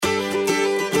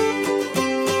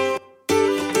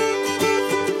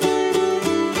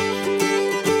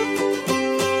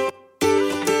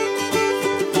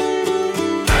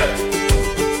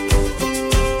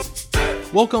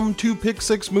Welcome to Pick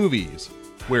 6 Movies,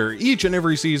 where each and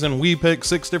every season we pick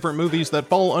 6 different movies that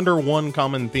fall under one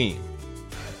common theme.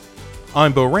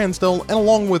 I'm Bo Ransdell, and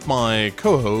along with my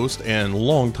co-host and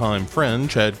longtime friend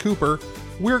Chad Cooper,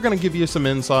 we're going to give you some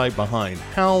insight behind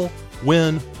how,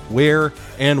 when, where,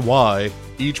 and why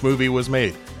each movie was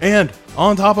made. And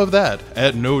on top of that,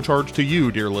 at no charge to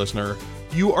you, dear listener,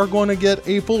 you are going to get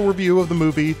a full review of the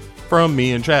movie from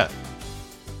me and Chad.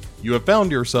 You have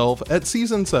found yourself at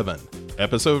Season 7,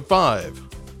 Episode 5.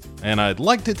 And I'd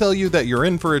like to tell you that you're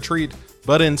in for a treat,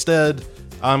 but instead,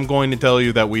 I'm going to tell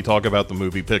you that we talk about the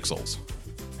movie Pixels.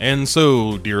 And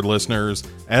so, dear listeners,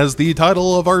 as the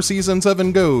title of our Season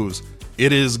 7 goes,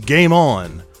 it is Game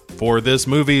On for this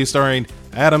movie starring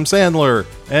Adam Sandler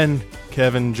and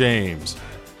Kevin James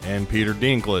and Peter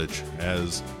Dinklage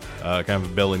as kind of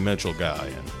a Billy Mitchell guy.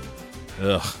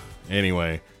 And,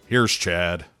 anyway, here's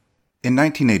Chad. In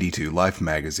 1982, Life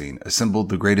magazine assembled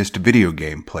the greatest video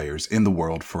game players in the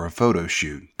world for a photo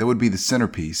shoot that would be the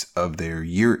centerpiece of their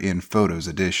year-end photos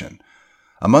edition.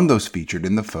 Among those featured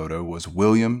in the photo was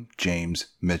William James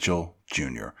Mitchell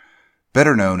Jr.,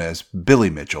 better known as Billy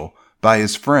Mitchell by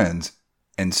his friends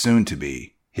and soon to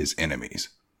be his enemies.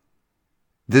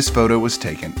 This photo was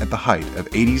taken at the height of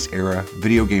 80s era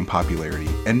video game popularity,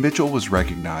 and Mitchell was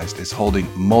recognized as holding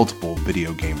multiple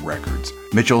video game records.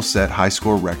 Mitchell set high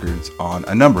score records on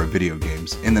a number of video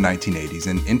games in the 1980s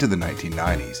and into the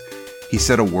 1990s. He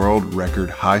set a world record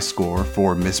high score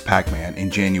for Miss Pac-Man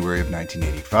in January of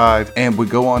 1985, and would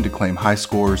go on to claim high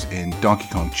scores in Donkey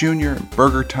Kong Jr.,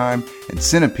 Burger Time, and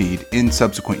Centipede in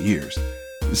subsequent years.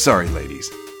 Sorry ladies,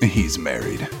 he's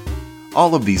married.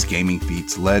 All of these gaming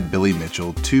feats led Billy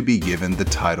Mitchell to be given the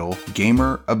title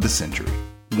Gamer of the Century.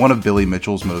 One of Billy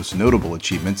Mitchell's most notable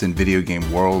achievements in video game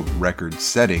world record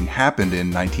setting happened in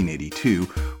 1982,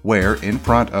 where, in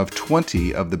front of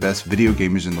 20 of the best video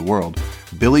gamers in the world,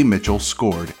 Billy Mitchell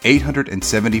scored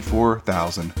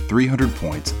 874,300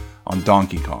 points on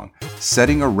Donkey Kong,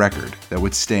 setting a record that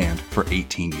would stand for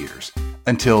 18 years.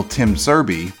 Until Tim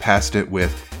Serby passed it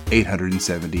with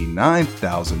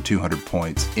 879,200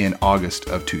 points in August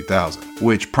of 2000,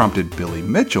 which prompted Billy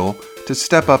Mitchell to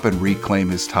step up and reclaim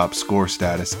his top score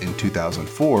status in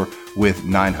 2004 with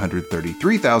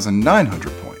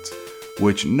 933,900 points,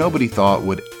 which nobody thought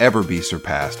would ever be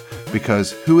surpassed,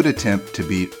 because who would attempt to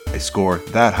beat a score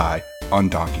that high on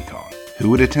Donkey Kong?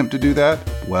 Who would attempt to do that?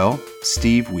 Well,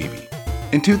 Steve Wiebe.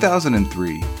 In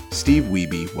 2003, Steve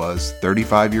Wiebe was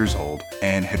 35 years old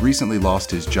and had recently lost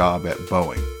his job at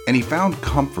Boeing, and he found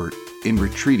comfort in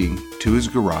retreating to his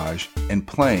garage and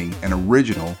playing an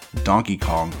original Donkey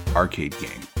Kong arcade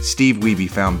game. Steve Wiebe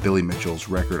found Billy Mitchell's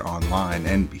record online,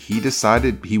 and he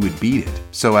decided he would beat it.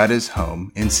 So at his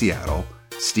home in Seattle,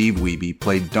 Steve Wiebe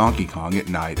played Donkey Kong at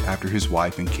night after his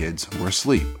wife and kids were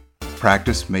asleep.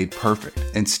 Practice made perfect,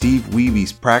 and Steve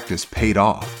Wiebe's practice paid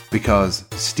off because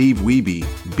Steve Wiebe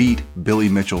beat Billy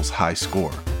Mitchell's high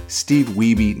score. Steve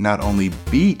Wiebe not only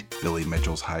beat Billy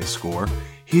Mitchell's high score,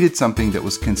 he did something that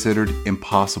was considered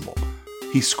impossible.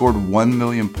 He scored 1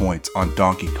 million points on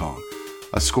Donkey Kong,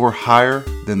 a score higher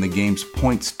than the game's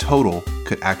points total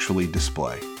could actually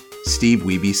display. Steve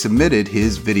Wiebe submitted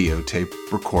his videotape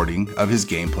recording of his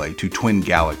gameplay to Twin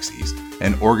Galaxies,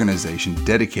 an organization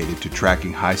dedicated to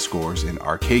tracking high scores in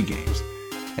arcade games.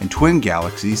 And Twin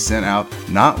Galaxies sent out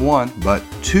not one, but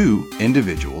 2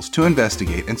 individuals to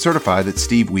investigate and certify that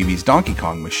Steve Wiebe's Donkey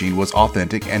Kong machine was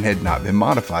authentic and had not been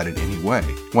modified in any way.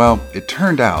 Well, it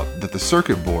turned out that the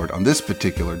circuit board on this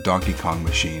particular Donkey Kong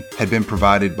machine had been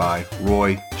provided by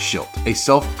Roy Schilt, a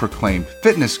self-proclaimed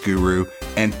fitness guru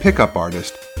and pickup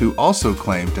artist who also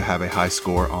claimed to have a high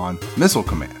score on Missile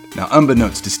Command. Now,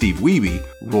 unbeknownst to Steve Wiebe,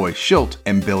 Roy Schilt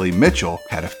and Billy Mitchell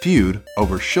had a feud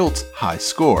over Schilt's high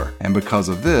score, and because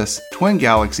of this, Twin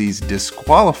Galaxies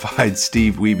disqualified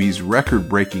Steve Wiebe's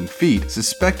record-breaking feat,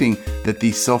 suspecting that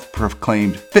the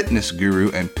self-proclaimed fitness guru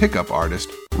and pickup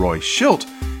artist, Roy Schilt,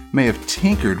 may have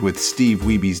tinkered with Steve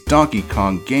Wiebe's Donkey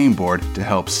Kong game board to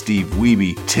help Steve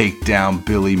Wiebe take down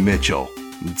Billy Mitchell.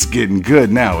 It's getting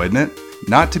good now, isn't it?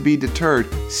 Not to be deterred,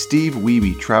 Steve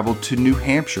Wiebe traveled to New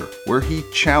Hampshire, where he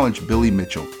challenged Billy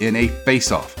Mitchell in a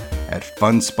face-off at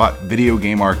Fun Spot Video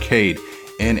Game Arcade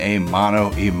in a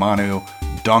mano-a-mano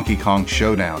Donkey Kong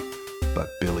showdown.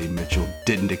 But Billy Mitchell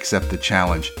didn't accept the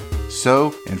challenge.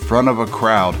 So, in front of a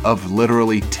crowd of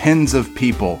literally tens of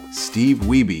people, Steve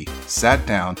Wiebe sat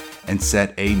down and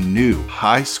set a new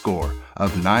high score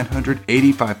of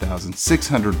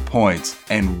 985,600 points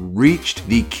and reached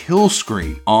the kill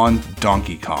screen on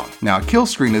Donkey Kong. Now, a kill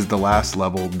screen is the last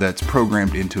level that's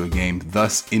programmed into a game,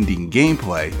 thus ending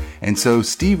gameplay, and so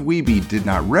Steve Wiebe did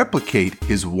not replicate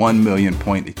his 1 million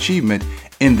point achievement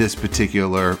in this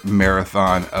particular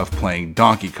marathon of playing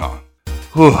Donkey Kong.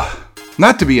 Whew.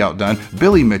 Not to be outdone,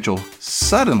 Billy Mitchell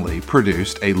suddenly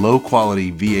produced a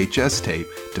low-quality VHS tape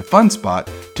to FunSpot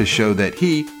to show that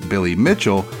he, Billy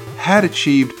Mitchell, had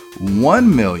achieved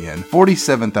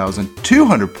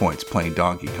 1,047,200 points playing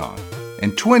Donkey Kong.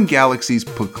 And Twin Galaxies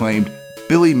proclaimed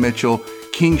Billy Mitchell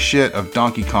king shit of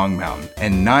Donkey Kong Mountain.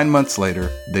 And 9 months later,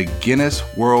 the Guinness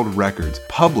World Records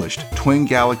published Twin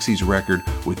Galaxies' record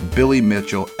with Billy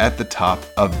Mitchell at the top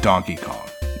of Donkey Kong.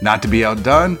 Not to be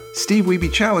outdone, Steve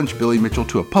Wiebe challenged Billy Mitchell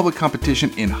to a public competition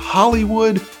in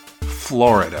Hollywood,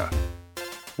 Florida.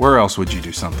 Where else would you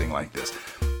do something like this?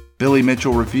 Billy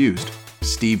Mitchell refused.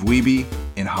 Steve Wiebe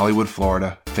in Hollywood,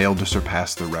 Florida failed to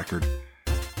surpass the record.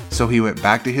 So he went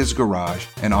back to his garage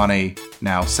and on a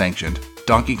now sanctioned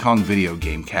Donkey Kong video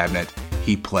game cabinet,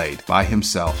 he played by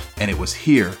himself, and it was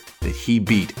here that he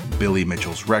beat Billy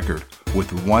Mitchell's record with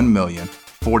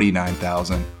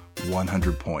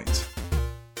 1,049,100 points.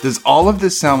 Does all of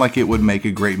this sound like it would make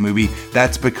a great movie?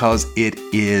 That's because it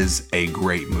is a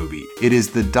great movie. It is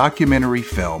the documentary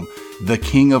film, The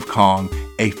King of Kong,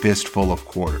 A Fistful of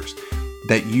Quarters,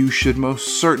 that you should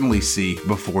most certainly see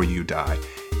before you die.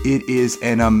 It is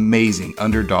an amazing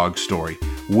underdog story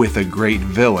with a great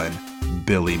villain,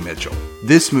 Billy Mitchell.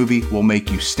 This movie will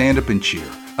make you stand up and cheer,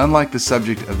 unlike the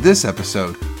subject of this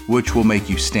episode, which will make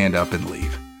you stand up and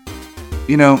leave.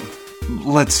 You know,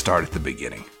 let's start at the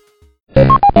beginning.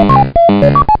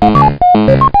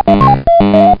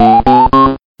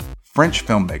 French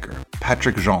filmmaker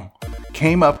Patrick Jean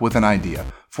came up with an idea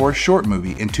for a short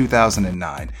movie in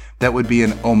 2009 that would be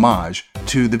an homage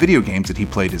to the video games that he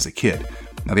played as a kid.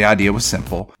 Now, the idea was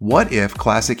simple. What if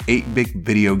classic 8-bit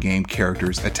video game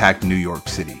characters attacked New York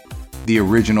City? The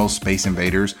original Space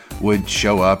Invaders would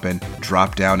show up and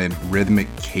drop down in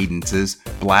rhythmic cadences,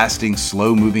 blasting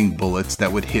slow-moving bullets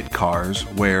that would hit cars,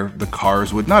 where the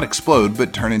cars would not explode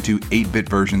but turn into 8-bit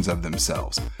versions of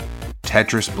themselves.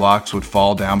 Tetris blocks would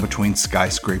fall down between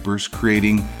skyscrapers,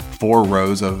 creating 4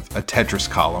 rows of a Tetris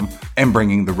column and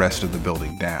bringing the rest of the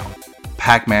building down.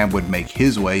 Pac-Man would make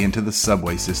his way into the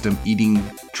subway system, eating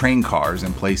train cars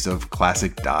in place of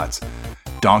classic dots.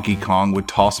 Donkey Kong would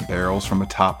toss barrels from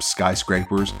atop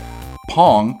skyscrapers.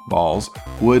 Pong balls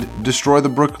would destroy the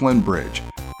Brooklyn Bridge.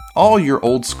 All your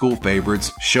old school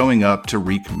favorites showing up to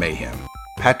wreak mayhem.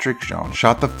 Patrick Jean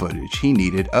shot the footage he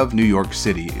needed of New York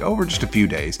City over just a few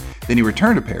days. Then he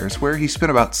returned to Paris, where he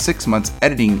spent about 6 months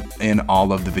editing in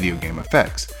all of the video game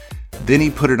effects. Then he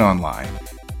put it online.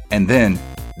 And then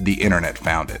the internet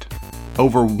found it.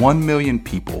 Over 1 million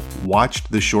people watched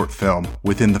the short film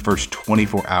within the first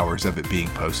 24 hours of it being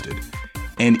posted.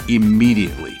 And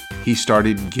immediately, he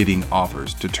started getting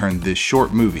offers to turn this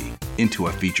short movie into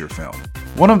a feature film.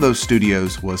 One of those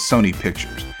studios was Sony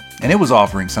Pictures, and it was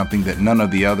offering something that none of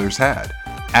the others had.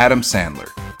 Adam Sandler,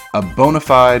 a bona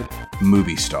fide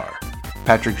movie star.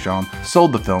 Patrick Jean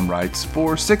sold the film rights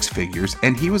for 6 figures,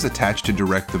 and he was attached to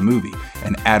direct the movie,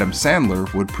 and Adam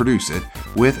Sandler would produce it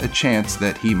with a chance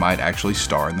that he might actually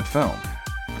star in the film.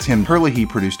 Tim Herlihy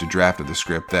produced a draft of the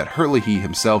script that Herlihy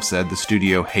himself said the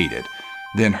studio hated.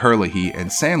 Then Herlihy and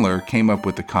Sandler came up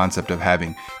with the concept of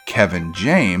having Kevin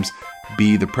James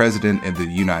be the president of the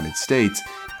United States,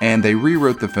 and they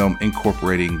rewrote the film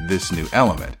incorporating this new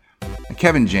element.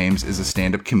 Kevin James is a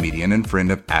stand-up comedian and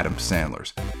friend of Adam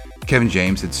Sandler's. Kevin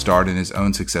James had starred in his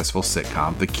own successful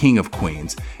sitcom, The King of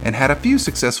Queens, and had a few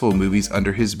successful movies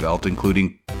under his belt,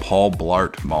 including Paul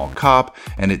Blart Mall Cop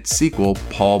and its sequel,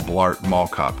 Paul Blart Mall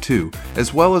Cop 2,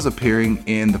 as well as appearing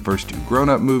in the first 2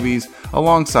 grown-up movies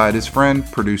alongside his friend,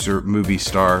 producer, movie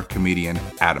star, comedian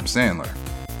Adam Sandler.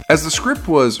 As the script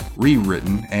was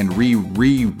rewritten and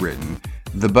rewritten,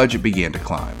 the budget began to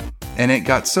climb. And it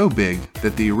got so big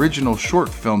that the original short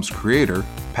film's creator,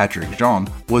 Patrick Jean,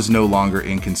 was no longer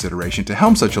in consideration to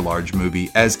helm such a large movie,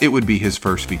 as it would be his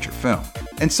first feature film.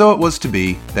 And so it was to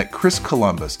be that Chris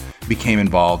Columbus became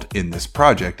involved in this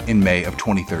project in May of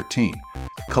 2013.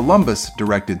 Columbus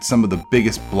directed some of the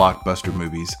biggest blockbuster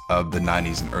movies of the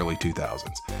 90s and early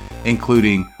 2000s,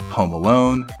 including Home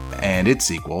Alone and its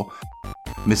sequel,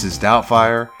 Mrs.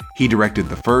 Doubtfire. He directed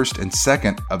the first and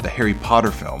second of the Harry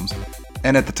Potter films.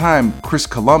 And at the time, Chris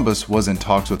Columbus was in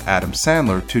talks with Adam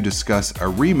Sandler to discuss a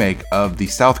remake of the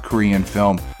South Korean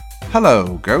film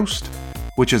Hello, Ghost,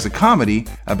 which is a comedy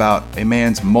about a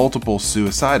man's multiple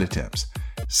suicide attempts.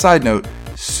 Side note,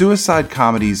 suicide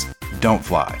comedies don't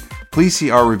fly. please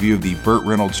see our review of the Burt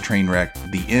Reynolds train wreck,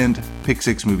 The End, Pick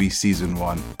 6 Movie Season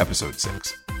 1, Episode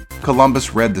 6.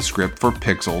 Columbus read the script for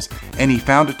Pixels, and he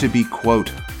found it to be, quote,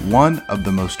 one of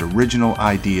the most original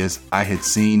ideas I had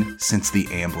seen since the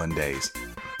Amblin days.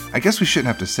 I guess we shouldn't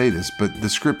have to say this, but the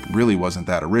script really wasn't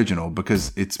that original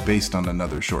because it's based on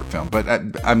another short film, but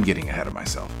I'm getting ahead of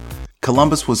myself.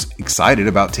 Columbus was excited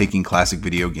about taking classic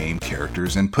video game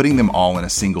characters and putting them all in a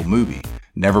single movie.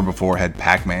 Never before had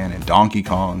Pac-Man and Donkey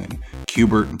Kong and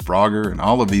Q*bert and Frogger and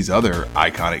all of these other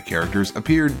iconic characters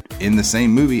appeared in the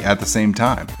same movie at the same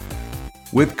time.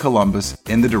 With Columbus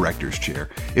in the director's chair,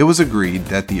 it was agreed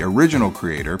that the original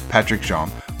creator, Patrick Jean,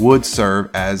 would serve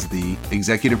as the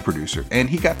executive producer, and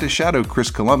he got to shadow Chris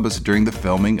Columbus during the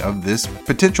filming of this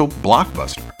potential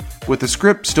blockbuster. With the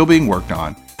script still being worked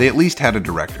on, they at least had a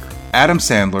director. Adam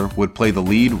Sandler would play the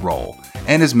lead role,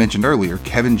 and as mentioned earlier,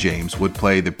 Kevin James would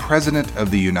play the President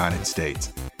of the United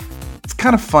States. It's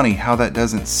kind of funny how that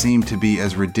doesn't seem to be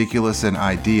as ridiculous an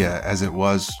idea as it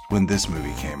was when this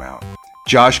movie came out.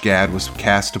 Josh Gad was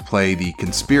cast to play the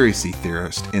conspiracy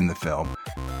theorist in the film.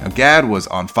 Now, Gad was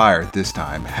on fire at this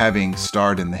time, having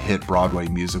starred in the hit Broadway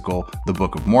musical The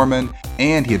Book of Mormon,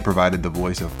 and he had provided the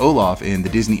voice of Olaf in the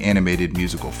Disney animated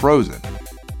musical Frozen.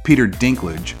 Peter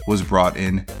Dinklage was brought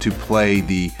in to play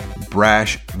the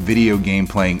brash video game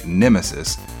playing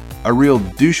Nemesis, a real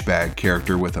douchebag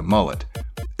character with a mullet.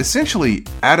 Essentially,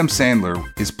 Adam Sandler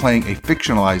is playing a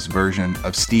fictionalized version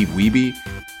of Steve Wiebe,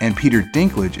 and Peter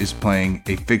Dinklage is playing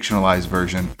a fictionalized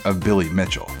version of Billy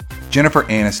Mitchell. Jennifer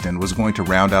Aniston was going to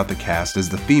round out the cast as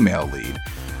the female lead.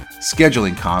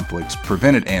 Scheduling conflicts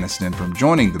prevented Aniston from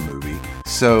joining the movie,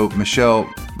 so Michelle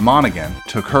Monaghan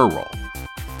took her role.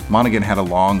 Monaghan had a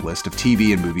long list of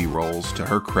TV and movie roles to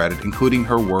her credit, including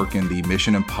her work in the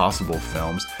Mission Impossible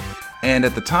films, and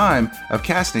at the time of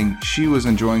casting, she was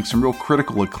enjoying some real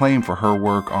critical acclaim for her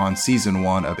work on Season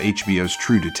 1 of HBO's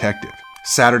True Detective.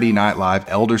 Saturday Night Live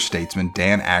elder statesman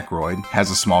Dan Aykroyd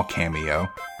has a small cameo.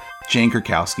 Jane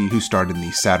Krakowski, who starred in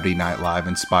the Saturday Night Live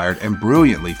inspired and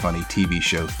brilliantly funny TV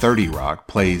show 30 Rock,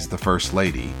 plays the First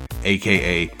Lady,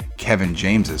 aka Kevin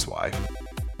James's wife.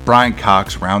 Brian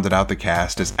Cox rounded out the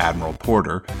cast as Admiral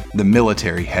Porter, the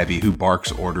military heavy who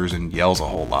barks orders and yells a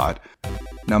whole lot.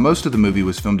 Now, most of the movie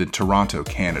was filmed in Toronto,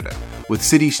 Canada, with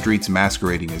city streets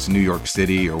masquerading as New York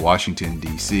City or Washington,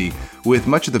 D.C., with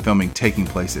much of the filming taking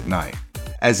place at night.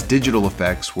 As digital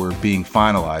effects were being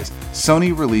finalized,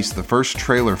 Sony released the first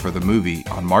trailer for the movie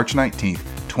on March 19,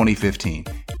 2015,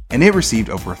 and it received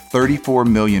over 34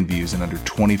 million views in under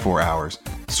 24 hours,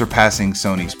 surpassing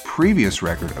Sony's previous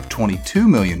record of 22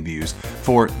 million views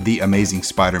for The Amazing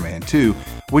Spider-Man 2,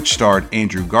 which starred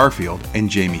Andrew Garfield and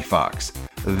Jamie Foxx.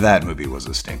 That movie was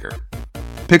a stinker.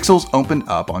 Pixels opened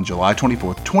up on July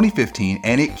 24, 2015,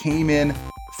 and it came in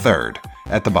third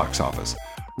at the box office,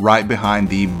 right behind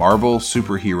the Marvel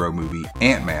superhero movie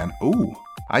Ant-Man. Ooh,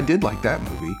 I did like that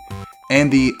movie.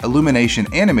 And the Illumination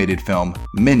animated film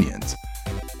Minions.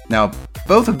 Now,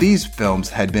 both of these films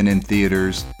had been in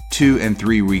theaters 2 and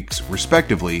 3 weeks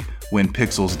respectively when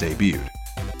Pixels debuted.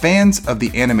 Fans of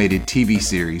the animated TV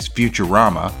series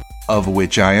Futurama, of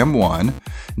which I am one,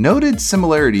 noted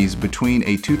similarities between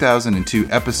a 2002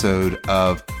 episode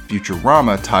of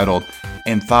Futurama titled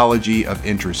Anthology of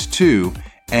Interest 2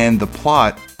 and the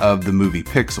plot of the movie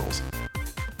Pixels.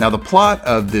 Now, the plot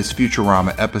of this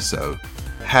Futurama episode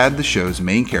had the show's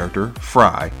main character,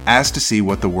 Fry, asked to see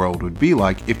what the world would be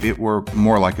like if it were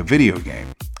more like a video game.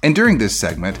 And during this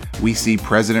segment, we see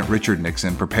President Richard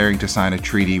Nixon preparing to sign a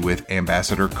treaty with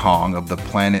Ambassador Kong of the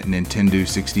planet Nintendo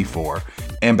 64.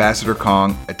 Ambassador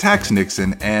Kong attacks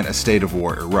Nixon and a state of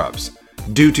war erupts.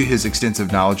 Due to his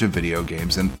extensive knowledge of video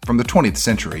games and from the 20th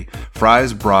century, Fry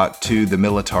is brought to the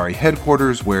military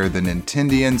headquarters where the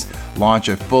Nintendians launch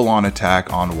a full-on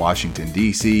attack on Washington,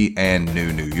 D.C. and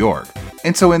New York.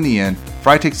 And so in the end,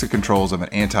 Fry takes the controls of an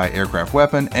anti-aircraft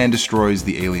weapon and destroys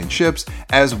the alien ships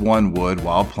as one would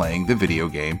while playing the video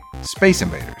game Space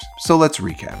Invaders. So let's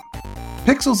recap.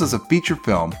 Pixels is a feature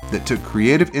film that took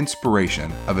creative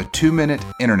inspiration of a 2-minute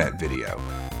internet video,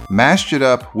 mashed it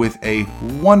up with a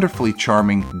wonderfully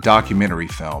charming documentary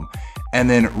film, and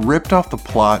then ripped off the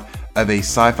plot of a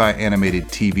sci-fi animated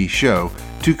TV show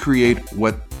to create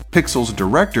what Pixels'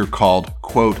 director called,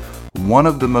 quote, one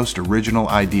of the most original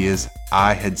ideas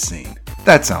I had seen.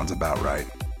 That sounds about right.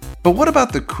 But what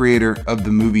about the creator of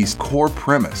the movie's core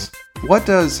premise? What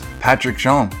does Patrick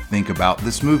Jean think about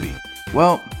this movie?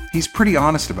 Well, he's pretty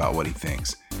honest about what he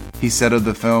thinks. He said of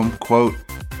the film, quote,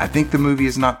 I think the movie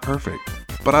is not perfect,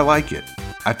 but I like it.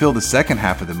 I feel the second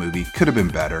half of the movie could have been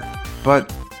better,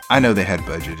 but I know they had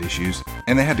budget issues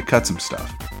and they had to cut some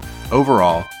stuff.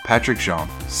 Overall, Patrick Jean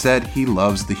said he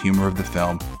loves the humor of the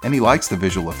film and he likes the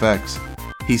visual effects.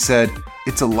 He said,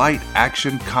 "It's a light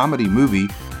action comedy movie,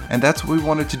 and that's what we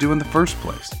wanted to do in the first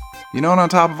place." You know, and on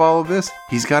top of all of this,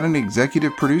 he's got an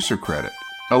executive producer credit.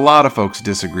 A lot of folks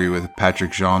disagree with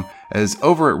Patrick Jean, as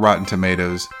over at Rotten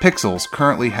Tomatoes, Pixels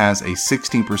currently has a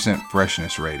 16%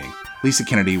 freshness rating. Lisa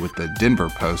Kennedy with the Denver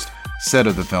Post said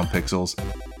of the film Pixels,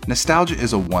 "Nostalgia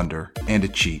is a wonder and a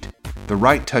cheat. The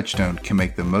right touchstone can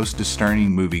make the most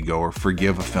discerning moviegoer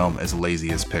forgive a film as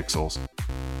lazy as Pixels.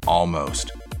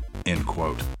 Almost." End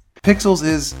quote. Pixels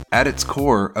is, at its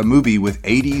core, a movie with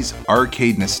 80s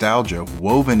arcade nostalgia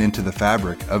woven into the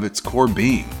fabric of its core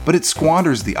being, but it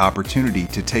squanders the opportunity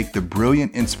to take the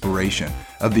brilliant inspiration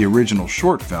of the original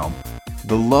short film,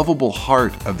 the lovable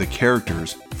heart of the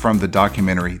characters from the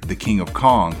documentary The King of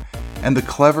Kong, and the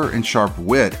clever and sharp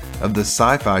wit of the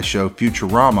sci-fi show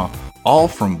Futurama, all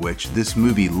from which this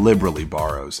movie liberally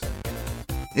borrows.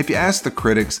 If you ask the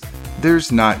critics,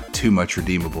 there's not too much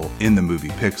redeemable in the movie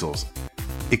Pixels,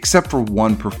 except for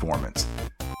one performance,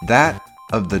 that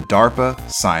of the DARPA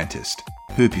scientist,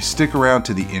 who, if you stick around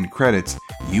to the end credits,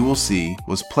 you will see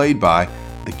was played by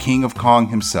the King of Kong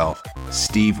himself,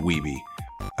 Steve Wiebe,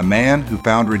 a man who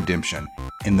found redemption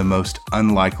in the most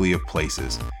unlikely of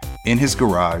places, in his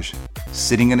garage,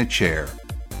 sitting in a chair,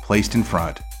 placed in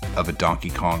front of a Donkey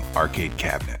Kong arcade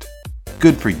cabinet.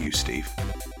 Good for you, Steve.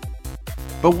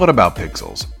 But what about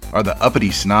Pixels? Are the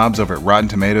uppity snobs over at Rotten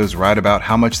Tomatoes right about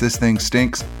how much this thing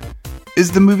stinks?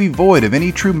 Is the movie void of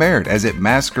any true merit as it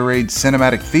masquerades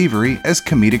cinematic thievery as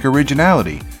comedic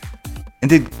originality? And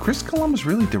did Chris Columbus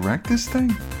really direct this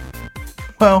thing?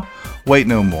 Well, wait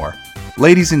no more.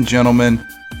 Ladies and gentlemen,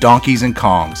 donkeys and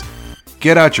Kongs,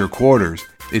 get out your quarters.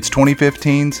 It's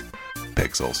 2015's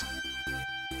Pixels.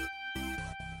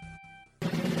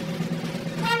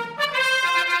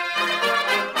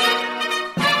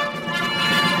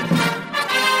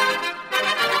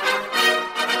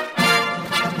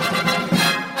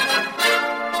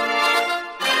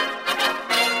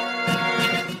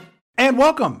 And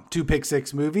welcome to Pick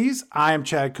Six Movies. I am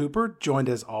Chad Cooper, joined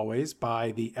as always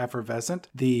by the effervescent,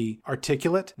 the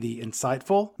articulate, the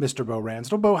insightful, Mr. Bo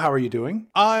Ransdell. Bo, how are you doing?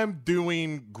 I'm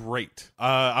doing great.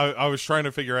 I was trying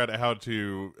to figure out how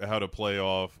to play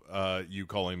off you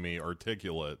calling me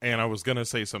articulate, and I was gonna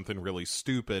say something really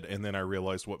stupid, and then I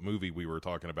realized what movie we were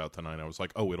talking about tonight. I was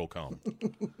like, oh, it'll come.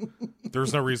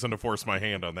 There's no reason to force my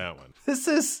hand on that one. This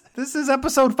is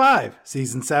episode 5,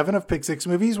 season 7 of Pick Six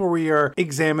Movies, where we are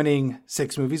examining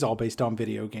 6 movies, all based on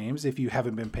video games. If you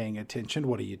haven't been paying attention,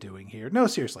 what are you doing here? No,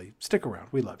 seriously, stick around.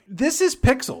 We love you. This is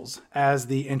Pixels, as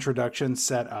the introduction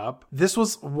set up. This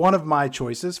was one of my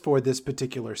choices for this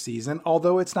particular season,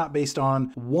 although it's not based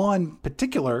on one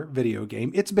particular video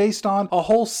game. It's based on a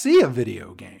whole sea of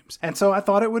video games. And so I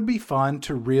thought it would be fun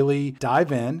to really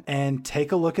dive in and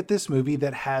take a look at this movie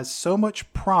that has so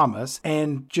much promise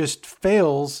and just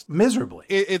fails miserably.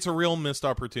 It's a real missed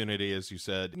opportunity, as you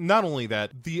said. Not only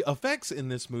that, the effects in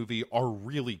this movie are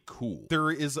really cool. There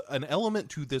is an element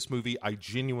to this movie I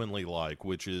genuinely like,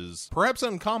 which is perhaps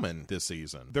uncommon this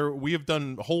season. We have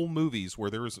done whole movies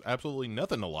where there is absolutely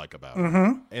nothing to like about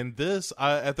it. And this,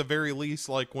 at the very least,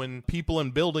 like when people in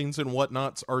buildings and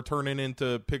whatnots are turning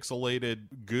into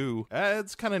pixelated goo,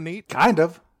 it's kind of neat. Kind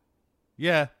of.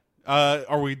 Yeah.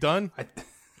 Are we done?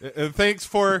 Thanks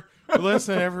for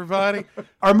listening, everybody.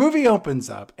 Our movie opens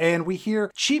up and we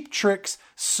hear Cheap Trick's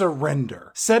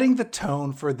Surrender, setting the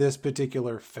tone for this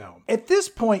particular film. At this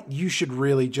point, you should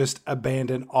really just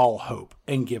abandon all hope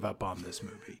and give up on this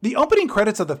movie. The opening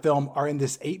credits of the film are in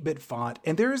this 8-bit font,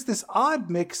 and there is this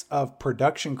odd mix of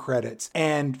production credits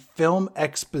and film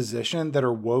exposition that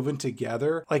are woven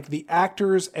together, like the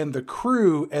actors and the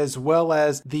crew, as well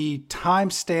as the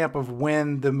timestamp of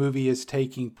when the movie is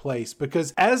taking place.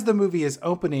 Because as the movie is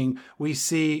opening, we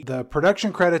see the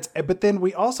production credits, but then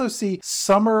we also see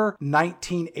summer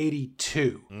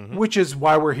 1982, which is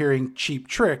why we're hearing Cheap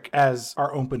Trick as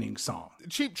our opening song.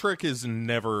 Cheap Trick is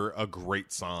never a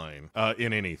great sign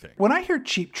in anything. When I hear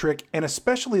Cheap Trick, and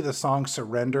especially the song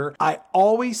Surrender, I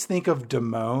always think of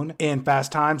Damone in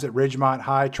Fast Times at Ridgemont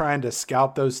High trying to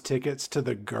scalp those tickets to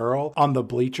the girl on the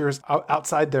bleachers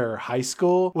outside their high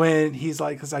school, when he's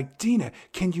like, Dina,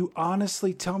 can you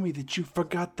honestly tell me that you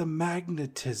forgot the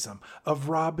magnetism of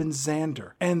Robin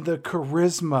Zander and the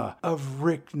charisma of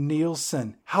Rick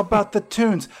Nielsen? How about the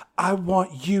tunes? I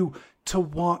want you to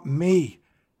want me.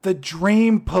 The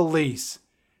Dream Police.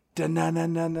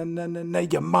 Da-na-na-na-na-na-na.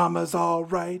 Your mama's all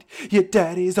right. Your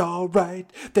daddy's all right.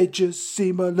 They just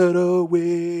seem a little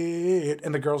weird.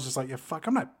 And the girl's just like, yeah, fuck,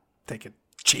 I'm not taking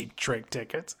Cheap Trick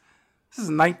tickets. This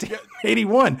is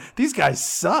 1981. These guys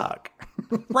suck.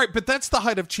 Right, but that's the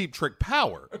height of Cheap Trick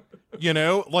power. You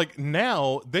know, like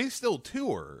now they still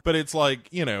tour, but it's like,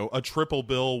 you know, a triple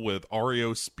bill with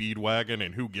REO Speedwagon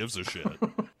and who gives a shit.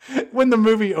 When the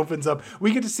movie opens up,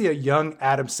 we get to see a young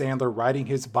Adam Sandler riding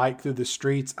his bike through the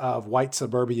streets of white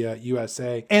suburbia,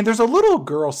 USA. And there's a little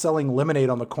girl selling lemonade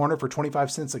on the corner for 25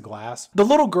 cents a glass. The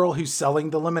little girl who's selling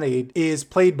the lemonade is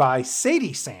played by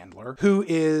Sadie Sandler, who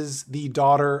is the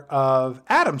daughter of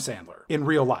Adam Sandler in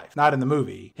real life, not in the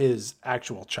movie, his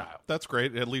actual child. That's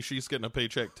great. At least she's getting a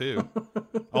paycheck too.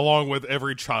 Along with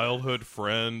every childhood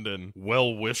friend and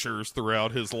well-wishers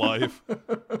throughout his life.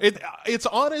 It's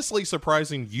honestly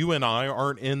surprising you and I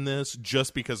aren't in this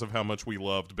just because of how much we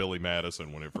loved Billy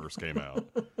Madison when it first came out.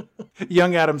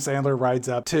 Young Adam Sandler rides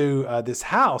up to this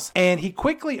house, and he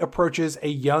quickly approaches a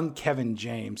young Kevin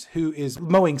James who is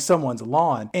mowing someone's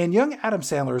lawn. And young Adam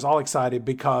Sandler is all excited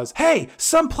because, hey,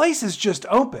 some place is just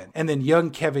open. And then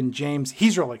young Kevin James,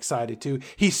 he's real excited too.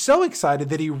 He's so excited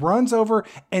that he runs over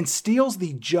and steals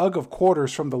the jug of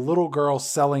quarters from the little girl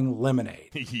selling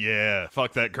lemonade. Yeah,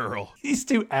 fuck that girl. These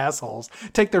two assholes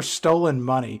take their stolen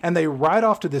money and they ride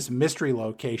off to this mystery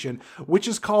location, which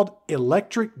is called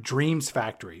Electric Dreams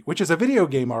Factory, which is a video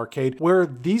game arcade where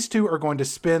these two are going to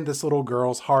spend this little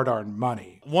girl's hard-earned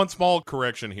money. One small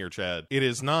correction here, Chad. It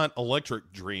is not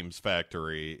Electric Dreams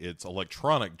Factory. It's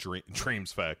Electronic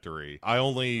Dreams Factory. I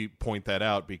only point that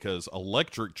out because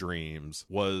Electric Dreams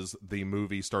was the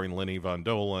movie starring Lenny Von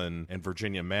Dolen and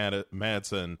Virginia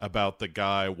Madsen about the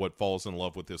guy what falls in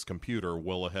love with his computer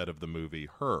well ahead of the movie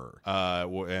Her.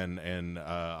 And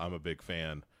I'm a big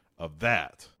fan of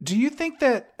that. Do you think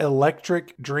that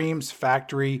Electric Dreams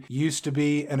Factory used to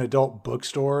be an adult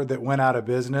bookstore that went out of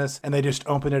business and they just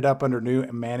opened it up under new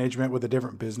management with a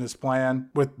different business plan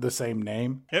with the same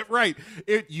name? Right.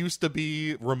 It used to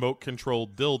be remote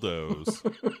controlled dildos.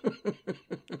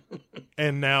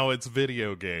 And now it's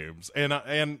video games.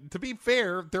 And to be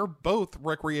fair, they're both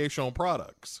recreational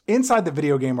products. Inside the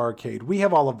video game arcade, we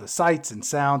have all of the sights and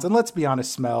sounds, and let's be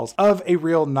honest, smells of a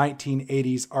real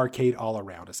 1980s arcade all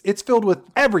around us. It's filled with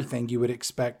everything you would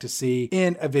expect to see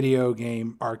in a video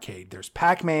game arcade. There's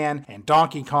Pac-Man and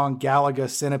Donkey Kong, Galaga,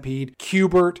 Centipede,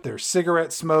 Q*bert, there's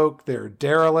cigarette smoke, there are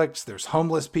derelicts, there's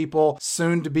homeless people,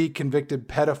 soon-to-be convicted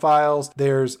pedophiles,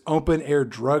 there's open-air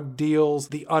drug deals,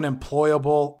 the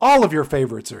unemployable, all of your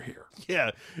favorites are here.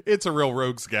 Yeah, it's a real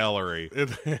rogues gallery.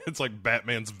 It's like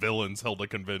Batman's villains held a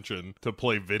convention to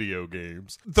play video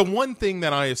games. The one thing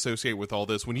that I associate with all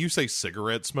this, when you say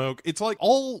cigarette smoke, it's like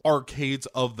all arcades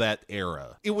of that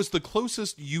era. It was the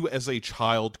closest you as a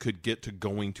child could get to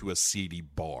going to a seedy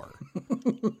bar.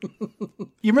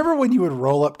 You remember when you would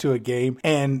roll up to a game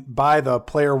and by the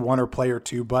player 1 or player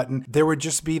 2 button, there would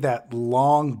just be that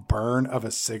long burn of a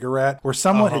cigarette where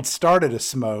someone had started a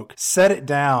smoke, set it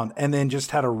down, and then just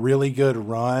had a really good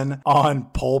run on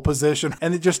pole position,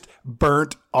 and it just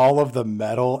burnt all of the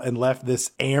metal and left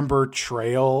this amber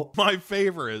trail. My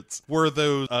favorites were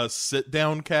those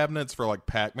sit-down cabinets for like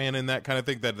Pac-Man and that kind of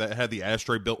thing that had the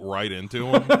ashtray built right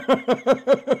into them.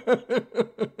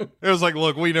 It was like,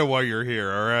 look, we know why you're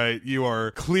here, all right? You are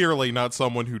clearly not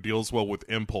someone who deals well with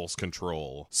impulse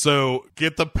control. So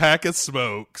get the pack of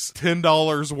smokes,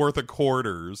 $10 worth of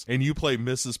quarters, and you play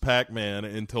Mrs. Pac-Man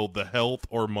until the health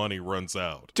or money runs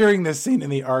out. During this scene in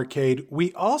the arcade,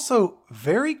 we also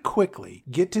very quickly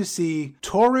get to see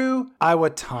Toru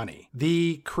Iwatani,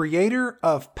 the creator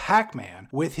of Pac-Man,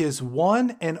 with his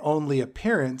one and only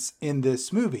appearance in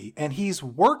this movie, and he's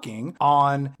working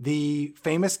on the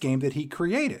famous game that he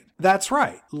created. That's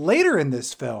right. Later in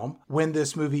this film, when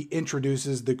this movie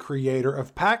introduces the creator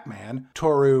of Pac-Man,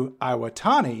 Toru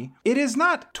Iwatani, it is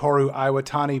not Toru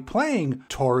Iwatani playing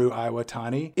Toru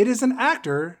Iwatani. It is an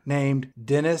actor named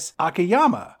Dennis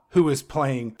Akiyama who is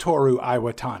playing Toru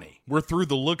Iwatani. We're through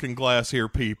the looking glass here,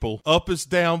 people. Up is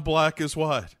down, black is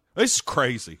white. It's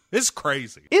crazy. It's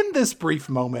crazy. In this brief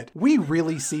moment, we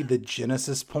really see the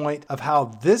genesis point of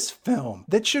how this film,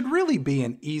 that should really be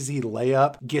an easy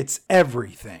layup, gets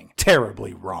everything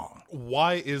terribly wrong.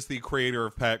 Why is the creator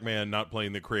of Pac-Man not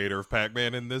playing the creator of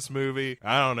Pac-Man in this movie?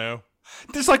 I don't know.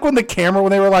 Just like when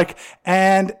they were like,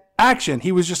 and action,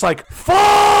 he was just like,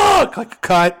 fuck! Like,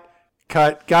 cut,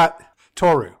 got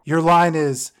Toru. Your line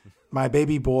is, my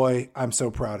baby boy, I'm so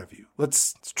proud of you.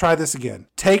 Let's try this again.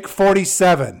 Take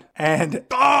 47. And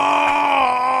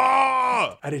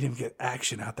I didn't even get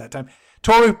action out that time.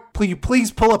 Toru,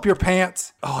 please pull up your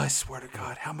pants. Oh, I swear to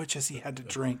God, how much has he had to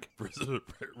drink?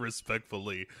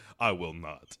 Respectfully, I will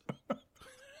not.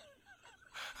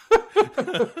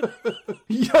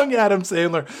 Young Adam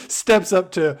Sandler steps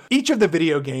up to each of the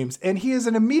video games, and he is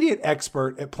an immediate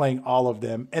expert at playing all of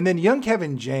them. And then young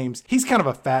Kevin James, he's kind of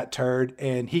a fat turd,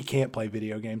 and he can't play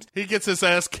video games. He gets his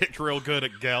ass kicked real good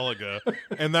at Galaga.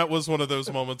 And that was one of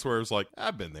those moments where it was like,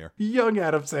 I've been there. Young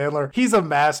Adam Sandler, he's a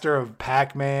master of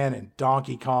Pac-Man and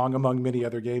Donkey Kong, among many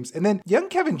other games. And then young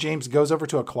Kevin James goes over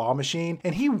to a claw machine,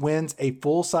 and he wins a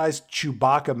full-size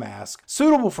Chewbacca mask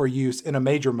suitable for use in a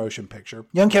major motion picture.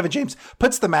 Young Kevin James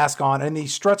puts the mask on, and he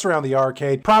struts around the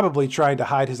arcade, probably trying to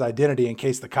hide his identity in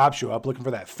case the cops show up looking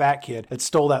for that fat kid that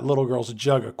stole that little girl's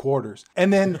jug of quarters.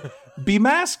 And then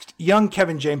bemasked young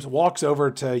Kevin James walks over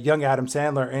to young Adam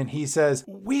Sandler, and he says,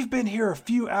 "We've been here a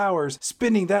few hours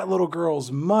spending that little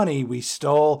girl's money we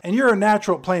stole, and you're a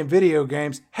natural at playing video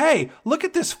games. Hey, look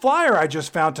at this flyer I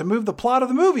just found to move the plot of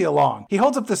the movie along." He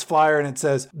holds up this flyer, and it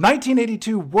says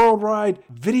 1982 Worldwide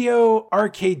Video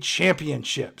Arcade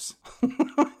Championships.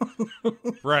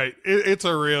 Right. It's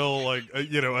a real, like,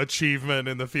 achievement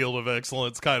in the field of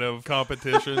excellence kind of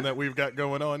competition that we've got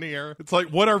going on here. It's like,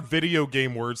 what are video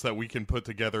game words that we can put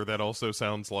together that also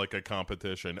sounds like a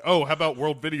competition? Oh, how about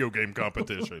World Video Game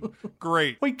Competition?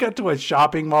 Great. We cut to a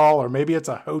shopping mall, or maybe it's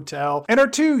a hotel, and our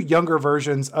two younger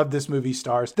versions of this movie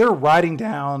stars, they're riding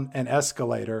down an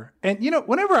escalator. And,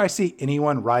 whenever I see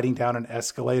anyone riding down an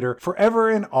escalator, forever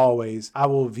and always, I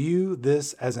will view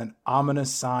this as an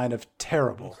ominous sign of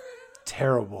terrible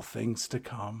things to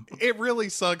come. It really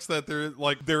sucks that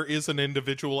there is an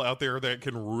individual out there that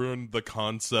can ruin the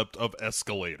concept of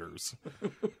escalators.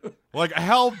 Like,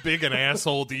 how big an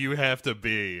asshole do you have to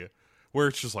be where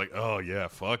it's just like, oh yeah,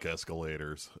 fuck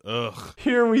escalators. Ugh.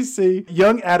 Here we see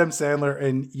young Adam Sandler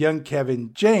and young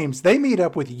Kevin James. They meet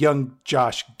up with young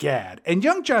Josh Gad. And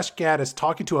young Josh Gad is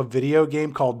talking to a video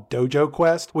game called Dojo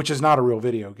Quest, which is not a real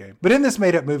video game. But in this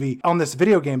made-up movie, on this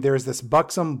video game, there is this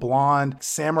buxom, blonde,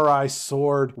 samurai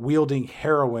sword-wielding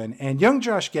heroine. And young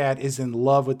Josh Gad is in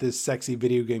love with this sexy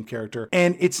video game character.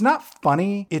 And it's not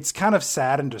funny. It's kind of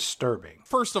sad and disturbing.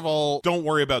 First of all, don't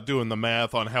worry about doing the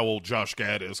math on how old Josh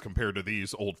Gad is compared to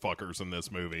these old fuckers in this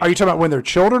movie. Are you talking about when they're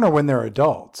children or when they're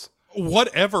adults?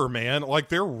 Whatever, man. Like,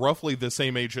 they're roughly the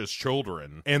same age as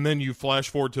children. And then you flash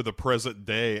forward to the present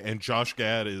day, and Josh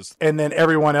Gad is... And then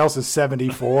everyone else is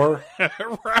 74.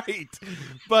 Right.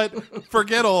 But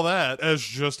forget all that as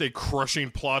just a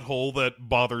crushing plot hole that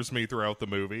bothers me throughout the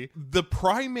movie. The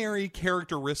primary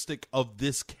characteristic of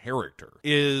this character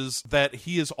is that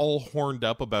he is all horned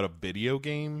up about a video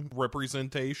game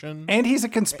representation. And he's a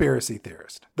conspiracy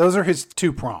theorist. Those are his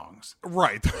two prongs.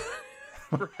 Right.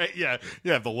 Right, yeah,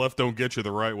 if the left don't get you,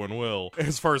 the right one will.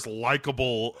 As far as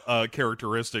likable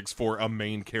characteristics for a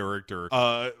main character,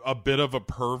 a bit of a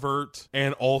pervert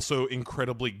and also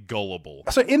incredibly gullible.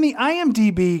 So in the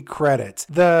IMDb credits,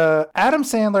 the Adam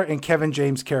Sandler and Kevin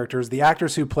James characters, the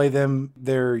actors who play them,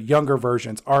 their younger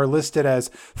versions, are listed as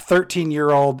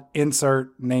 13-year-old,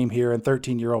 insert name here, and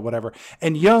 13-year-old whatever.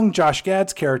 And young Josh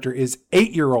Gad's character is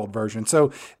 8-year-old version.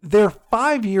 So they're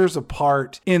 5 years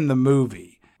apart in the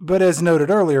movie. But as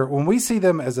noted earlier, when we see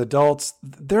them as adults,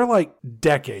 they're like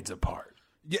decades apart.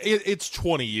 Yeah, it's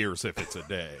 20 years if it's a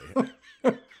day.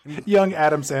 Young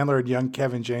Adam Sandler and young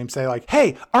Kevin James say like,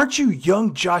 "Hey, aren't you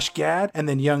young Josh Gad?" And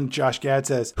then young Josh Gad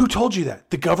says, "Who told you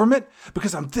that? The government?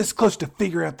 Because I'm this close to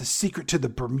figuring out the secret to the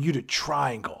Bermuda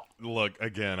Triangle." Look,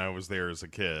 again, I was there as a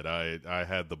kid. I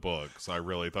had the books. I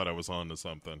really thought I was on to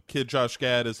something. Kid Josh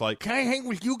Gad is like, "Can I hang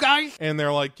with you guys?" And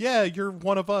they're like, "Yeah, you're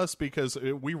one of us because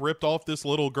we ripped off this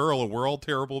little girl and we're all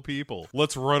terrible people.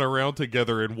 Let's run around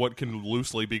together in what can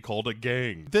loosely be called a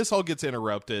gang." This all gets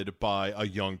interrupted by a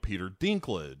young Peter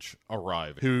Dinklage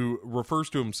arriving, who refers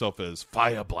to himself as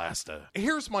Fire Blaster.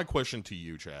 Here's my question to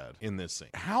you, Chad, in this scene.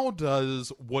 How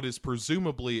does what is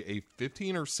presumably a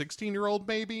 15 or 16-year-old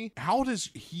maybe, how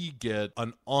does he get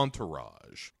an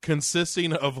entourage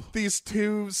consisting of these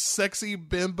two sexy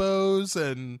bimbos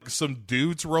and some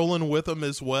dudes rolling with them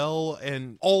as well,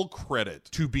 and all credit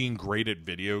to being great at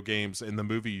video games in the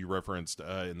movie you referenced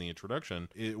in the introduction,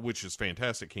 which is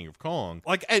fantastic, King of Kong.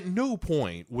 Like, at no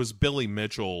point was Billy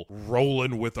Mitchell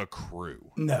rolling with a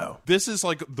crew. No. This is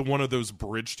like one of those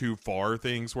bridge too far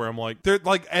things where I'm like, they're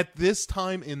like, at this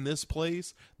time in this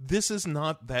place, this is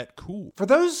not that cool. For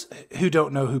those who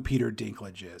don't know who Peter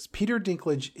Dinklage this. Peter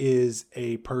Dinklage is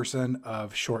a person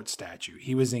of short stature.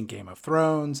 He was in Game of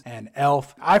Thrones and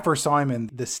Elf. I first saw him in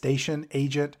The Station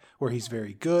Agent, where he's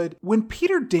very good. When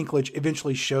Peter Dinklage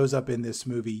eventually shows up in this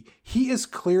movie, he is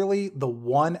clearly the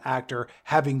one actor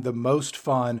having the most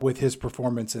fun with his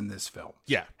performance in this film.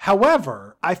 Yeah.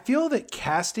 However, I feel that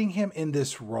casting him in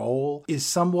this role is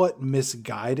somewhat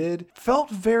misguided. Felt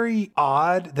very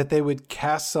odd that they would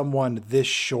cast someone this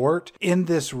short in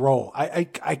this role.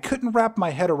 I couldn't wrap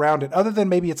my head around it, other than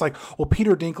maybe it's like, well,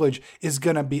 Peter Dinklage is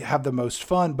going to have the most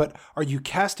fun, but are you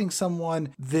casting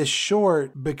someone this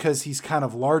short because he's kind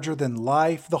of larger than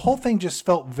life? The whole thing just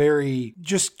felt very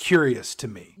just curious to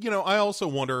me. You know, I also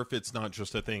wonder if it's not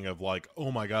just a thing of like,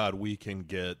 oh my God, we can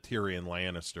get Tyrion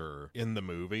Lannister in the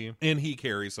movie, and he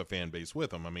carries a fan base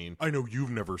with him. I mean, I know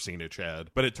you've never seen it, Chad,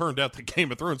 but it turned out that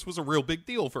Game of Thrones was a real big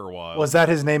deal for a while. Was that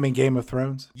his name in Game of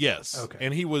Thrones? Yes. Okay.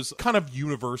 And he was kind of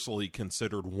universally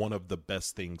considered one of the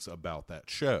best things about that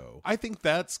show. I think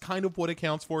that's kind of what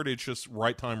accounts for it. It's just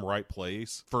right time, right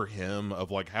place for him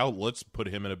of like, how let's put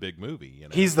him in a big movie. You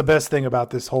know? He's the best thing about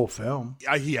this whole film.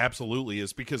 He absolutely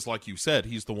is, because like you said,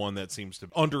 he's the one that seems to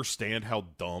understand how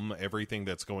dumb everything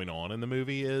that's going on in the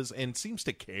movie is and seems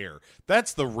to care.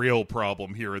 That's the real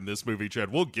problem here in this movie,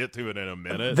 Chad. We'll get to it in a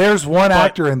minute. There's one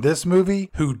actor in this movie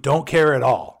who don't care at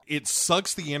all. It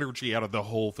sucks the energy out of the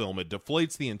whole film. It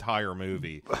deflates the entire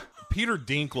movie. Peter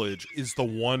Dinklage is the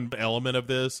one element of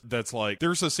this that's like,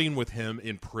 there's a scene with him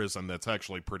in prison that's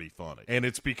actually pretty funny. And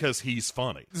it's because he's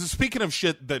funny. Speaking of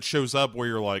shit that shows up where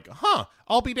you're like,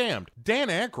 I'll be damned. Dan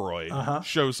Aykroyd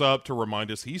shows up to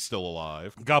remind us he's still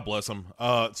alive. God bless him.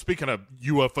 Speaking of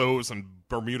UFOs and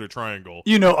Bermuda Triangle.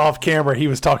 You know, off camera, he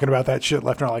was talking about that shit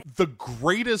left and right. Like, the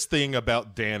greatest thing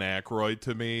about Dan Aykroyd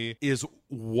to me is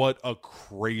what a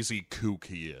crazy kook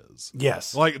he is.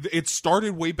 Yes. Like, it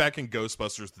started way back in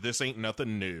Ghostbusters. This ain't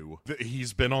nothing new.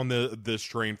 He's been on this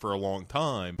train for a long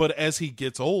time. But as he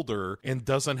gets older and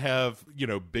doesn't have,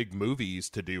 big movies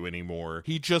to do anymore,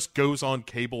 he just goes on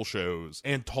cable shows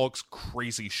and talks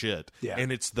crazy shit. Yeah. And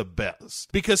it's the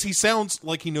best. Because he sounds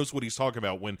like he knows what he's talking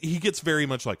about when he gets very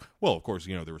much like, well, of course,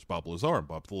 there was Bob Lazar. And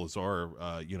Bob Lazar,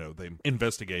 they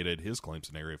investigated his claims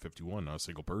in Area 51. Not a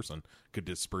single person could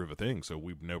disprove a thing. So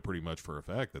we know pretty much for a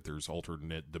fact that there's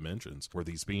alternate dimensions where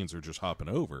these beings are just hopping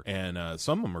over. And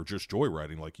some of them are just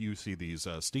joyriding. Like you see these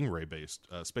Stingray-based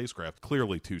spacecraft,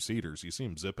 clearly two-seaters. You see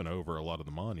them zipping over a lot of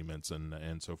the monuments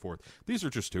and so forth. These are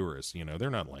just tourists.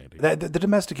 They're not landing. The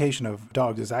domestication of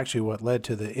dogs is actually what led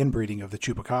to the inbreeding of the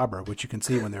chupacabra, which you can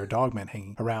see when there are dogmen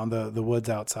hanging around the woods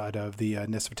outside of the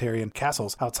Nesfertarian castles,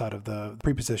 outside of the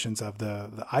prepositions of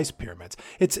the ice pyramids.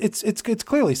 It's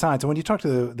clearly science. And when you talk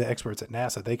to the experts at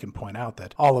NASA, they can point out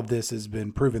that all of this has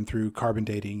been proven through carbon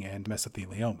dating and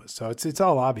mesotheliomas. So it's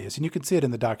all obvious. And you can see it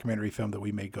in the documentary film that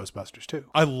we made, Ghostbusters, too.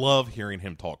 I love hearing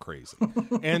him talk crazy.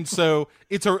 And so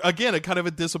it's, again, a kind of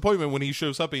a disappointment when he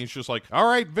shows up and he's just like, all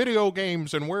right, video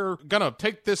games, and we're going to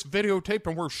take this videotape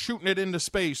and we're shooting it into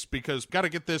space because got to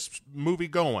get this movie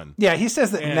going. Yeah, he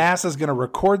says that NASA's going to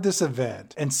record this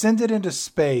event and send it into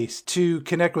space to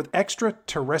connect with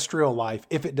extraterrestrial life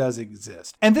if it does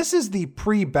exist. And this is the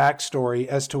pre-backstory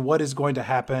as to what is going to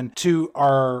happen to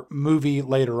our movie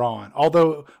later on.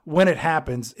 Although when it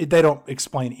happens, they don't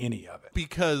explain any of it.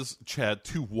 Because, Chad,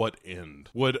 to what end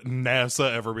would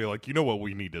NASA ever be like, you know what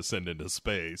we need to send into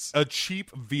space? A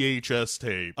cheap VHS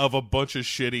tape of a bunch of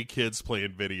shitty kids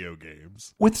playing video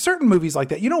games. With certain movies like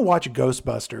that, you don't watch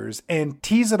Ghostbusters and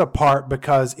tease it apart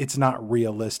because it's not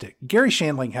realistic. Gary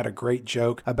Shandling had a great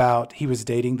joke about he was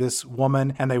dating this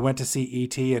woman and they went to see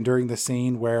E.T. and during the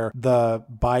scene where the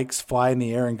bikes fly in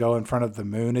the air and go in front of the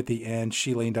moon at the end,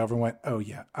 she leaned over and went, oh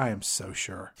yeah, I am so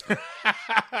sure.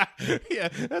 Yeah,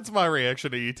 that's my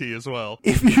reaction to E.T. as well.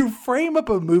 If you frame up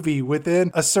a movie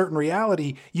within a certain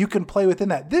reality, you can play within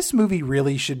that. This movie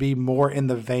really should be more in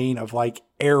the vein of like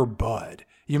Air Bud.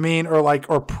 You mean,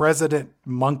 or President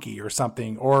Monkey or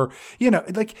something, or,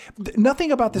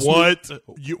 nothing about this. What?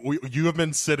 You have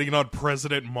been sitting on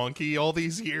President Monkey all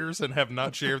these years and have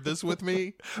not shared this with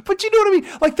me? But you know what I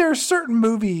mean? Like, there are certain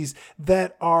movies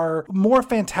that are more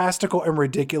fantastical and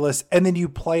ridiculous, and then you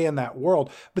play in that world.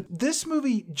 But this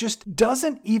movie just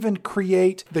doesn't even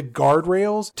create the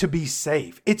guardrails to be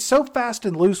safe. It's so fast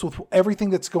and loose with everything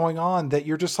that's going on that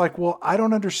you're just like, well, I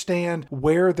don't understand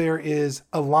where there is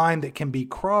a line that can be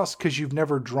crossed because you've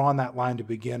never drawn that line to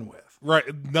begin with. Right.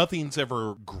 Nothing's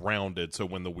ever grounded. So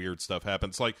when the weird stuff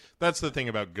happens, like that's the thing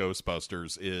about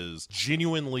Ghostbusters is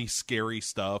genuinely scary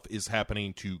stuff is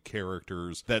happening to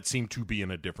characters that seem to be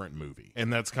in a different movie.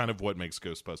 And that's kind of what makes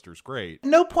Ghostbusters great.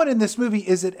 No point in this movie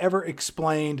is it ever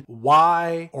explained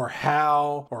why or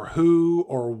how or who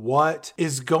or what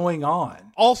is going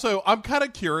on. Also, I'm kind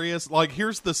of curious, like,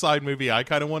 here's the side movie I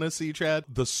kind of want to see, Chad.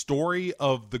 The story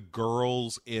of the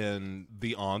girls in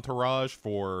the entourage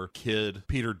for kid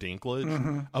Peter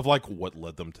Dinklage, of like what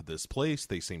led them to this place.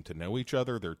 They seem to know each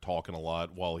other. They're talking a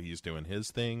lot while he's doing his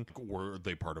thing. Were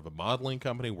they part of a modeling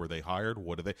company? Were they hired?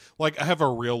 What do they, like, I have a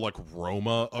real, like,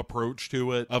 Roma approach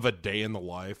to it of a day in the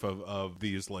life of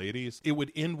these ladies. It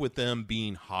would end with them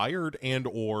being hired and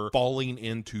or falling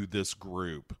into this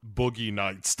group, Boogie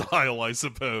Night style, I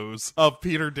suppose, of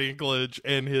Peter Dinklage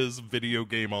and his video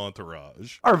game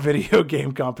entourage. Our video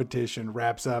game competition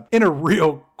wraps up in a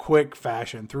real quick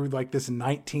fashion through like this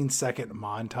 19-second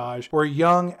montage where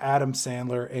young Adam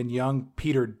Sandler and young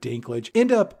Peter Dinklage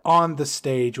end up on the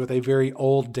stage with a very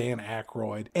old Dan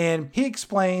Aykroyd, and he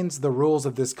explains the rules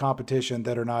of this competition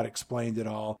that are not explained at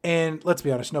all, and let's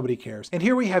be honest, nobody cares. And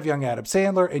here we have young Adam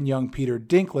Sandler and young Peter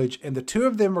Dinklage, and the two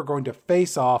of them are going to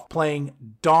face off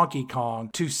playing Donkey Kong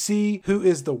to see who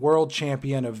is the world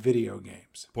champion of video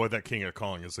games. Boy, that King of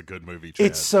Kong is a good movie, Chad.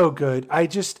 It's so good.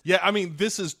 Yeah, I mean,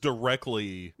 this is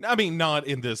directly, I mean, not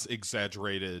in this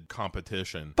exaggerated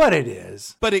competition. But it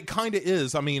is. But it kind of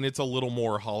is. I mean, it's a little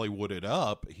more Hollywooded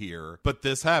up here. But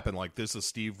this happened. Like, this is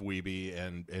Steve Wiebe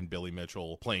and Billy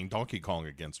Mitchell playing Donkey Kong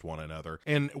against one another.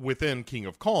 And within King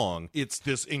of Kong, it's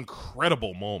this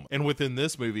incredible moment. And within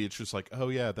this movie, it's just like, oh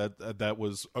yeah, that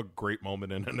was a great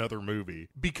moment in another movie.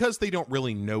 Because they don't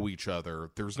really know each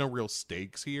other, there's no real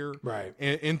stakes here. Right.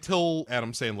 Until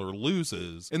Adam Sandler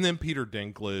loses, and then Peter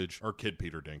Dinklage, or Kid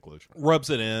Peter Dinklage,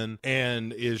 rubs it in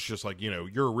and is just like, you know,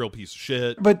 you're a real piece of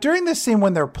shit. But during this scene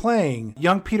when they're playing,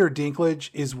 young Peter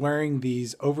Dinklage is wearing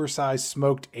these oversized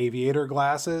smoked aviator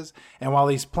glasses, and while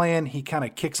he's playing, he kind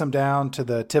of kicks them down to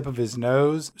the tip of his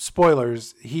nose.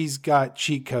 Spoilers, he's got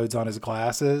cheat codes on his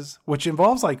glasses, which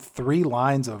involves like 3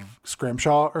 lines of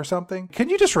Scrimshaw or something. Can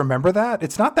you just remember that?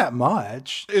 It's not that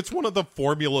much. It's one of the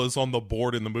formulas on the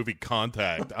board in the movie Contact.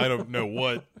 I don't know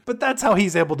what. But that's how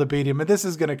he's able to beat him, and this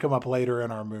is going to come up later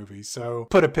in our movie, so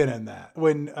put a pin in that.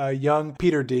 When young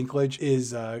Peter Dinklage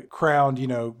is crowned, you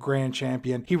know, grand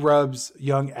champion, he rubs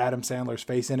young Adam Sandler's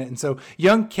face in it, and so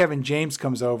young Kevin James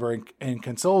comes over and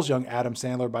consoles young Adam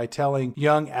Sandler by telling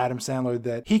young Adam Sandler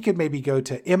that he could maybe go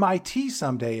to MIT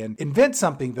someday and invent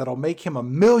something that'll make him a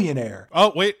millionaire.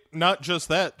 Oh, wait, not just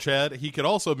that, Chad. He could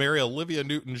also marry Olivia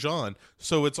Newton-John,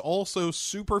 so it's also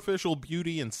superficial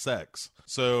beauty and sex.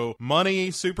 So money,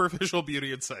 superficial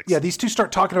beauty, and sex. Yeah, these two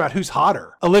start talking about who's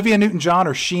hotter. Olivia Newton-John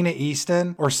or Sheena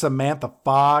Easton or Samantha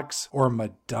Fox or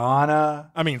Madonna.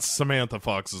 I mean, Samantha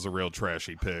Fox is a real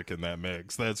trashy pick in that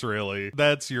mix. That's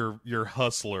your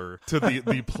hustler to the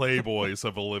playboys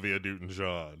of Olivia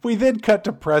Newton-John. We then cut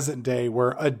to present day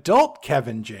where adult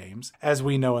Kevin James, as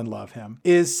we know and love him,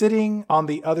 is sitting on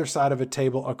the other side of a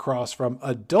table across from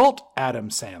adult Adam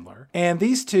Sandler. And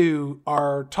these two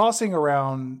are tossing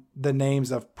around the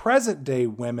names of present day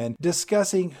women,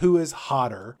 discussing who is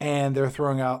hotter, and they're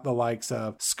throwing out the likes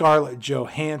of Scarlett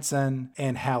Johansson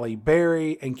and Halle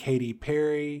Berry and Katy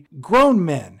Perry. Grown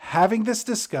men having this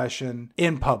discussion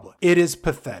in public. It is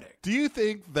pathetic. Do you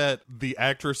think that the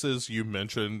actresses you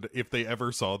mentioned, if they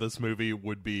ever saw this movie,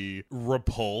 would be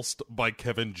repulsed by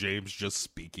Kevin James just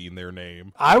speaking their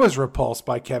name? I was repulsed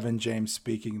by Kevin James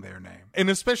speaking their name.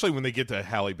 And especially when they get to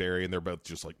Halle Berry and they're both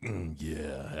just like,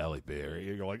 yeah, Halle Berry.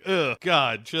 And you're like, ugh,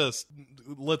 God, just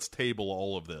let's table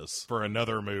all of this for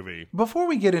another movie. Before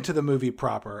we get into the movie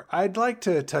proper, I'd like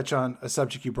to touch on a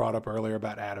subject you brought up earlier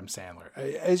about Adam Sandler.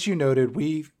 As you noted,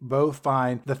 we both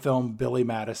find the film Billy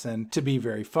Madison to be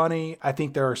very funny. I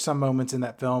think there are some moments in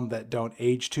that film that don't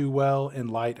age too well in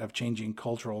light of changing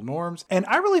cultural norms. And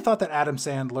I really thought that Adam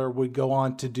Sandler would go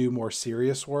on to do more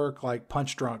serious work like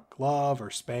Punch Drunk Love or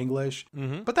Spanglish.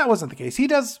 Mm-hmm. But that wasn't the case. He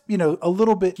does, you know, a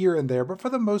little bit here and there, but for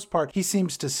the most part, he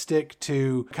seems to stick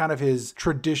to kind of his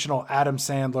traditional Adam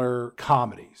Sandler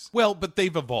comedies. Well, but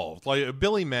they've evolved. Like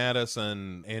Billy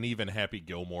Madison and even Happy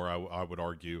Gilmore, I would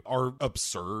argue, are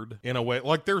absurd in a way.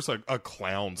 Like there's a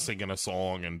clown singing a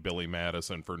song in Billy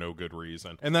Madison for no good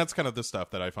reason. And that's kind of the stuff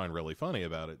that I find really funny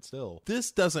about it still.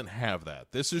 This doesn't have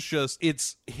that. This is just,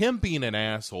 it's him being an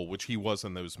asshole, which he was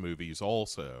in those movies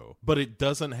also, but it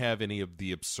doesn't have any of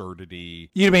the absurdity.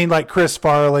 You mean like Chris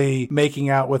Farley making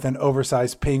out with an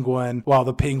oversized penguin while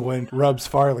the penguin rubs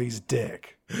Farley's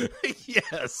dick?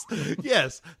 Yes,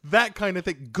 that kind of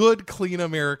thing. Good, clean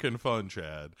American fun,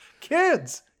 Chad.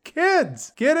 Kids,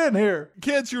 Kids, get in here.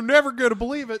 Kids, you're never going to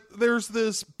believe it. There's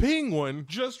this penguin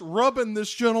just rubbing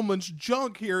this gentleman's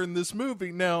junk here in this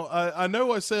movie. Now, I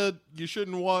know I said you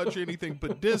shouldn't watch anything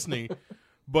but Disney,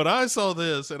 but I saw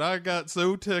this and I got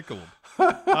so tickled.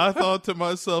 I thought to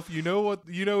myself, you know what?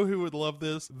 You know who would love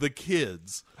this? The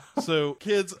kids. So,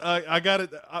 kids, I got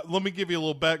it. Let me give you a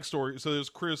little backstory. So, there's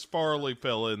Chris Farley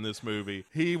fella in this movie.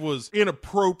 He was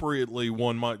inappropriately,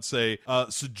 one might say,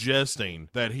 suggesting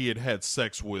that he had had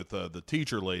sex with the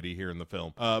teacher lady here in the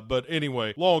film. But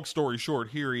anyway, long story short,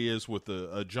 here he is with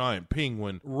a giant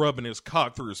penguin rubbing his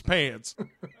cock through his pants.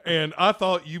 And I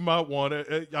thought you might want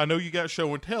to. I know you got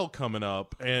show and tell coming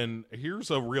up, and here's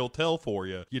a real tell for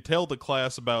you. You tell the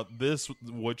class about this,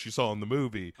 what you saw in the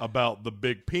movie, about the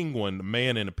big penguin, the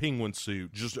man in a penguin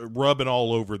suit, just rubbing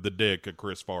all over the dick of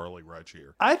Chris Farley right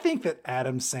here. I think that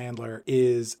Adam Sandler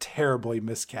is terribly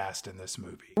miscast in this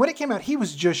movie. When it came out, he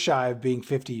was just shy of being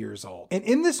 50 years old. And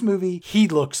in this movie, he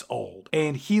looks old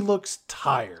and he looks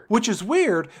tired, which is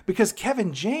weird because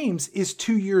Kevin James is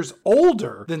 2 years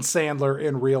older than Sandler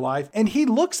in real life, and he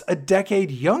looks a decade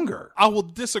younger. I will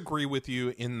disagree with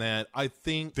you in that I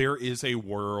think there is a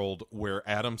world where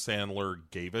Adam Sandler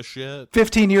gave a shit.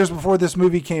 15 years before this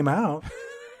movie came out.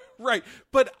 Right,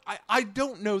 but I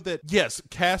don't know that, yes,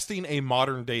 casting a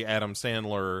modern-day Adam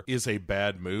Sandler is a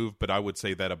bad move, but I would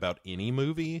say that about any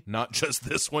movie, not just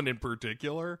this one in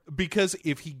particular, because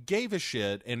if he gave a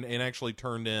shit and actually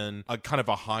turned in a kind of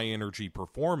a high-energy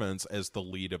performance as the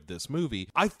lead of this movie,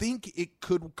 I think it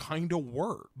could kind of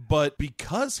work, but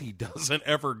because he doesn't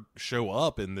ever show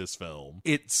up in this film,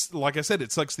 it's, like I said,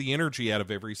 it sucks the energy out of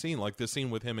every scene, like this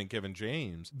scene with him and Kevin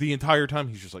James. The entire time,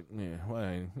 he's just like,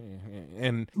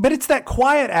 and... But it's that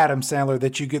quiet Adam Sandler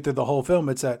that you get through the whole film.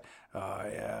 It's that,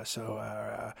 I'm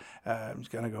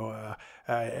just gonna go.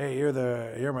 Hey,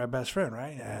 you're my best friend,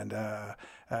 right? And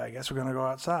I guess we're gonna go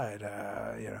outside.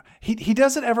 He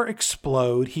doesn't ever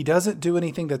explode. He doesn't do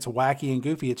anything that's wacky and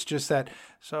goofy. It's just that.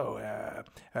 So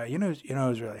you know, it's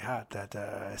really hot.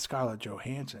 That Scarlett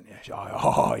Johansson.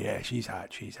 Yeah, she's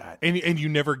hot. She's hot. And you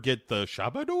never get the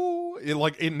shabado.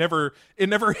 It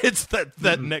never hits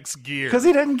that next gear because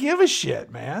he doesn't give a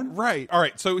shit, man. Right. All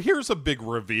right. So here's a big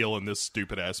reveal in this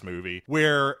stupid ass movie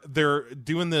where they're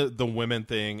doing the women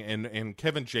thing, and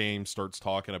Kevin James starts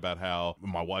talking about how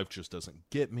my wife just doesn't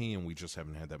get me, and we just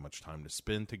haven't had that much time to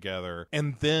spend together.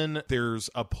 And then there's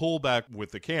a pullback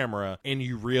with the camera, and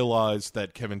you realize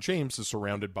that Kevin James is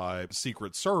surrounded by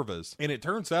Secret Service. And it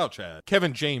turns out, Chad,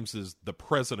 Kevin James is the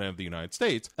president of the United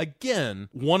States. Again,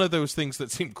 one of those things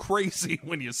that seemed crazy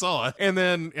when you saw it. And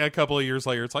then a couple of years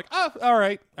later, it's like, all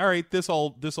right, this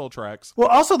all tracks. Well,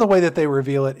 also the way that they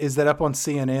reveal it is that up on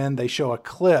CNN, they show a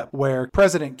clip where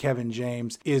President Kevin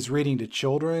James is reading to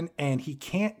children, and he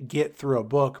can't get through a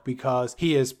book because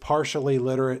he is partially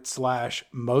literate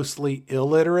 / mostly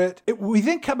illiterate. We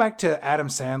then come back to Adam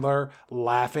Sandler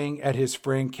laughing at his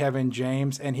friend Kevin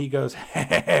James, and he goes,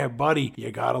 hey, buddy,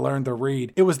 you gotta learn to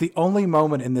read. It was the only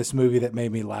moment in this movie that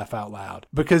made me laugh out loud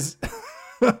because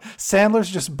Sandler's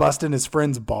just busting his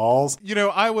friend's balls. You know,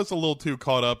 I was a little too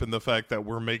caught up in the fact that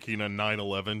we're making a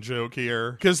 9/11 joke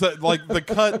here. Because, the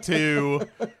cut to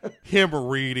him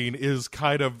reading is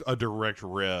kind of a direct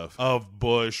riff of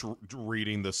Bush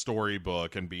reading the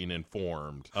storybook and being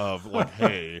informed of,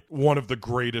 hey, one of the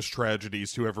greatest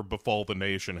tragedies to ever befall the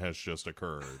nation has just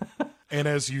occurred. And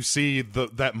as you see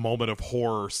that moment of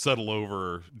horror settle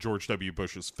over George W.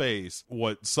 Bush's face,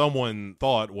 what someone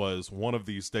thought was, one of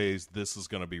these days, this is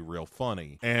going to be real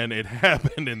funny. And it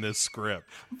happened in this script.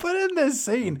 But in this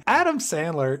scene, Adam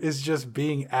Sandler is just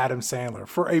being Adam Sandler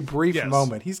for a brief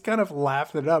moment. He's kind of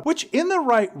laughing it up, which in the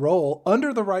right role,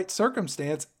 under the right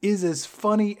circumstance, is as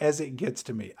funny as it gets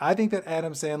to me. I think that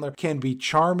Adam Sandler can be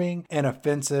charming and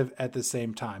offensive at the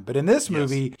same time. But in this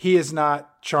movie, he is not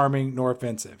charming nor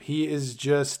offensive. He is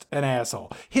just an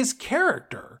asshole. His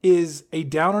character is a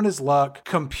down on his luck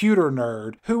computer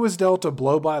nerd who was dealt a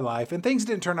blow by life, and things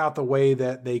didn't turn out the way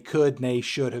that they could, nay,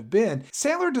 should have been.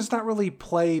 Sandler does not really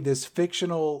play this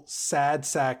fictional sad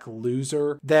sack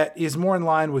loser that is more in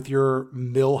line with your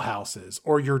Millhouses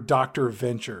or your Dr.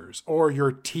 Ventures or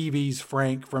your TV's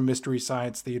Frank from Mystery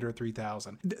Science Theater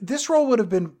 3000. This role would have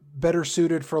been better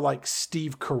suited for like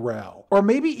Steve Carell or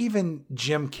maybe even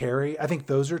Jim Carrey. I think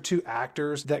those are two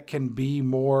actors that can be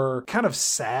more kind of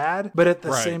sad, but at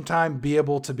the same time be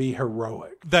able to be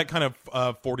heroic. That kind of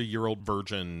 40-year-old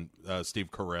virgin Steve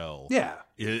Carell. Yeah.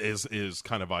 is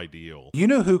kind of ideal. You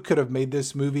know who could have made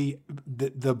this movie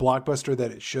the blockbuster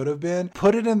that it should have been?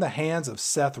 Put it in the hands of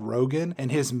Seth Rogen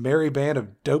and his merry band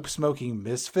of dope-smoking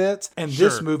misfits, and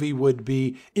this movie would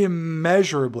be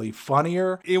immeasurably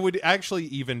funnier. It would actually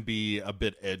even be a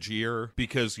bit edgier,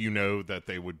 because you know that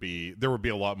there would be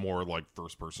a lot more like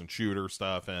first-person shooter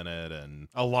stuff in it, and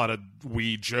a lot of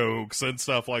weed jokes and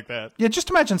stuff like that. Yeah, just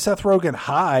imagine Seth Rogen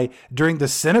high during the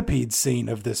centipede scene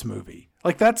of this movie.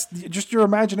 Like, that's just your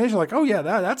imagination. Like, oh yeah,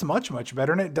 that's much, much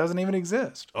better, and it doesn't even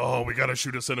exist. Oh, we gotta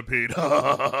shoot a centipede.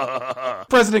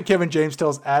 President Kevin James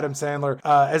tells Adam Sandler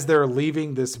as they're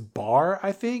leaving this bar,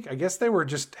 I guess they were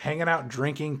just hanging out,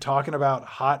 drinking, talking about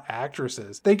hot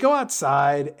actresses. They go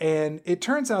outside, and it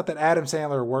turns out that Adam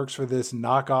Sandler works for this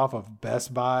knockoff of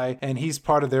Best Buy, and he's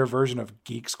part of their version of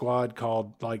Geek Squad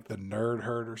called, like, the Nerd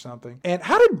Herd or something. And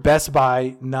how did Best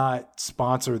Buy not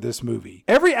sponsor this movie?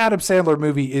 Every Adam Sandler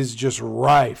movie is just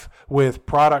rife with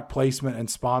product placement and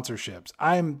sponsorships.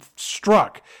 I'm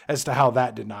struck as to how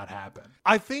that did not happen.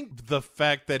 I think the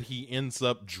fact that he ends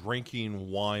up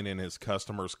drinking wine in his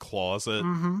customer's closet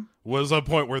was a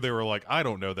point where they were like, I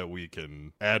don't know that we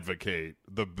can advocate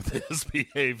this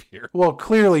behavior. Well,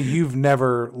 clearly you've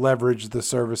never leveraged the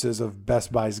services of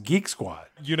Best Buy's Geek Squad.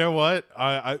 You know what?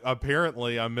 I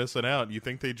apparently I'm missing out. You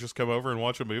think they'd just come over and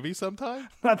watch a movie sometime?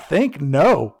 I think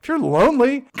no. If you're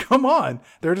lonely, come on.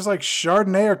 They're just like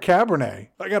Chardonnay or Cabernet.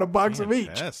 I got a box of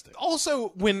each. Also,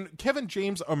 when Kevin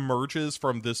James emerges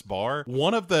from this bar,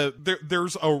 one of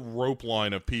there's a rope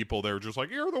line of people that are just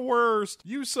like, you're the worst,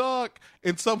 you suck,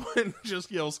 and someone just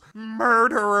yells,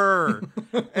 murderer.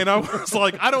 And I was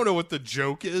like, I don't know what the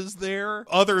joke is there,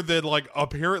 other than like,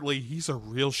 apparently he's a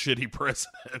real shitty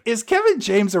president. Is Kevin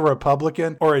James a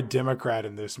Republican or a Democrat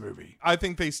in this movie? I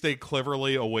think they stay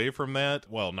cleverly away from that.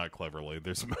 Well, not cleverly.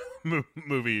 This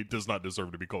movie does not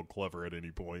deserve to be called clever at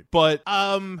any point. But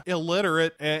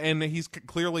illiterate, and he's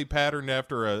clearly patterned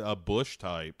after a Bush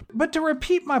type. But to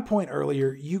repeat my point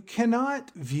earlier, you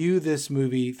cannot view this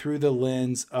movie through the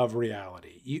lens of reality.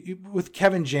 With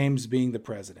Kevin James being the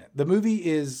president, the movie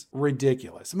is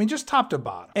ridiculous. I mean, just top to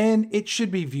bottom. And it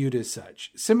should be viewed as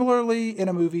such. Similarly, in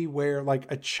a movie where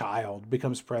like a child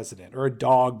becomes president or a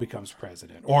dog becomes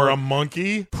president. Or a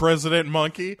monkey, President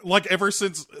Monkey. Like, ever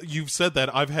since you've said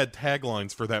that, I've had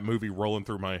taglines for that movie rolling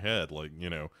through my head. Like, you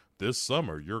know, this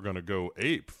summer you're going to go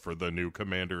ape for the new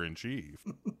commander-in-chief.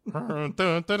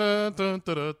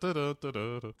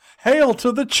 Hail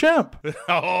to the chimp.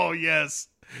 Oh, yes.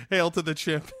 Hail to the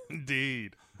chimp,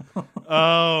 indeed.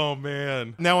 Oh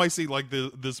man, now I see like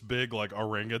this big like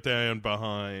orangutan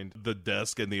behind the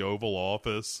desk in the Oval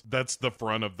Office. That's the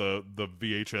front of the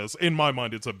VHS. In my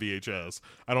mind, it's a VHS.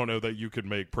 I don't know that you could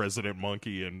make President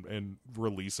Monkey and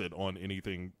release it on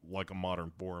anything like a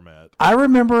modern format. I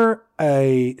remember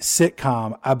a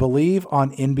sitcom, I believe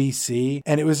on NBC,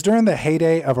 and it was during the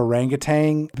heyday of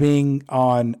orangutan being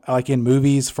on like in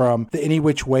movies from the Any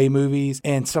Which Way movies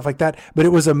and stuff like that. But it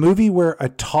was a movie where a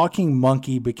talking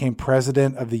monkey became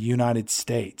president of the United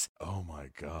States. Oh my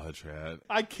God, Chad.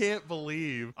 I can't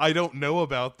believe I don't know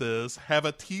about this. Have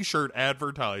a t-shirt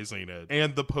advertising it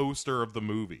and the poster of the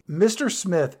movie. Mr.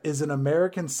 Smith is an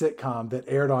American sitcom that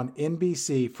aired on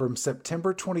NBC from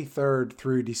September 23rd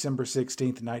through December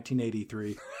 16th,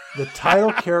 1983. The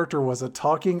title character was a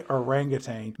talking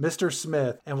orangutan, Mr.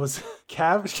 Smith, and was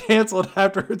canceled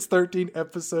after its 13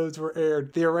 episodes were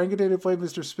aired. The orangutan who played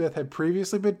Mr. Smith had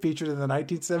previously been featured in the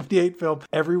 1978 film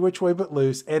Every Which Way But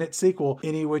Loose and its sequel,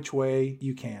 Any Which Way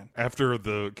You Can. After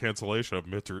the cancellation of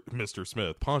Mr.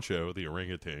 Smith, Poncho, the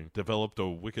orangutan, developed a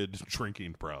wicked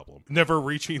drinking problem. Never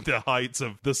reaching the heights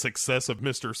of the success of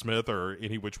Mr. Smith or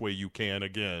Any Which Way You Can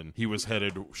again, he was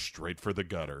headed straight for the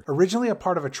gutter. Originally a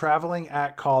part of a traveling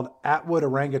act called Atwood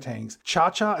Orangutans,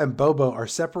 Cha-Cha and Bobo are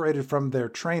separated from their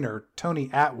trainer, Tony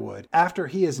Atwood, after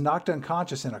he is knocked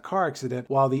unconscious in a car accident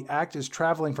while the act is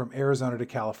traveling from Arizona to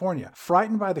California.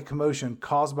 Frightened by the commotion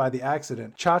caused by the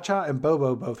accident, Cha-Cha and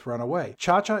Bobo both run away.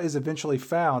 Cha-Cha is eventually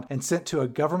found and sent to a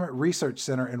government research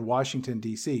center in Washington,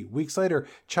 D.C. Weeks later,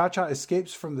 Cha-Cha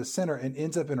escapes from the center and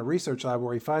ends up in a research lab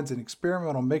where he finds an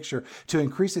experimental mixture to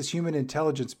increase his human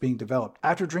intelligence being developed.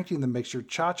 After drinking the mixture,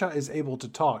 Cha-Cha is able to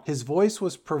talk. His voice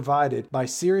was provided by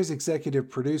series executive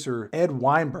producer Ed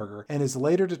Weinberger and is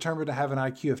later determined to have an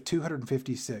IQ of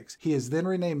 256. He is then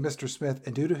renamed Mr. Smith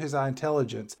and due to his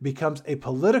intelligence becomes a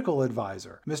political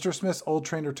advisor. Mr. Smith's old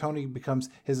trainer Tony becomes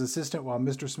his assistant while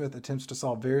Mr. Smith attempts to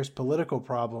solve various political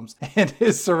problems and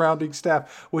his surrounding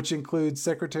staff, which includes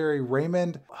Secretary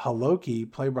Raymond Haloki,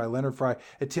 played by Leonard Fry,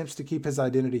 attempts to keep his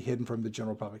identity hidden from the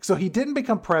general public. So he didn't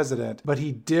become president, but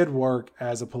he did work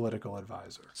as a political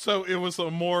advisor. So it was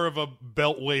more of a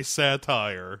Beltway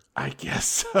satire. I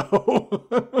guess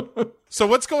so. So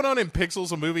what's going on in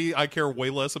Pixels, a movie I care way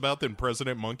less about than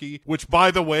President Monkey, which,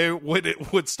 by the way,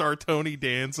 would star Tony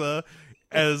Danza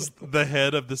as the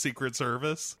head of the Secret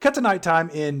Service. Cut to nighttime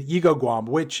in Yigo, Guam,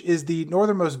 which is the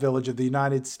northernmost village of the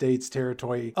United States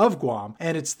territory of Guam,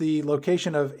 and it's the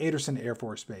location of Andersen Air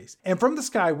Force Base. And from the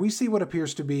sky, we see what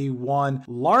appears to be one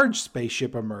large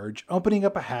spaceship emerge, opening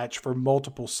up a hatch for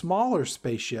multiple smaller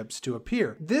spaceships to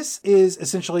appear. This is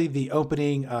essentially the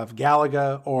opening of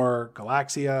Galaga or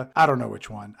Galaxia. I don't know which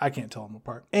one. I can't tell them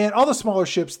apart. And all the smaller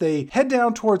ships, they head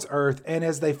down towards Earth, and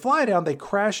as they fly down, they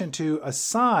crash into a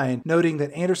sign noting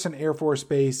that Andersen Air Force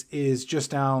Base is just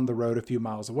down the road a few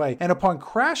miles away. And upon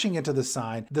crashing into the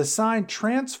sign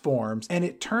transforms and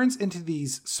it turns into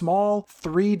these small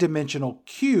 3-dimensional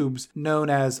cubes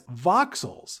known as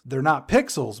voxels. They're not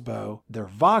pixels, Bo. They're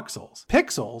voxels.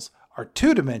 Pixels are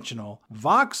 2-dimensional.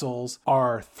 Voxels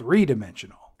are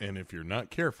 3-dimensional. And if you're not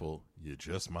careful, you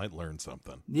just might learn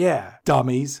something. Yeah,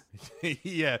 dummies.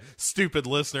 Yeah, stupid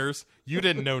listeners. You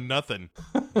didn't know nothing.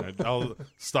 I'll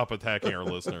stop attacking our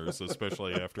listeners,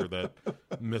 especially after that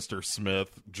Mr.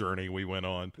 Smith journey we went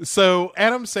on. So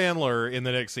Adam Sandler in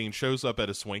the next scene shows up at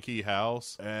a swanky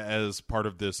house as part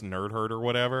of this nerd herd or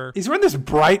whatever. He's wearing this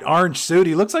bright orange suit.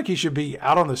 He looks like he should be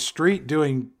out on the street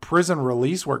doing prison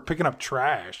release work, picking up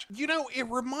trash. You know, it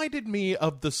reminded me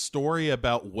of the story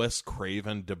about Wes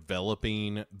Craven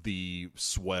developing the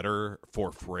sweater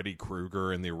for Freddy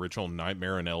Krueger in the original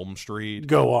Nightmare on Elm Street.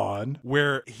 Go on.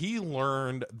 Where he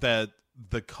learned that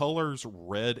the colors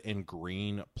red and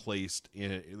green placed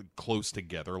close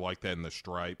together like that in the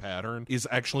stripe pattern is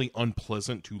actually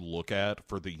unpleasant to look at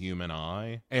for the human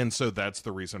eye. And so that's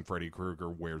the reason Freddy Krueger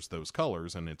wears those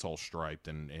colors, and it's all striped,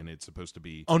 and it's supposed to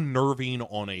be unnerving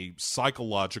on a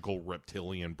psychological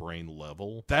reptilian brain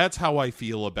level. That's how I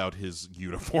feel about his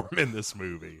uniform in this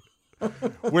movie.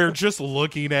 Where just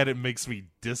looking at it makes me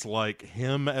dislike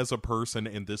him as a person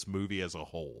and this movie as a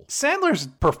whole. Sandler's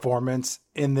performance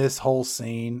in this whole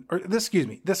scene,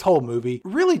 this whole movie,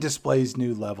 really displays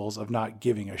new levels of not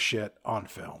giving a shit on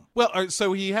film. Well,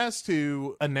 so he has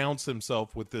to announce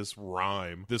himself with this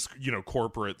rhyme, this,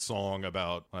 corporate song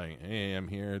about, like, hey, I'm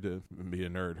here to be a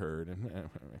nerd herd.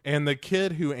 And the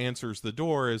kid who answers the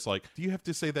door is like, do you have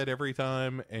to say that every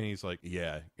time? And he's like,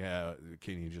 yeah,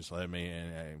 can you just let me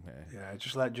in? Yeah,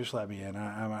 just let me in.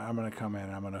 I'm going to come in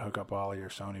and I'm going to hook up all of your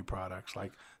Sony products,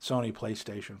 like Sony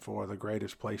PlayStation 4, the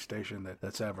greatest PlayStation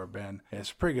that's ever been.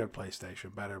 It's a pretty good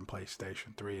PlayStation, better than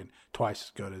PlayStation 3 and twice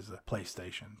as good as the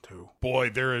PlayStation 2.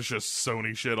 Boy, there is just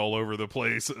Sony shit all over the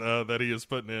place that he is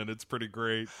putting in. It's pretty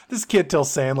great. This kid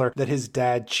tells Sandler that his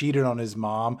dad cheated on his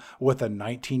mom with a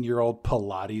 19-year-old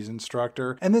Pilates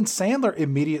instructor. And then Sandler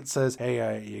immediately says,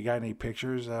 hey, you got any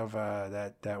pictures of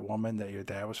that woman that your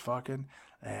dad was fucking?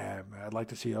 I'd like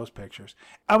to see those pictures.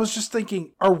 I was just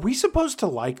thinking, are we supposed to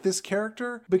like this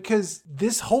character? Because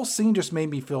this whole scene just made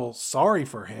me feel sorry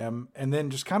for him and then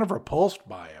just kind of repulsed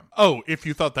by him. Oh, if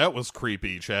you thought that was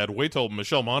creepy, Chad, wait till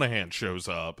Michelle Monaghan shows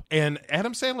up. And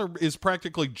Adam Sandler is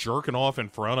practically jerking off in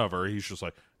front of her. He's just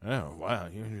like, oh, wow,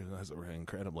 you guys are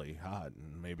incredibly hot.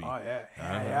 And maybe. Oh,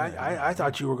 yeah. I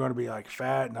thought you were going to be like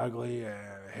fat and ugly,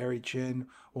 hairy chin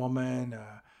woman,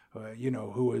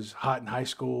 who was hot in high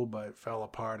school but fell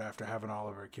apart after having all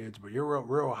of her kids. But you're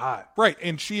real hot. Right,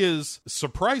 and she is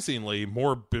surprisingly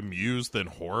more bemused than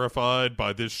horrified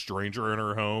by this stranger in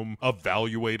her home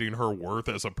evaluating her worth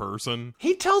as a person.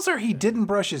 He tells her he didn't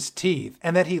brush his teeth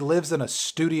and that he lives in a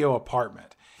studio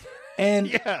apartment. And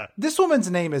yeah. This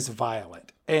woman's name is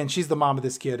Violet. And she's the mom of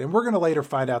this kid. And we're going to later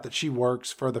find out that she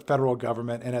works for the federal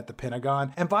government and at the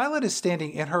Pentagon. And Violet is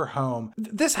standing in her home.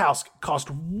 This house cost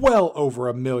well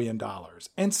over $1 million.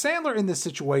 And Sandler in this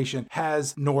situation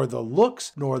has nor the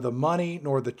looks, nor the money,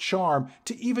 nor the charm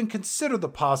to even consider the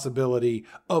possibility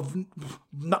of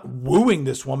not wooing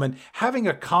this woman, having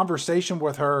a conversation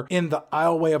with her in the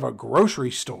aisleway of a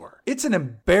grocery store. It's an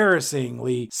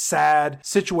embarrassingly sad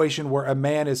situation where a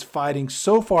man is fighting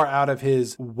so far out of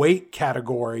his weight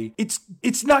category.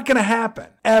 It's not going to happen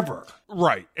ever.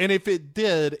 Right. And if it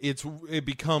did, it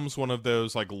becomes one of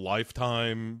those like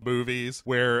Lifetime movies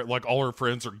where like all her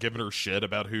friends are giving her shit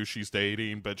about who she's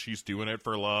dating, but she's doing it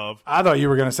for love. I thought you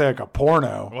were going to say like a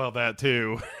porno. Well, that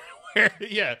too.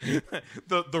 Yeah,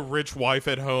 the rich wife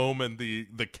at home and the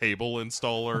cable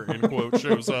installer in quote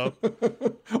shows up.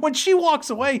 When she walks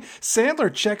away,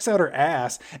 Sandler checks out her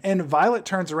ass, and Violet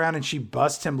turns around and she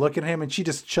busts him looking at him, and she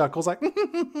just chuckles like,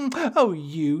 "Oh,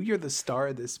 you're the star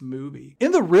of this movie."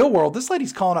 In the real world, this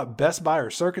lady's calling up Best Buy or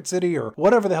Circuit City or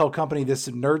whatever the hell company this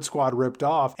Nerd Squad ripped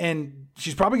off, and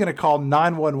she's probably going to call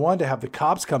 911 to have the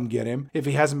cops come get him if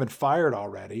he hasn't been fired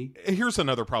already. Here's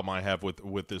another problem I have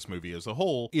with this movie as a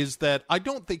whole, is that I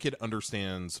don't think it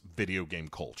understands video game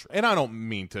culture. And I don't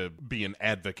mean to be an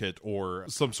advocate or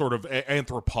some sort of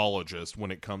anthropologist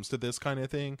when it comes to this kind of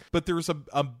thing, but there's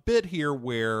a bit here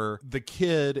where the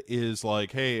kid is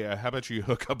like, hey, how about you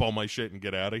hook up all my shit and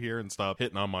get out of here and stop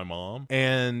hitting on my mom?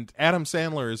 And Adam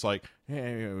Sandler is like,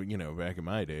 hey, back in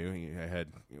my day,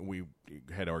 we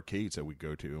had arcades that we'd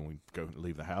go to, and we'd go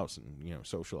leave the house and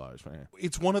socialize.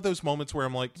 It's one of those moments where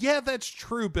I'm like, yeah, that's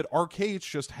true, but arcades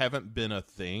just haven't been a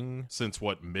thing since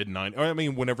mid-90s. I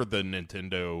mean, whenever the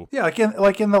Nintendo, yeah,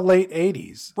 like in the late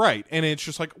 80s, right? And it's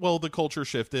just like, well, the culture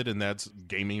shifted, and that's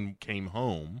gaming came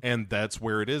home, and that's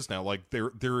where it is now. Like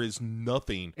there is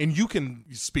nothing, and you can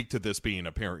speak to this being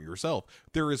a parent yourself.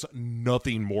 There is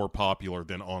nothing more popular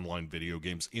than online video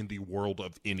games in the world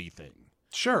of anything.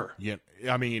 Sure. Yeah,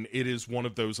 I mean, it is one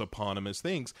of those eponymous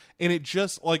things, and it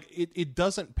just like it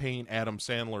doesn't paint Adam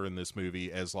Sandler in this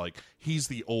movie as like he's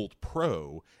the old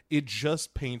pro. It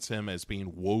just paints him as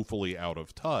being woefully out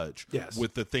of touch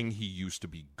with the thing he used to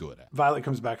be good at. Violet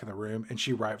comes back in the room and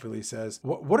she rightfully says,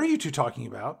 "What are you two talking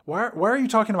about? Why are you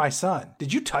talking to my son?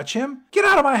 Did you touch him? Get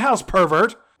out of my house,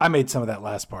 pervert!" I made some of that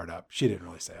last part up. She didn't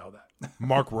really say all that.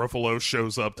 Mark Ruffalo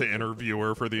shows up to interview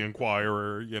her for the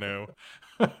Inquirer,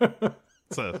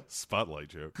 It's a spotlight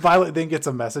joke. Violet then gets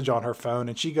a message on her phone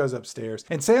and she goes upstairs,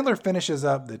 and Sandler finishes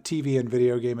up the TV and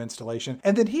video game installation,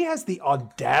 and then he has the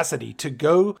audacity to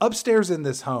go upstairs in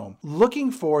this home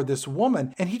looking for this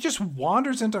woman, and he just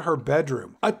wanders into her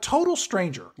bedroom. A total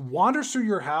stranger wanders through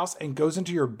your house and goes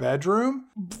into your bedroom?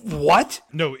 What?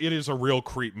 No, it is a real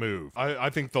creep move. I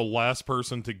think the last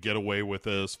person to get away with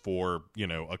this for,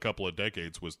 a couple of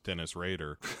decades was Dennis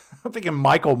Rader. I'm thinking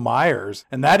Michael Myers,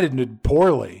 and that ended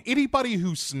poorly. Anybody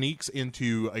who sneaks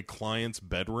into a client's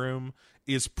bedroom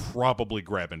is probably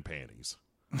grabbing panties.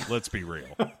 Let's be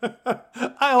real.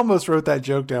 I almost wrote that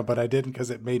joke down, but I didn't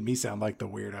because it made me sound like the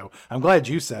weirdo. I'm glad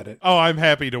you said it. Oh, I'm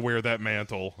happy to wear that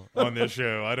mantle on this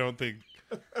show. I don't think...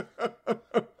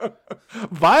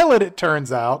 Violet, it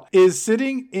turns out, is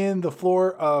sitting in the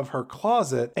floor of her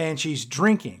closet, and she's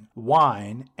drinking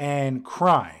wine and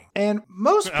crying. And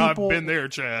most people... I've been there,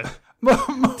 Chad.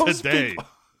 Today.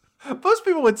 Most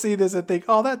people would see this and think,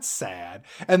 oh, that's sad.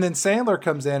 And then Sandler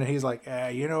comes in and he's like,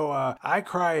 I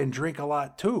cry and drink a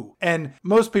lot too. And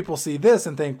most people see this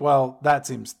and think, well, that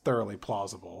seems thoroughly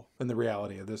plausible in the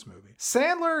reality of this movie.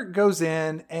 Sandler goes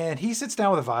in and he sits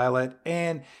down with Violet,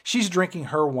 and she's drinking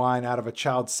her wine out of a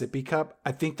child's sippy cup.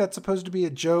 I think that's supposed to be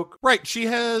a joke. Right. She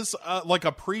has like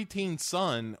a preteen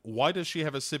son. Why does she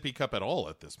have a sippy cup at all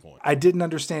at this point? I didn't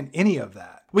understand any of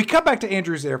that. We cut back to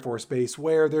Andrews Air Force Base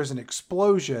where there's an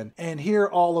explosion, and here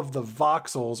all of the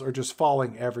voxels are just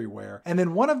falling everywhere. And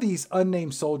then one of these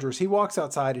unnamed soldiers, he walks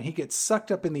outside and he gets sucked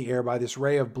up in the air by this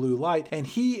ray of blue light, and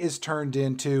he is turned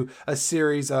into a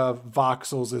series of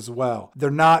voxels as well. They're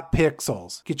not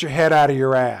pixels. Get your head out of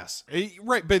your ass.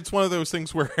 Right, but it's one of those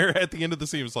things where at the end of the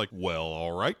scene it's like, well,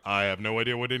 all right, I have no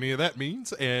idea what any of that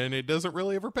means, and it doesn't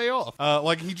really ever pay off.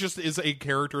 Like, he just is a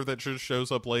character that just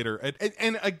shows up later.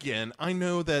 And again, I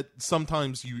know that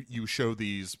sometimes you show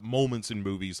these moments in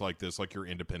movies like this, like your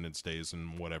Independence Days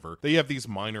and whatever. They have these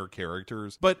minor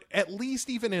characters, but at least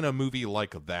even in a movie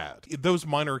like that, those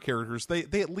minor characters,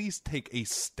 they at least take a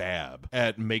stab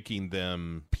at making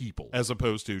them people, as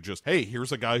opposed to just, hey,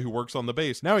 here's a guy who works on the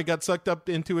base. Now he got sucked up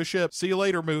into a ship. See you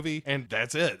later, movie. And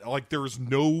that's it. Like, there's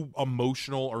no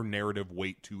emotional or narrative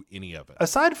weight to any of it.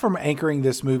 Aside from anchoring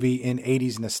this movie in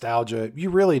 80s nostalgia, you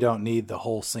really don't need the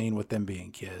whole scene with them being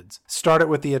kids. Start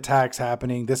it with the attacks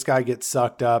happening, this guy gets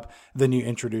sucked up, then you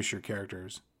introduce your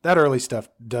characters. That early stuff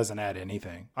doesn't add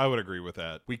anything. I would agree with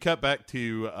that. We cut back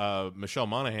to Michelle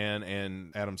Monaghan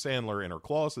and Adam Sandler in her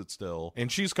closet still,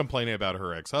 and she's complaining about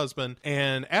her ex-husband.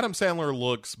 And Adam Sandler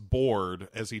looks bored,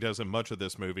 as he does in much of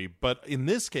this movie, but in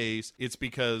this case, it's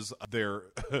because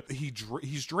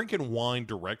he's drinking wine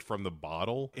direct from the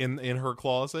bottle in her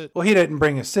closet. Well, he didn't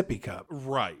bring a sippy cup.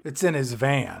 Right. It's in his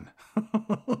van.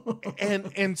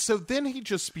 and so then he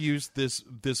just spews this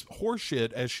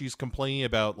horseshit as she's complaining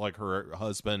about like her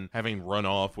husband having run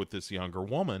off with this younger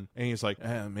woman. And he's like,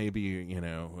 maybe,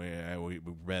 we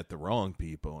met the wrong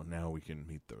people and now we can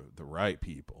meet the right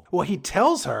people. Well, he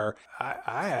tells her,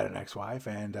 I had an ex-wife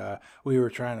and we were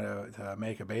trying to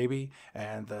make a baby,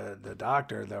 and the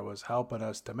doctor that was helping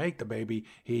us to make the baby,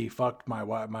 he fucked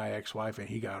my ex-wife and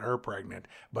he got her pregnant,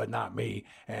 but not me.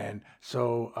 And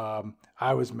so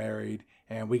I was married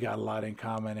and we got a lot in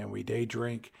common and we day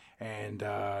drink. And,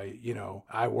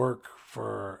 I work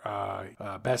for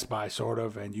Best Buy, sort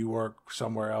of, and you work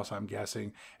somewhere else, I'm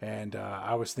guessing. And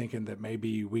I was thinking that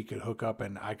maybe we could hook up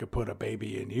and I could put a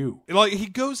baby in you. Like, he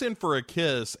goes in for a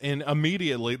kiss, and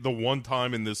immediately, the one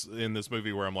time in this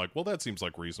movie where I'm like, well, that seems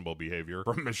like reasonable behavior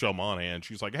from Michelle Monaghan.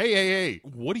 She's like, hey,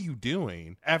 what are you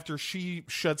doing? After she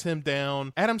shuts him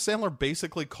down, Adam Sandler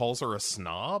basically calls her a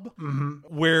snob,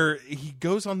 where he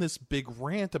goes on this big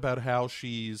rant about how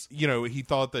she's, he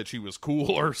thought that she was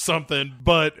cool or something,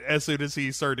 but as soon as he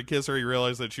started to kiss her, he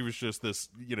realized that she was just this,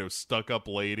 stuck-up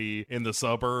lady in the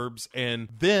suburbs. And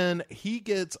then he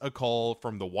gets a call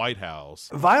from the White House.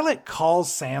 Violet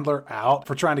calls Sandler out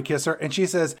for trying to kiss her, and she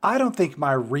says, I don't think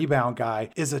my rebound guy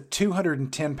is a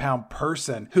 210-pound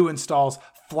person who installs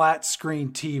flat screen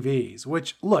TVs,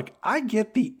 which, look, I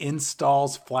get the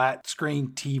installs flat screen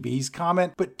TVs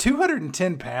comment, but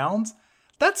 210 pounds?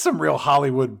 That's some real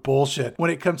Hollywood bullshit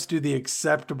when it comes to the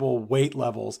acceptable weight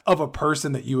levels of a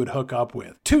person that you would hook up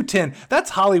with. 210, that's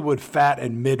Hollywood fat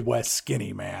and Midwest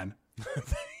skinny, man.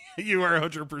 You are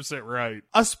 100% right.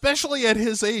 Especially at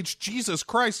his age. Jesus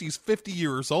Christ, he's 50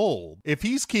 years old. If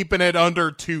he's keeping it under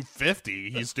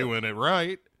 250, he's doing it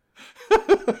right.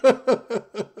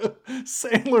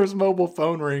 Sandler's mobile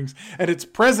phone rings, and it's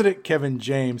President Kevin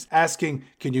James asking,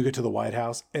 can you get to the White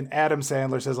House? And Adam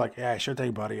Sandler says, yeah, sure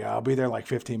thing, buddy. I'll be there in like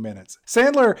 15 minutes.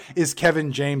 Sandler is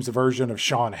Kevin James' version of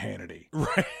Sean Hannity.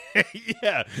 Right.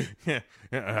 Yeah.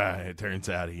 It turns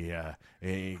out he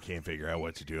can't figure out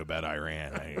what to do about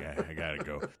Iran. I gotta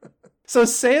go. So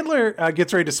Sandler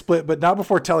gets ready to split, but not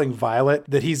before telling Violet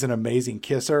that he's an amazing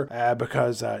kisser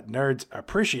because nerds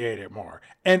appreciate it more.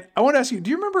 And I want to ask you, do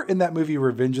you remember in that movie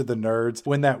Revenge of the Nerds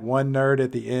when that one nerd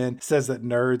at the end says that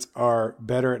nerds are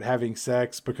better at having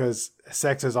sex because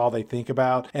sex is all they think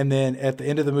about? And then at the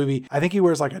end of the movie, I think he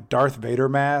wears like a Darth Vader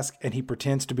mask and he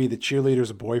pretends to be the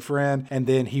cheerleader's boyfriend, and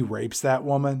then he rapes that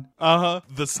woman.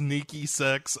 The sneaky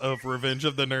sex of Revenge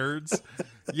of the Nerds.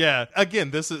 Yeah, again,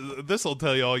 this will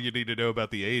tell you all you need to know about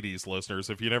the 80s,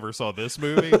 listeners, if you never saw this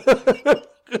movie.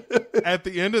 At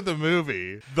the end of the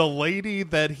movie, the lady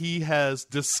that he has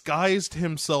disguised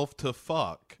himself to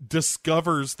fuck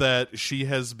discovers that she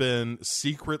has been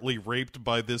secretly raped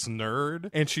by this nerd,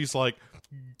 and she's like,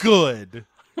 good.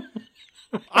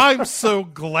 I'm so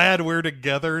glad we're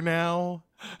together now.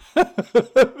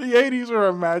 The 80s were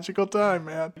a magical time,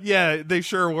 man. Yeah, they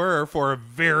sure were for a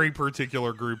very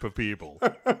particular group of people.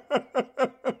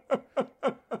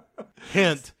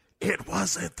 Hint, it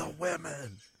wasn't the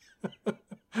women.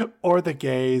 Or the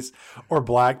gays, or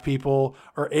black people,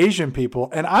 or Asian people.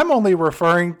 And I'm only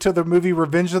referring to the movie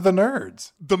Revenge of the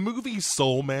Nerds. The movie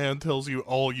Soul Man tells you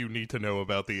all you need to know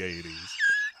about the 80s.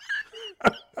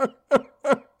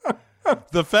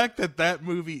 The fact that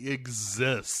movie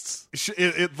exists,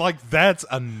 that's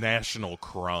a national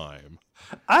crime.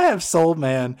 I have Soul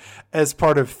Man as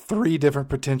part of 3 different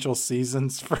potential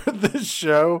seasons for this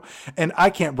show, and I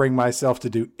can't bring myself to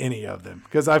do any of them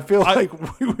because I feel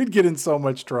like we would get in so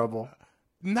much trouble.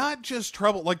 Not just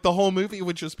trouble, like the whole movie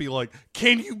would just be like,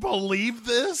 can you believe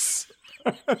this?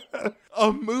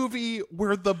 A movie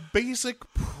where the basic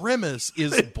premise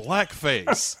is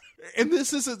blackface. And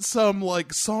this isn't some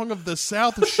like Song of the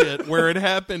South shit where it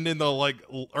happened in the like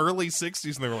early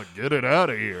 60s and they were like, get it out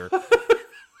of here.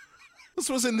 This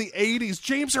was in the 80s.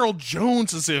 James Earl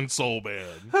Jones is in Soul Man.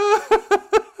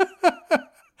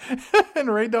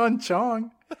 And Ray Dawn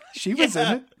Chong. She was in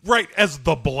it. Right, as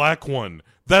the black one.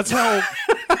 That's how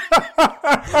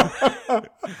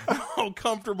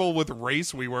comfortable with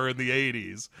race we were in the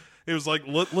 80s. It was like,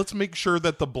 let's make sure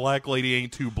that the black lady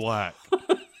ain't too black.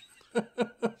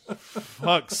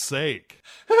 Fuck's sake.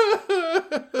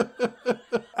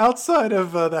 Outside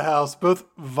of the house, both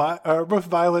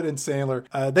Violet and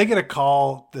Sandler, they get a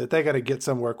call that they got to get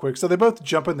somewhere quick. So they both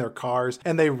jump in their cars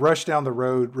and they rush down the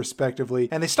road respectively.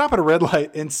 And they stop at a red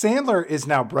light. And Sandler is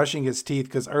now brushing his teeth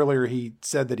because earlier he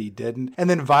said that he didn't. And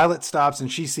then Violet stops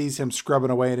and she sees him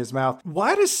scrubbing away in his mouth.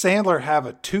 Why does Sandler have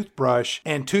a toothbrush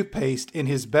and toothpaste in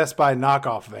his Best Buy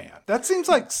knockoff van? That seems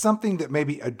like something that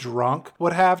maybe a drunk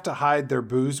would have to hide their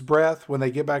booze breath when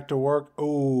they get back to work.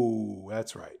 Oh,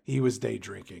 that's right. He was day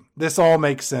drinking. This all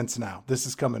makes sense now. This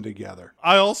is coming together.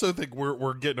 I also think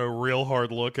we're getting a real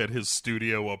hard look at his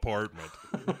studio apartment.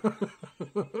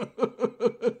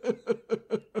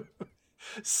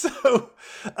 So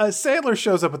Sandler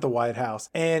shows up at the White House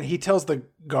and he tells the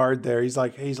guard there, he's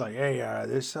like, hey,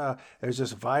 there's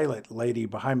this Violet lady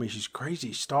behind me. She's a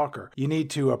crazy stalker. You need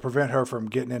to prevent her from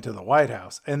getting into the White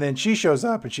House. And then she shows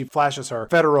up and she flashes her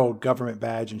federal government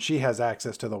badge and she has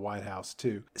access to the White House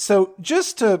too. So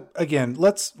just to, again,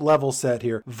 let's level set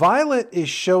here. Violet is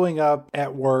showing up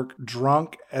at work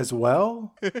drunk as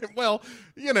well. Well,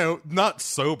 not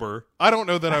sober. I don't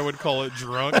know that I would call it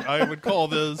drunk. I would call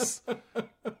this...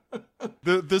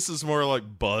 This is more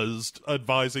like buzzed.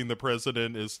 Advising the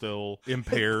president is still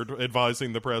impaired.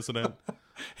 Advising the president.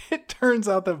 It turns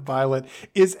out that Violet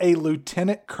is a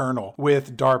lieutenant colonel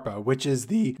with DARPA, which is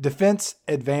the Defense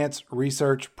Advanced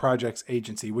Research Projects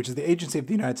Agency, which is the agency of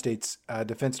the United States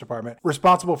Defense Department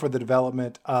responsible for the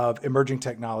development of emerging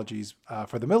technologies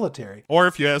for the military. Or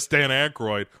if you ask Dan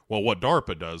Aykroyd, well, what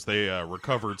DARPA does, they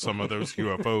recovered some of those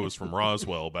UFOs from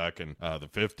Roswell back in the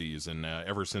 50s, and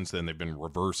ever since then they've been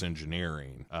reverse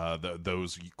engineering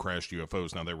those crashed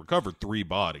UFOs. Now, they recovered 3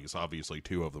 bodies. Obviously,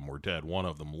 2 of them were dead. 1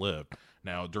 of them lived.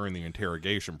 Now, during the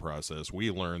interrogation process, we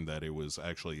learned that it was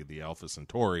actually the Alpha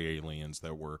Centauri aliens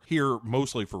that were here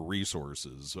mostly for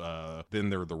resources. Then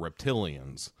there are the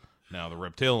reptilians. Now, the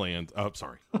reptilians... Oh,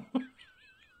 sorry.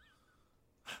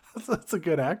 That's a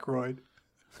good Aykroyd.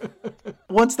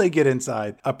 Once they get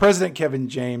inside, President Kevin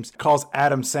James calls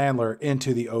Adam Sandler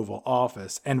into the Oval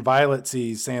Office, and Violet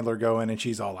sees Sandler go in and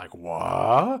she's all like,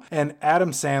 what? And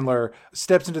Adam Sandler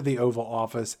steps into the Oval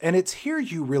Office, and it's here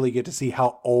you really get to see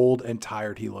how old and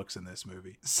tired he looks in this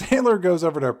movie. Sandler goes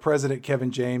over to President Kevin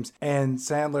James, and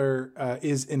Sandler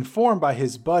is informed by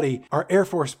his buddy, our Air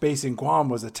Force base in Guam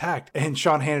was attacked. And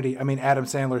Adam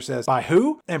Sandler says, by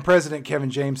who? And President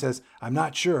Kevin James says, I'm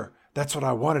not sure. That's what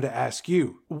I wanted to ask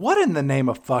you. What in the name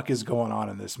of fuck is going on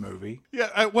in this movie?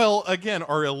 Yeah, well, again,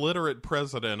 our illiterate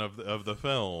president of the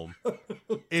film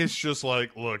is just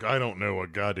like, look, I don't know a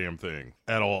goddamn thing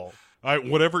at all.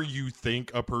 Whatever you think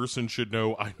a person should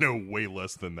know, I know way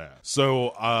less than that.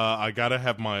 So I gotta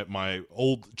have my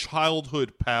old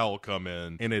childhood pal come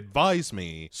in and advise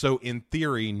me. So in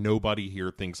theory, nobody here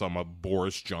thinks I'm a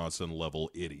Boris Johnson level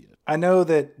idiot. I know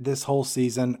that this whole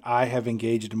season I have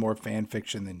engaged in more fan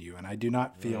fiction than you, and I do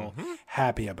not feel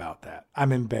happy about that.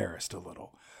 I'm embarrassed a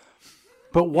little.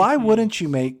 But why wouldn't you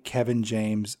make Kevin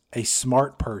James a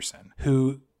smart person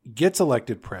who gets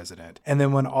elected president, and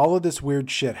then when all of this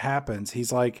weird shit happens,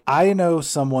 he's like, I know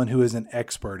someone who is an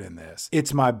expert in this.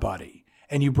 It's my buddy.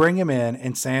 And you bring him in,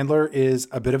 and Sandler is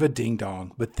a bit of a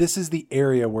ding-dong, but this is the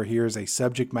area where he is a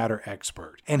subject matter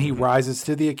expert. And he rises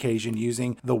to the occasion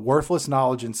using the worthless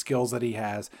knowledge and skills that he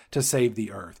has to save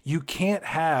the earth. You can't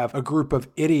have a group of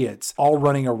idiots all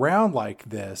running around like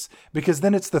this, because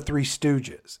then it's the Three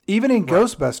Stooges. Even in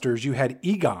Ghostbusters, you had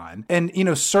Egon and,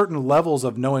 certain levels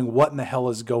of knowing what in the hell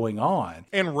is going on.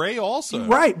 And Ray also.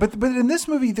 Right, but in this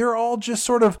movie, they're all just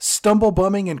sort of stumble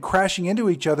bumming and crashing into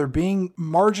each other, being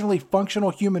marginally functional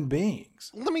human beings.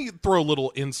 Let me throw a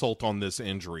little insult on this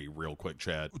injury real quick,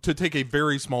 Chad. To take a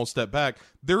very small step back,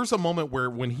 there's a moment where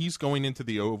when he's going into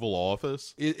the Oval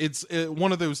Office, it's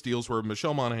one of those deals where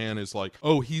Michelle Monaghan is like,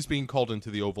 oh, he's being called into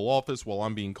the Oval Office while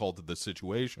I'm being called to the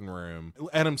Situation Room.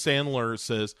 Adam Sandler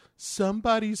says,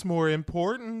 somebody's more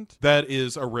important. That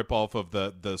is a ripoff of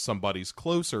the Somebody's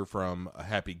Closer from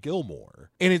Happy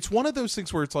Gilmore. And it's one of those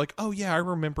things where it's like, oh yeah, I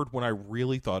remembered when I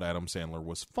really thought Adam Sandler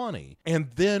was funny. And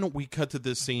then we cut to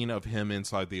this scene of him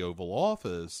inside the Oval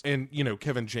Office, and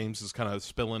Kevin James is kind of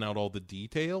spilling out all the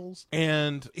details,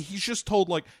 and he's just told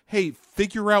like, hey,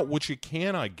 figure out what you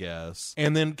can, I guess.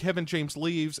 And then Kevin James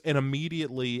leaves, and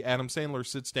immediately Adam Sandler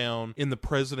sits down in the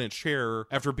president's chair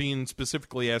after being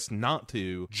specifically asked not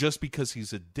to, just because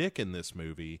he's a dick in this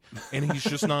movie. And he's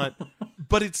just not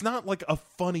but it's not like a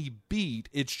funny beat.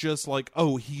 It's just like,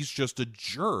 oh, he's just a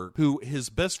jerk who his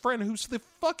best friend, who's the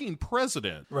fucking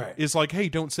president, right, is like, hey,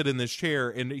 don't sit in this chair.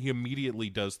 And he immediately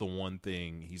does the one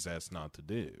thing he's asked not to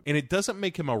do. And it doesn't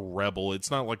make him a rebel.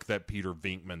 It's not like that Peter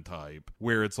Venkman type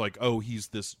where it's like, oh, he's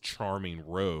this charming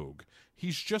rogue.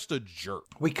 He's just a jerk.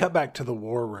 We cut back to the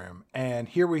war room, and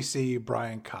here we see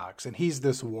Brian Cox, and he's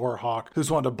this war hawk who's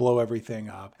wanting to blow everything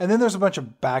up. And then there's a bunch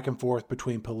of back and forth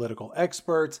between political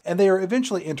experts, and they are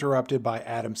eventually interrupted by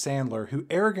Adam Sandler, who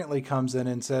arrogantly comes in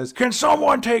and says, "Can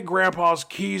someone take Grandpa's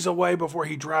keys away before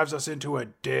he drives us into a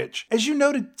ditch?" As you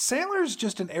noted, Sandler is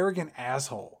just an arrogant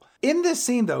asshole. In this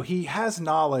scene, though, he has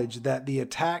knowledge that the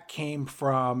attack came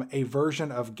from a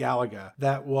version of Galaga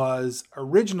that was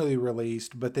originally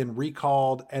released, but then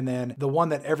recalled, and then the one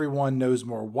that everyone knows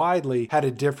more widely had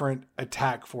a different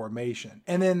attack formation.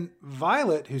 And then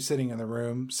Violet, who's sitting in the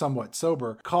room, somewhat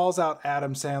sober, calls out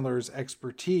Adam Sandler's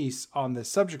expertise on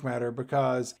this subject matter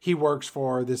because he works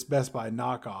for this Best Buy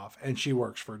knockoff and she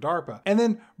works for DARPA. And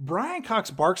then Brian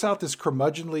Cox barks out this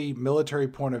curmudgeonly military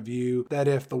point of view that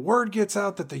if the word gets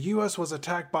out that the US was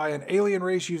attacked by an alien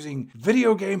race using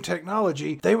video game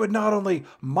technology, they would not only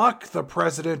mock the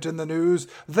president in the news,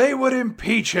 they would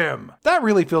impeach him. That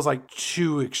really feels like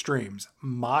two extremes.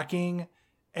 Mocking,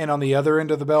 and on the other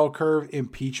end of the bell curve,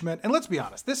 impeachment. And let's be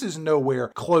honest, this is nowhere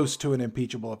close to an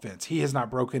impeachable offense. He has not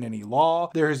broken any law.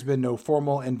 There has been no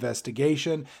formal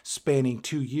investigation spanning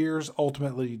 2 years,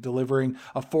 ultimately delivering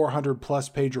a 400-plus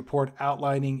page report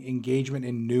outlining engagement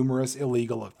in numerous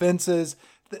illegal offenses.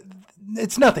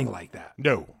 It's nothing like that.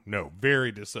 No,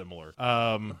 very dissimilar.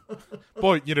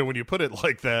 Boy, when you put it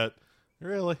like that,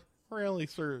 really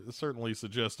certainly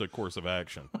suggests a course of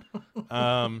action.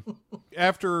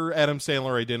 After Adam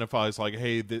Sandler identifies, like,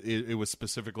 hey, it was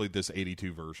specifically this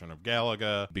 82 version of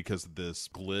Galaga because of this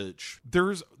glitch,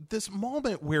 there's this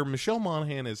moment where Michelle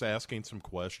Monaghan is asking some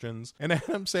questions, and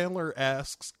Adam Sandler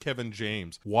asks Kevin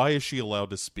James, why is she allowed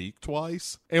to speak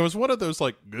twice? And it was one of those,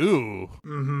 like, ooh,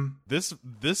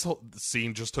 this whole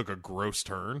scene just took a gross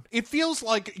turn. It feels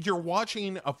like you're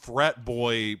watching a frat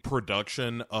boy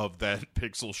production of that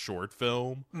Pixel short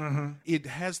film. It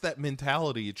has that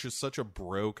mentality. It's just such a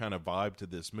bro kind of vibe to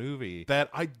this movie that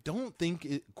I don't think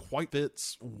it quite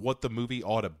fits what the movie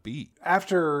ought to be.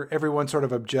 After everyone sort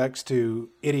of objects to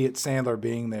idiot Sandler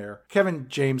being there, Kevin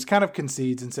James kind of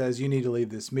concedes and says, you need to leave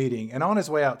this meeting. And on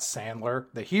his way out, Sandler,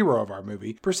 the hero of our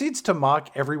movie, proceeds to mock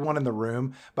everyone in the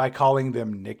room by calling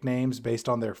them nicknames based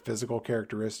on their physical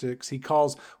characteristics. He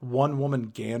calls one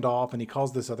woman Gandalf, and he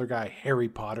calls this other guy Harry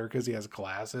Potter because he has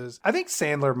glasses. I think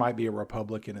Sandler might be a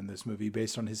Republican in this movie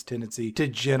based on his tendency to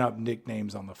gin up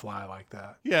nicknames on the fly like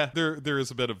that. Yeah, there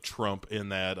is a bit of Trump in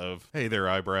that of, hey, their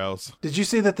eyebrows. Did you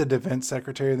see that the defense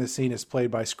secretary in this scene is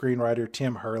played by screenwriter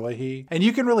Tim Herlihy? And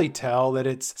you can really tell that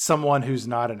it's someone who's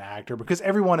not an actor because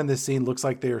everyone in this scene looks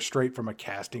like they are straight from a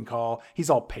casting call. He's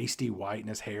all pasty white and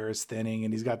his hair is thinning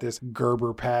and he's got this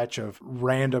Gerber patch of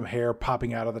random hair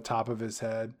popping out of the top of his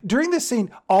head. During this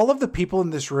scene, all of the people in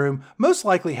this room most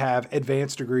likely have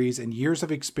advanced degrees and years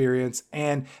of experience,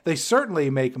 and they certainly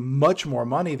make much more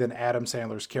money than Adam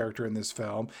Sandler's character in this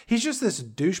film. He's just this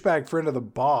douchebag friend of the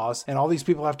boss, and all these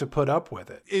people have to put up with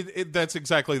it. That's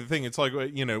exactly the thing. It's like,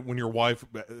 when your wife,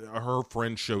 her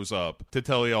friend shows up to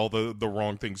tell you all the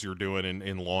wrong things you're doing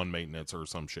in lawn maintenance or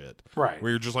some shit. Right.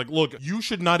 Where you're just like, look, you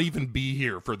should not even be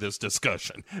here for this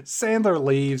discussion. Sandler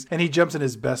leaves, and he jumps in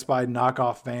his Best Buy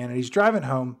knockoff van, and he's driving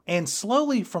home, and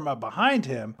slowly from behind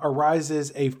him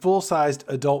arises a full-sized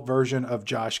adult version of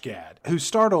Josh Gad, who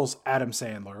startles Adam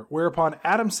Sandler, whereupon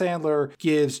Adam Sandler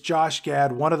gives Josh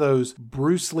Gad one of those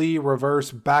Bruce Lee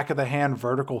reverse back-of-the-hand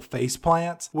vertical face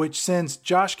plants, which sends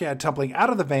Josh Gad tumbling out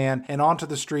of the van and onto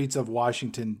the streets of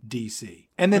Washington, D.C.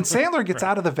 And then Sandler gets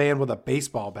out of the van with a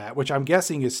baseball bat, which I'm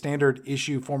guessing is standard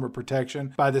issue form of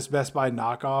protection by this Best Buy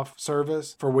knockoff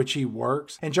service for which he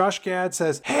works. And Josh Gad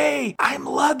says, hey, I'm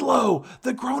Ludlow,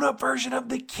 the grown-up version of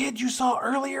the kid you saw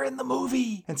earlier in the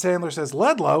movie. And Sandler says,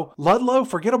 Ludlow? Ludlow,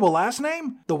 forgettable last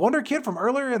name? The Wonder Kid from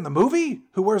earlier in the movie?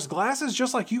 Who wears glasses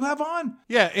just like you have on?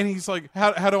 Yeah, and he's like,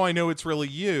 how do I know it's really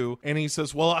you? And he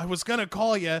says, well, I was going to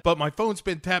call you, but my phone's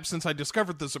been tapped since I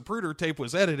discovered the Zapruder tape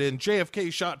was edited and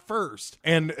JFK shot first.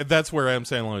 And that's where Adam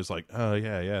Sandler is like, oh,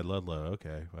 yeah, Ludlow.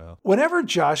 Okay, well. Whenever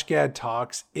Josh Gad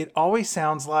talks, it always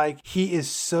sounds like he is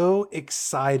so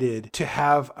excited to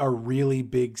have a really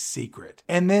big secret.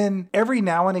 And then every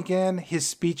now and again, his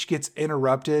speech gets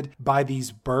interrupted by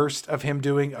these bursts of him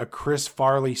doing a Chris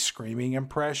Farley screaming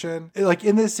impression. Like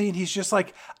in this scene, he's just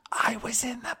like, I was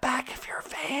in the back of your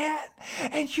van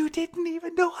and you didn't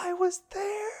even know I was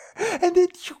there. And then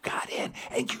you got in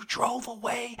and you drove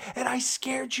away and I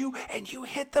scared you and you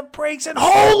hit the brakes and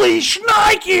holy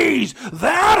shnikes,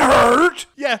 that hurt.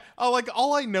 Yeah,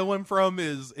 all I know him from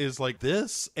is like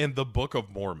this and the Book of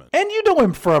Mormon. And you know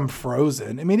him from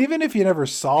Frozen. I mean, even if you never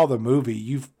saw the movie,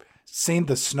 you've seen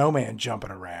the snowman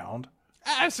jumping around.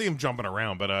 I see him jumping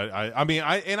around, but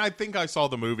I think I saw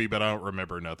the movie, but I don't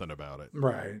remember nothing about it.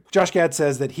 Right. Josh Gad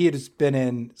says that he had been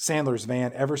in Sandler's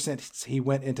van ever since he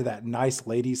went into that nice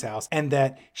lady's house and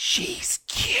that she's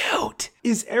cute. cute.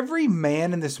 Is every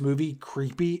man in this movie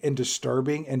creepy and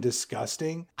disturbing and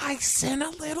disgusting? I sent a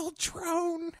little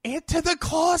drone into the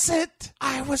closet.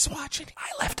 I was watching. I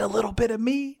left a little bit of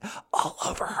me all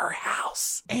over her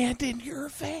house. And in your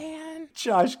van.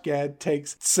 Josh Gad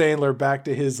takes Sandler back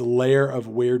to his lair of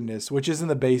weirdness, which is in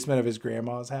the basement of his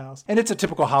grandma's house. And it's a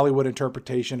typical Hollywood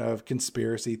interpretation of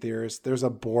conspiracy theorists. There's a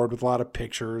board with a lot of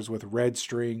pictures with red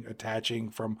string attaching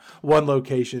from one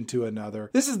location to another.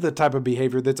 This is the type of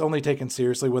behavior that's only taken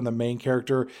seriously when the main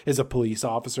character is a police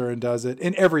officer and does it.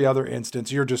 In every other instance,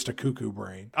 you're just a cuckoo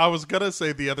brain. I was going to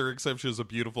say the other exception is A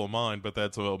Beautiful Mind, but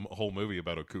that's a whole movie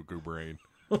about a cuckoo brain.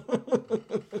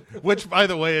 Which, by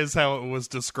the way, is how it was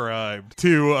described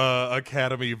to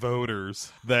Academy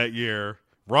voters that year.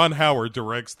 Ron Howard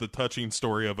directs the touching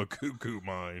story of a cuckoo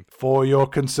mind. For your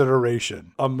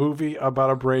consideration, a movie about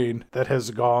a brain that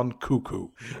has gone cuckoo.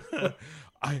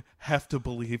 I have to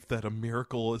believe that a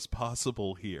miracle is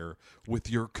possible here with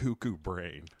your cuckoo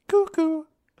brain. Cuckoo,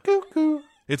 cuckoo.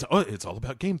 It's all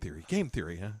about game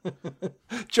theory, huh?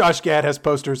 Josh Gad has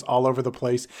posters all over the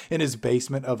place in his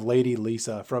basement of Lady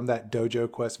Lisa from that Dojo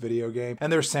Quest video game.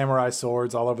 And there's samurai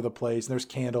swords all over the place. And there's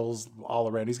candles all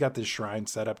around. He's got this shrine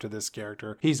set up to this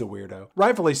character. He's a weirdo.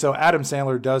 Rightfully so, Adam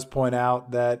Sandler does point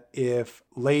out that if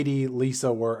Lady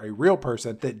Lisa were a real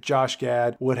person, that Josh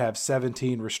Gad would have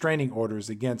 17 restraining orders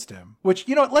against him. Which,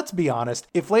 you know what, let's be honest.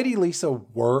 If Lady Lisa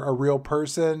were a real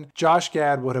person, Josh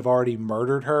Gad would have already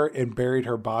murdered her and buried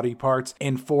her body parts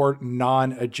in 4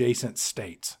 non-adjacent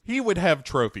states. He would have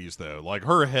trophies, though. Like,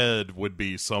 her head would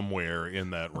be somewhere in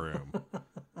that room.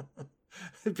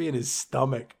 It'd be in his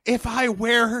stomach. If I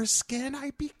wear her skin,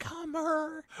 I become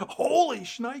her. Holy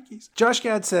shnikes. Josh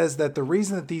Gad says that the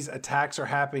reason that these attacks are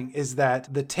happening is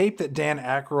that the tape that Dan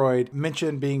Aykroyd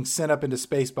mentioned being sent up into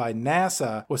space by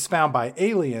NASA was found by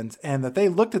aliens, and that they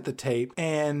looked at the tape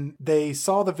and they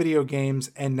saw the video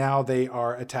games and now they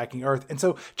are attacking Earth. And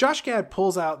so Josh Gad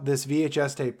pulls out this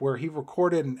VHS tape where he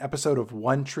recorded an episode of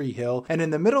One Tree Hill, and in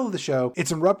the middle of the show,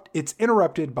 it's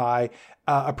interrupted by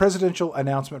a presidential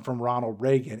announcement from Ronald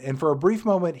Reagan. And for a brief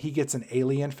moment, he gets an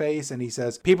alien face and he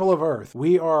says, "People of Earth,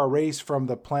 we are a race from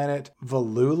the planet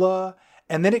Volula."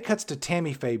 And then it cuts to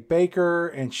Tammy Faye Baker,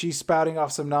 and she's spouting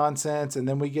off some nonsense. And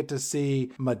then we get to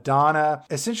see Madonna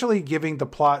essentially giving the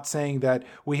plot saying that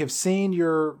we have seen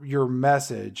your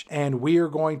message and we are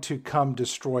going to come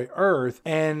destroy Earth.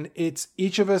 And it's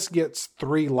each of us gets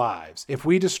 3 lives. If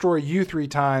we destroy you 3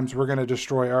 times, we're going to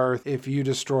destroy Earth. If you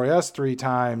destroy us 3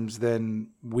 times,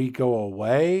 then we go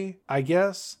away, I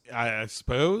guess. I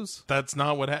suppose. That's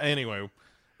not what... Anyway...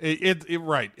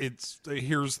 Right.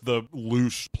 Here's the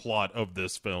loose plot of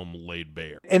this film laid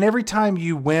bare. And every time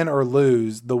you win or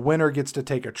lose, the winner gets to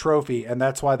take a trophy, and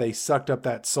that's why they sucked up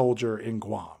that soldier in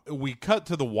Guam. We cut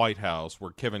to the White House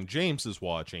where Kevin James is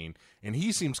watching, and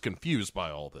he seems confused by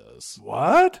all this.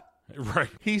 What? Right.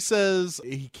 He says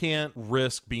he can't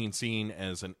risk being seen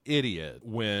as an idiot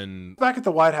when... Back at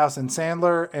the White House, and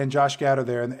Sandler and Josh Gad are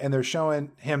there, and they're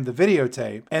showing him the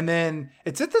videotape. And then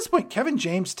it's at this point, Kevin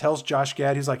James tells Josh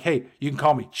Gad, he's like, "Hey, you can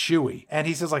call me Chewy." And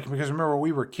he says, like, "Because remember when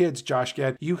we were kids, Josh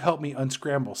Gad, you helped me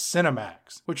unscramble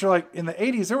Cinemax." Which are like, in the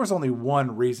 80s, there was only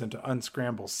one reason to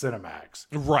unscramble Cinemax.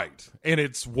 Right. And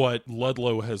it's what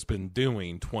Ludlow has been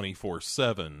doing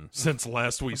 24/7 since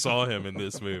last we saw him in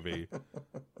this movie.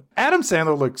 Adam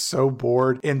Sandler looks so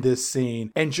bored in this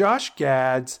scene, and Josh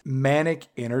Gad's manic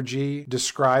energy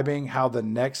describing how the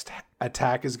next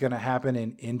attack is going to happen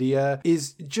in India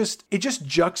is just, it just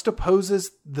juxtaposes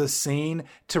the scene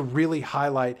to really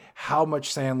highlight how much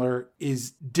Sandler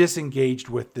is disengaged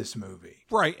with this movie.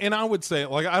 Right. And I would say,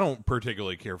 like, I don't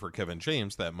particularly care for Kevin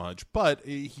James that much, but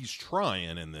he's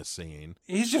trying in this scene.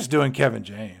 He's just doing Kevin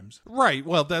James. Right.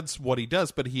 Well, that's what he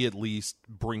does, but he at least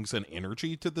brings an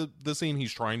energy to the scene.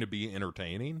 He's trying to be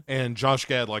entertaining. And Josh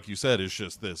Gad, like you said, is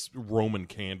just this Roman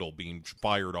candle being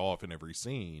fired off in every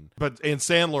scene. And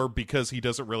Sandler, because he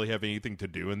doesn't really have anything to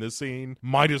do in this scene,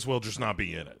 might as well just not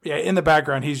be in it. Yeah, in the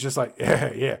background, he's just like,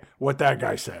 yeah, what that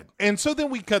guy said. And so then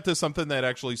we cut to something that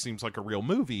actually seems like a real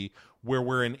movie, where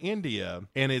we're in India,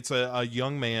 and it's a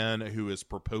young man who is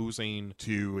proposing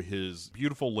to his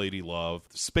beautiful lady love.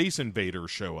 Space invaders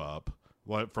show up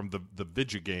from the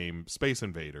video game Space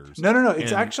Invaders. No.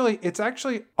 It's actually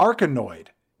Arkanoid.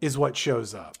 is what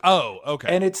shows up. Oh,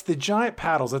 okay. And it's the giant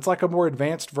paddles. It's like a more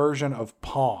advanced version of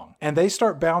Pong. And they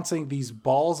start bouncing these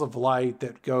balls of light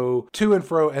that go to and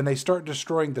fro, and they start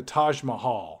destroying the Taj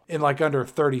Mahal in like under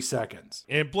 30 seconds.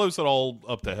 It blows it all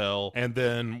up to hell, and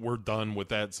then we're done with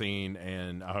that scene,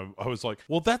 and I was like,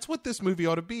 well, that's what this movie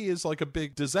ought to be, is like a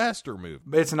big disaster movie.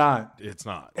 It's not. It's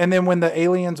not. And then when the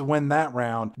aliens win that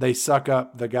round, they suck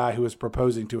up the guy who was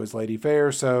proposing to his lady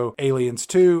fair, so Aliens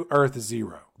 2, Earth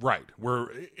 0. Right. We're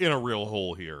in a real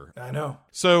hole here. I know.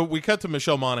 So we cut to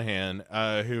Michelle Monaghan,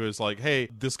 who is like, hey,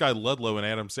 this guy Ludlow and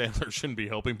Adam Sandler shouldn't be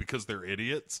helping because they're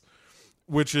idiots,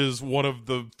 which is one of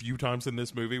the few times in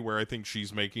this movie where I think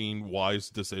she's making wise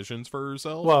decisions for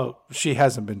herself. Well, she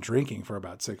hasn't been drinking for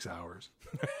about 6 hours.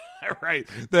 Right.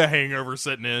 The hangover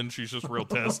setting in. She's just real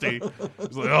testy.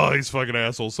 He's like, oh, these fucking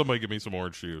assholes. Somebody give me some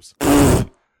orange juice.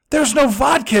 There's no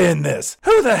vodka in this.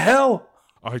 Who the hell?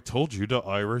 I told you to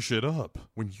Irish it up.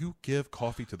 When you give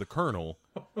coffee to the Colonel,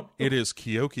 it is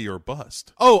Kyoki or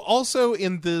bust. Oh, also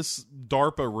in this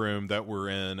DARPA room that we're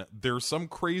in, there's some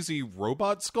crazy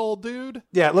robot skull dude.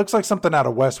 Yeah, it looks like something out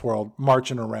of Westworld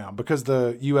marching around because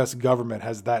the U.S. government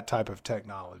has that type of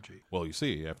technology. Well, you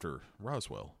see, after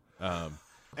Roswell.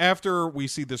 After we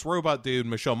see this robot dude,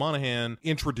 Michelle Monaghan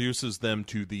introduces them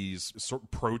to these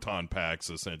proton packs,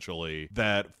 essentially,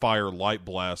 that fire light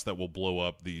blasts that will blow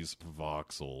up these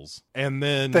voxels. And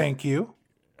then... Thank you.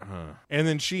 And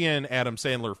then she and Adam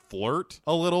Sandler flirt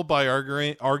a little by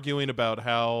arguing about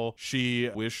how she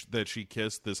wished that she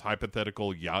kissed this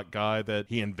hypothetical yacht guy that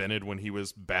he invented when he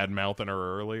was bad-mouthing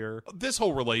her earlier. This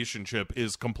whole relationship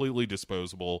is completely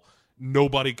disposable.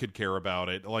 Nobody could care about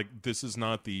it. Like, this is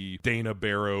not the Dana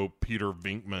Barrow, Peter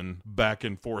Venkman back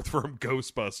and forth from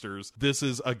Ghostbusters. This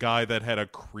is a guy that had a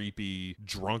creepy,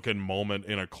 drunken moment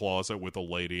in a closet with a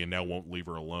lady and now won't leave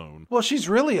her alone. Well, she's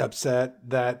really upset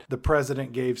that the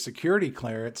president gave security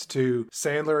clearance to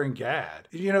Sandler and Gad.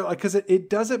 You know, because it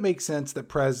doesn't make sense that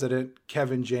President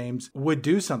Kevin James would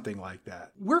do something like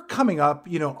that. We're coming up,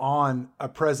 on a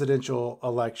presidential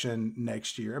election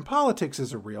next year, and politics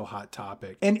is a real hot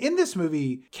topic. And in this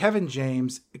movie, Kevin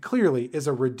James clearly is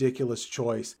a ridiculous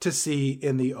choice to see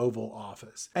in the Oval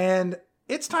Office. And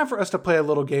it's time for us to play a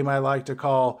little game I like to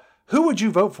call, Who Would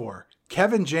You Vote For?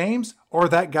 Kevin James or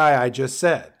that guy I just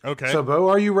said? Okay. So, Bo,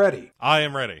 are you ready? I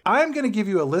am ready. I am going to give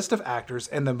you a list of actors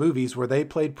and the movies where they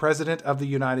played President of the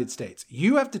United States.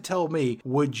 You have to tell me,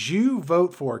 would you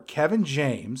vote for Kevin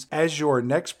James as your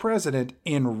next president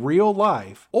in real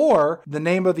life, or the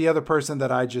name of the other person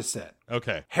that I just said?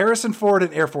 Okay. Harrison Ford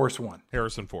in Air Force One.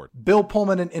 Harrison Ford. Bill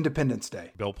Pullman in Independence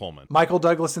Day. Bill Pullman. Michael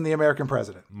Douglas in The American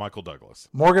President. Michael Douglas.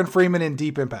 Morgan Freeman in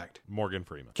Deep Impact. Morgan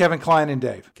Freeman. Kevin Kline in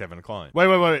Dave. Kevin Kline. Wait.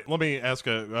 Let me ask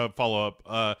a follow-up.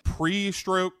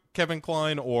 Pre-stroke Kevin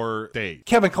Kline or Dave?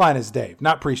 Kevin Kline is Dave,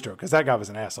 not pre-stroke, because that guy was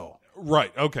an asshole.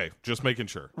 Right. Okay. Just making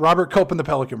sure. Robert Culp in The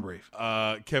Pelican Brief.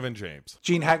 Kevin James.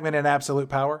 Gene Hackman in Absolute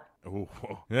Power. Ooh,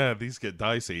 yeah, these get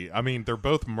dicey. I mean, they're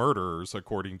both murderers,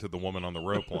 according to the woman on the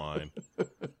rope line.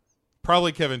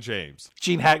 Probably Kevin James.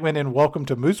 Gene Hackman in Welcome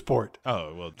to Mooseport.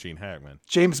 Oh, well, Gene Hackman.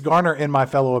 James Garner in My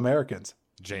Fellow Americans.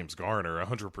 James Garner,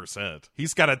 100%.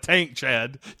 He's got a tank,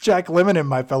 Chad. Jack Lemmon in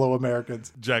My Fellow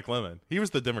Americans. Jack Lemmon. He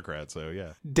was the Democrat, so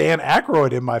yeah. Dan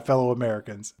Aykroyd in My Fellow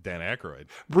Americans. Dan Aykroyd.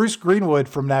 Bruce Greenwood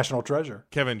from National Treasure.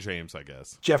 Kevin James, I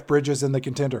guess. Jeff Bridges in The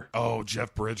Contender. Oh,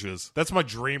 Jeff Bridges. That's my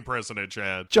dream president,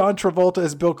 Chad. John Travolta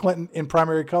as Bill Clinton in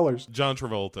Primary Colors. John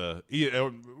Travolta.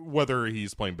 Whether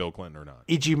he's playing Bill Clinton or not.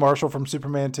 E.G. Marshall from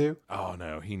Superman 2. Oh,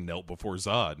 no. He knelt before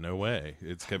Zod. No way.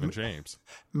 It's Kevin James.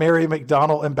 Mary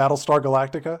McDonnell in Battlestar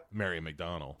Galactica. Mary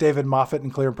McDonnell. David Moffat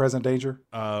in Clear and Present Danger.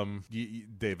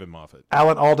 David Moffat.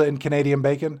 Alan Alda in Canadian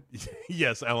Bacon.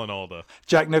 Yes, Alan Alda.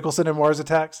 Jack Nicholson in Mars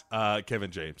Attacks.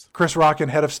 Kevin James. Chris Rock in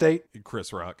Head of State.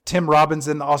 Chris Rock. Tim Robbins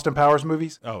in the Austin Powers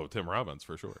movies. Oh, Tim Robbins,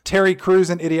 for sure. Terry Crews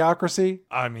in Idiocracy.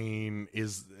 I mean,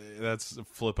 that's a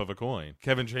flip of a coin.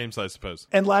 Kevin James, I suppose.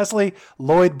 And lastly,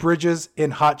 Lloyd Bridges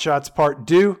in Hot Shots Part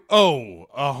 2. Oh,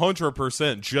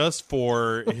 100% just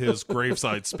for his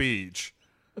graveside speech.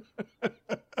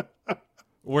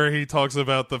 Where he talks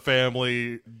about the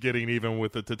family getting even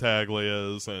with the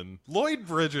Tattaglias. And Lloyd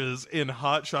Bridges in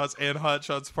Hot Shots and Hot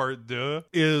Shots Part 2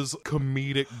 is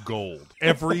comedic gold.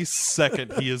 Every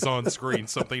second he is on screen,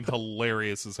 something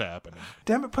hilarious is happening.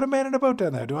 Damn it, put a man in a boat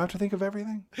down there. Do I have to think of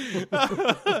everything?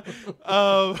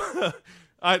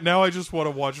 Now I just want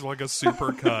to watch like a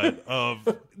super cut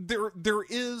of there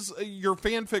is your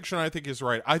fan fiction. I think is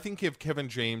right. I think if Kevin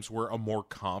James were a more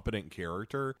competent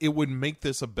character, it would make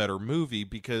this a better movie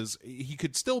because he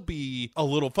could still be a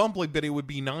little fumbling, but it would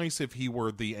be nice if he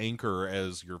were the anchor,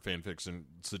 as your fan fiction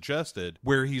suggested,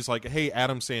 where he's like, hey,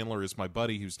 Adam Sandler is my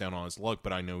buddy who's down on his luck,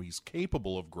 but I know he's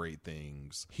capable of great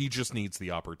things. He just needs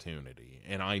the opportunity,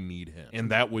 and I need him.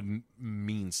 And that would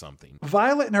mean something.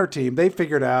 Violet and her team, they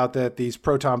figured out that these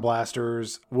proton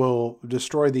blasters will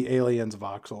destroy the aliens'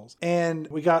 voxels. And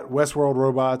we got Westworld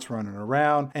robots running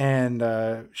around,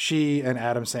 and she and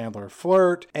Adam Sandler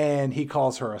flirt, and he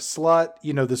calls her a slut.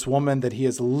 You know, this woman that he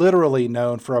has literally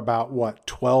known for about,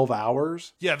 12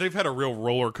 hours? Yeah, they've had a real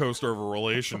roller coaster of a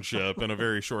relationship in a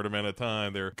very short amount of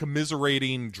time. They're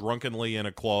commiserating drunkenly in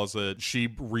a closet.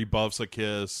 She rebuffs a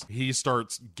kiss. He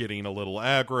starts getting a little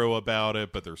aggro about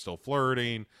it, but they're still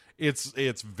flirting.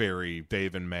 It's very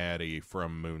Dave and Maddie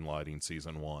from Moonlighting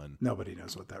season 1. Nobody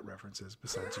knows what that reference is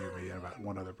besides you, me, and about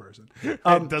one other person. It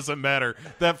doesn't matter.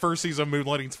 That first season of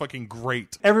Moonlighting's fucking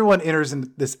great. Everyone enters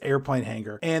in this airplane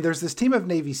hangar, and there's this team of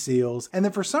Navy SEALs, and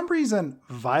then for some reason,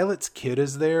 Violet's kid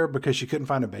is there because she couldn't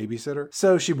find a babysitter.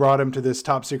 So she brought him to this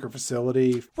top secret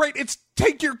facility. Right, it's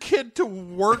take your kid to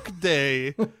work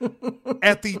day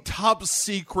at the top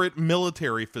secret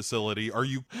military facility. Are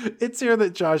you... It's here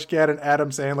that Josh Gad and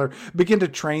Adam Sandler begin to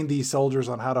train these soldiers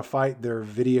on how to fight their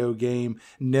video game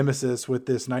nemesis with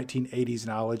this 1980s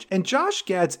knowledge. And Josh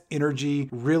Gad's energy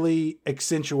really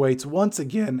accentuates once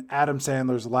again Adam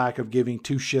Sandler's lack of giving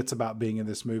two shits about being in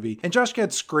this movie. And Josh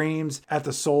Gad screams at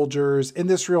the soldiers in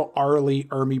this real R. Lee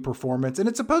Ermey performance. And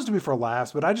it's supposed to be for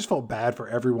laughs, but I just felt bad for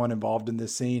everyone involved in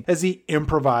this scene as he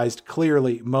improvised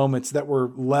clearly moments that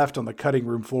were left on the cutting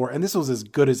room floor. And this was as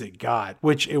good as it got,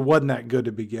 which it wasn't that good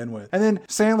to begin with. And then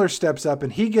Sandler steps up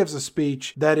and he gives a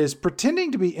speech that is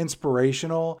pretending to be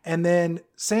inspirational. And then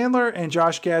Sandler and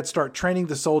Josh Gad start training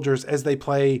the soldiers as they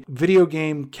play video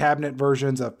game cabinet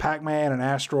versions of Pac-Man and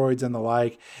Asteroids and the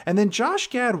like. And then Josh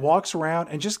Gad walks around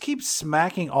and just keeps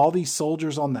smacking all these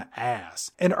soldiers on the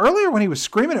ass. And earlier when he was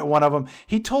screaming at one of them,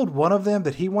 he told one of them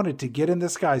that he wanted to get in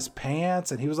this guy's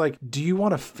pants. And he was like, do you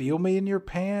want to feel me in your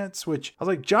pants? Which I was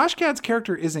like, Josh Gad's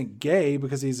character isn't gay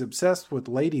because he's obsessed with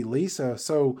Lady Lisa.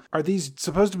 So are these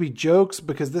supposed to be jokes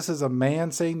because this is a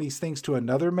man saying these things to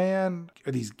another man?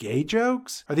 Are these gay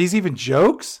jokes? Are these even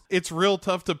jokes? It's real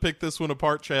tough to pick this one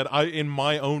apart, Chad. In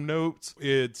my own notes,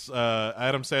 it's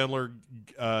Adam Sandler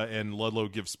and Ludlow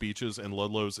give speeches, and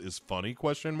Ludlow's is funny, ?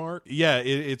 Yeah,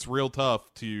 it's real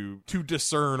tough to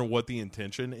discern what the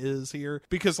intention is here.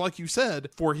 Because like you said,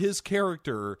 for his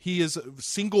character, he is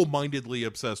single-mindedly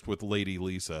obsessed with Lady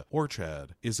Lisa. Or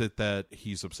Chad, is it that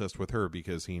he's obsessed with her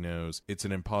because he knows it's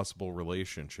an impossible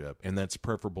relationship, and that's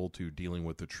preferable to dealing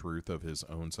with the truth of his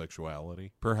own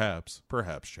sexuality? Perhaps,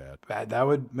 Chad. That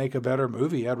would make a better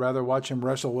movie. I'd rather watch him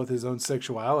wrestle with his own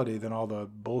sexuality than all the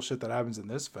bullshit that happens in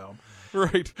this film.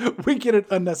 Right. We get an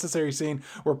unnecessary scene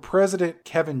where President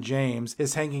Kevin James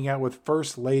is hanging out with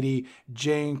First Lady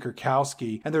Jane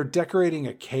Krakowski, and they're decorating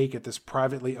a cake at this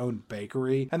privately owned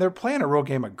bakery, and they're playing a real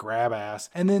game of grab ass.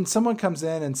 And then someone comes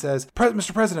in and says,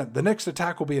 Mr. President, the next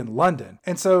attack will be in London.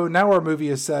 And so now our movie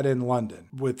is set in London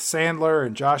with Sandler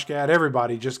and Josh Gad.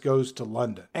 Everybody just goes to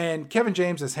London. And Kevin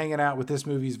James is hanging out with this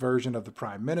movie's version of the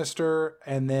Prime Minister.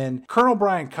 And then Colonel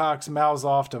Brian Cox mouths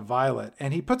off to Violet,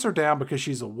 and he puts her down because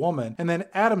she's a woman. And then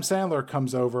Adam Sandler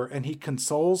comes over and he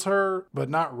consoles her, but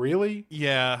not really.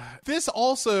 Yeah. This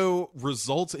also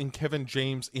results in Kevin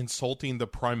James insulting the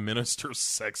Prime Minister's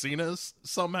sexiness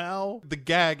somehow. The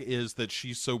gag is that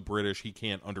she's so British he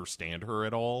can't understand her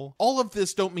at all. All of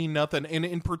this don't mean nothing. And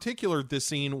in particular, this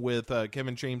scene with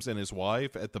Kevin James and his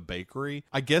wife at the bakery,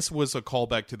 I guess was a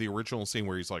callback to the original scene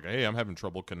where he's like, hey, I'm having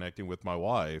trouble connecting with my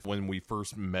wife, when we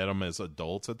first met them as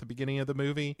adults at the beginning of the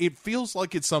movie. It feels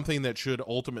like it's something that should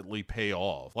ultimately pay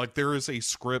off. Like there is a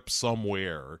script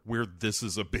somewhere where this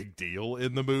is a big deal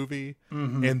in the movie,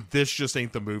 and this just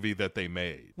ain't the movie that they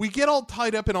made. We get all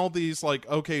tied up in all these, like,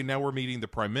 okay, now we're meeting the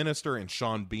Prime Minister, and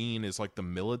Sean Bean is like the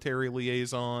military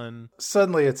liaison.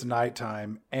 Suddenly it's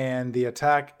nighttime, and the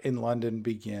attack in London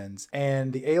begins,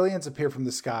 and the aliens appear from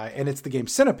the sky, and it's the game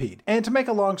Centipede. And to make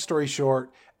a long story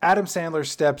short, Adam Sandler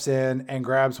steps in and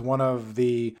grabs one of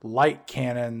the light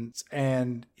cannons,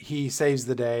 and he saves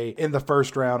the day in the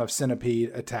first round of Centipede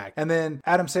attack. And then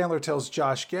Adam Sandler tells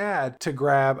Josh Gad to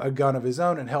grab a gun of his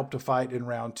own and help to fight in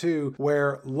round 2,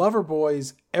 where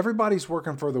Loverboy's Everybody's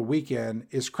Working for the Weekend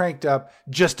is cranked up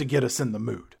just to get us in the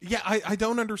mood. Yeah, I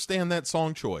don't understand that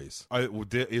song choice.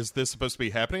 Is this supposed to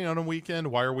be happening on a weekend?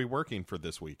 Why are we working for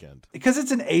this weekend? Because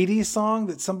it's an 80s song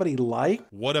that somebody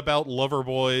liked. What about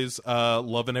Loverboy's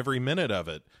Loving Every Minute of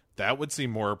It? That would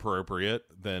seem more appropriate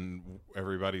than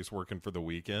Everybody's Working for the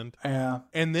Weekend. Yeah.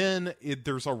 And then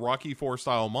there's a Rocky IV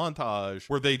style montage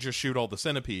where they just shoot all the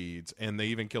centipedes, and they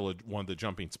even kill one of the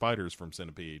jumping spiders from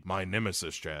Centipede. My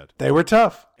nemesis, Chad. They were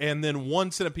tough. And then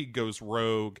one centipede goes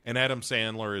rogue, and Adam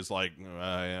Sandler is like,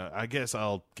 I guess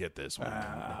I'll get this one.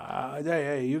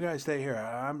 Hey, you guys stay here.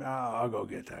 I'll go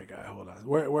get that guy. Hold on.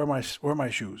 Where are my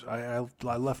shoes? I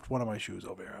left one of my shoes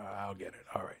over here. I'll get it.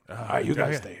 All right. All right, you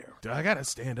guys stay here. Do I got to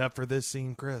stand up for this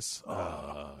scene, Chris?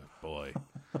 Oh, boy.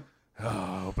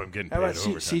 I hope I'm getting paid How about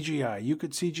overtime. CGI? You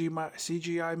could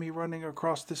CGI me running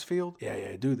across this field?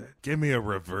 Yeah, do that. Give me a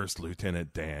reverse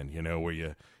Lieutenant Dan, where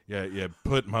you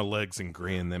put my legs in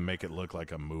green, then make it look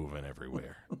like I'm moving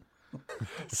everywhere.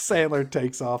 Sandler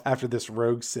takes off after this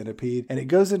rogue centipede, and it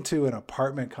goes into an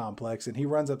apartment complex, and he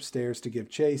runs upstairs to give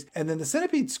chase. And then the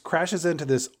centipede crashes into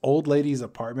this old lady's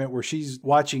apartment where she's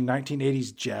watching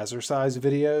 1980s jazzercise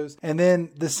videos. And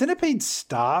then the centipede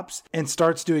stops and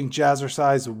starts doing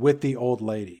jazzercise with the old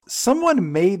lady.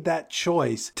 Someone made that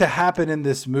choice to happen in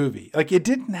this movie. Like, it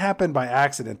didn't happen by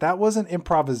accident. That wasn't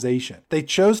improvisation. They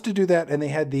chose to do that, and they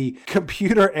had the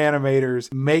computer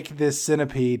animators make this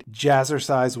centipede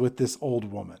jazzercise with this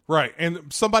old woman. Right.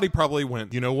 And somebody probably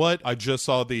went, you know what? I just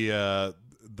saw the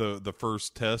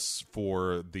first tests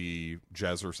for the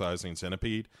jazzercising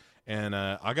centipede, and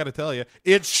I got to tell you,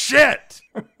 it's shit.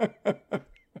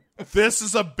 This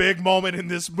is a big moment in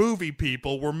this movie,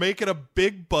 people. We're making a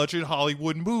big budget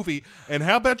Hollywood movie, and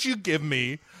how about you give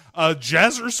me a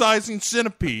jazzercising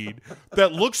centipede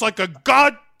that looks like a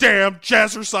goddamn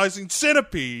jazzercising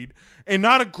centipede and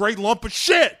not a great lump of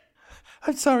shit?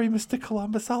 I'm sorry, Mr.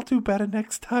 Columbus. I'll do better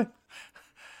next time.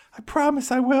 I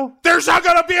promise I will. There's not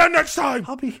gonna be a next time.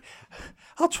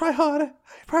 I'll try harder.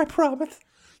 I promise.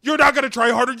 You're not gonna try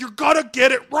harder. You're gonna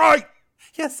get it right.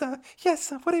 Yes, sir. Yes,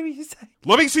 sir. Whatever you say.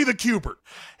 Let me see the Cubert.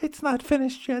 It's not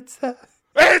finished yet, sir.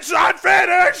 It's not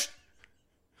finished.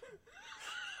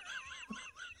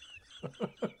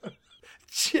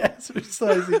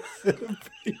 Jazzercising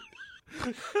centipede.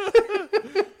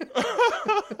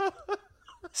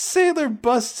 Sandler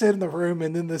busts in the room,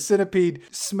 and then the centipede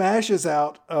smashes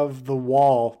out of the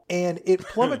wall, and it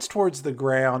plummets towards the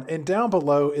ground, and down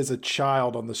below is a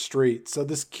child on the street. So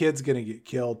this kid's going to get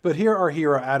killed. But here our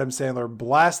hero, Adam Sandler,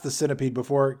 blasts the centipede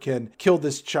before it can kill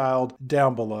this child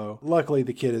down below. Luckily,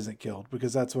 the kid isn't killed,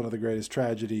 because that's one of the greatest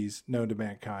tragedies known to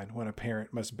mankind, when a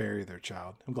parent must bury their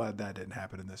child. I'm glad that didn't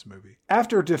happen in this movie.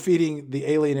 After defeating the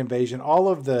alien invasion, all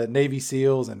of the Navy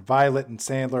SEALs and Violet and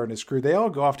Sandler and his crew, they all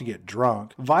go off to get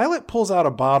drunk. Violet pulls out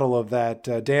a bottle of that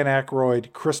Dan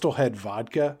Aykroyd Crystal Head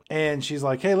vodka, and she's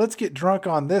like, hey, let's get drunk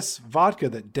on this vodka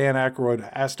that Dan Aykroyd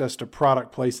asked us to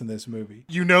product place in this movie.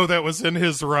 You know that was in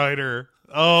his writer.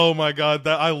 Oh my God,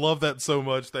 I love that so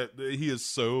much, that he is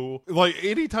so, like,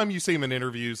 anytime you see him in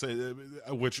interviews,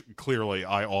 which clearly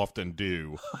I often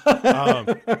do,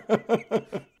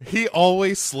 he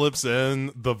always slips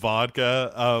in the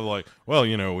vodka, like, well,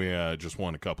 we just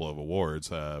won a couple of awards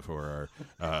for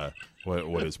our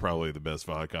what is probably the best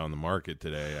vodka on the market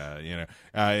today.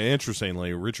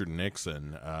 Interestingly, Richard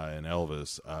Nixon and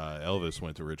Elvis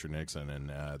went to Richard Nixon,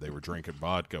 and they were drinking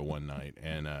vodka one night,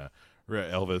 and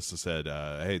Elvis said,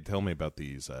 hey, tell me about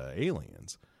these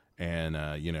aliens. And,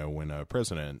 when a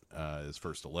president is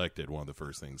first elected, one of the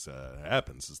first things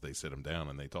happens is they sit him down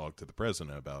and they talk to the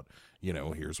president about,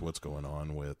 here's what's going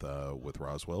on with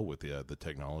Roswell, with the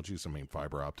technologies. I mean,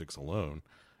 fiber optics alone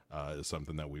is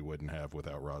something that we wouldn't have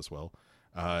without Roswell.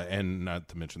 And not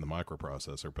to mention the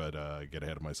microprocessor, but get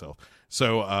ahead of myself.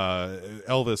 So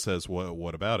Elvis says,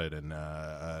 what about it? And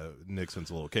Nixon's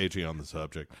a little cagey on the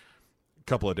subject. A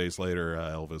couple of days later,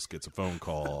 Elvis gets a phone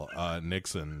call.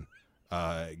 Nixon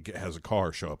has a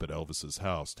car show up at Elvis's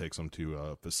house, takes him to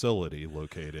a facility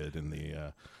located in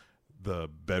the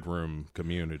bedroom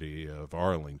community of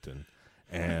Arlington,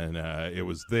 and it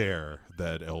was there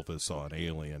that Elvis saw an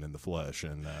alien in the flesh,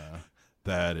 and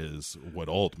that is what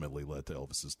ultimately led to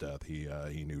Elvis's death. He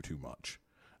knew too much,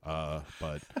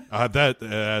 but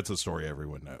that's a story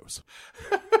everyone knows.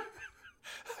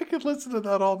 I could listen to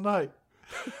that all night.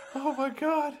 Oh my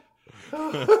God.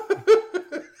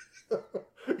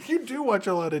 You do watch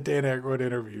a lot of Dan Aykroyd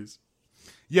interviews.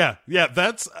 Yeah,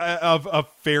 that's a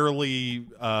fairly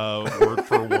word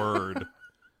for word.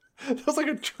 That was like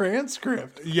a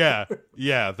transcript. Yeah,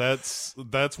 that's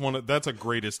a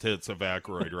greatest hits of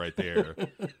Aykroyd right there.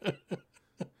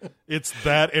 It's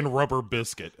that and Rubber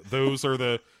Biscuit. Those are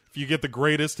if you get the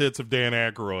greatest hits of Dan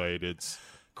Aykroyd, it's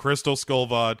Crystal Skull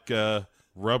Vodka,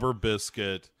 Rubber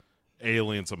Biscuit,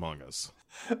 Aliens Among Us.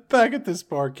 Back at this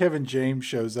bar, Kevin James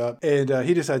shows up, and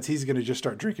he decides he's going to just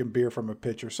start drinking beer from a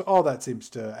pitcher. So all that seems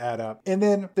to add up. And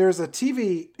then there's a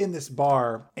TV in this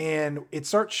bar, and it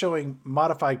starts showing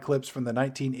modified clips from the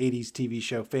 1980s TV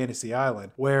show Fantasy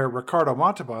Island, where Ricardo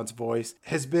Montalban's voice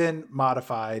has been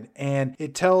modified, and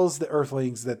it tells the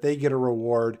Earthlings that they get a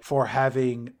reward for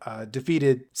having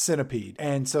defeated Centipede.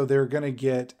 And so they're going to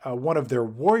get one of their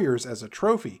warriors as a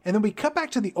trophy. And then we cut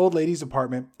back to the old lady's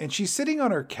apartment, and she's sitting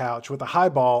on her couch with a high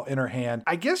ball in her hand.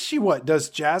 I guess she does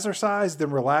jazzercise,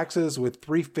 then relaxes with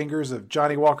 3 fingers of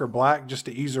Johnny Walker Black just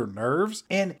to ease her nerves.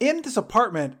 And in this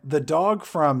apartment, the dog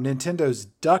from Nintendo's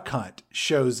Duck Hunt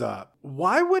shows up.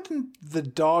 Why wouldn't the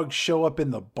dog show up in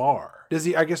the bar? Does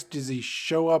he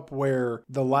show up where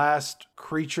the last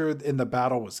creature in the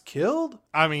battle was killed?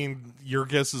 I mean, your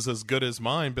guess is as good as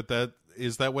mine, but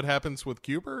is that what happens with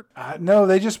Q*bert? No,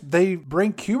 they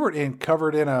bring Q*bert in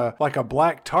covered in a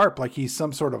black tarp, like he's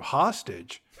some sort of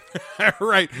hostage.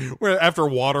 Right. Where after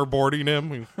waterboarding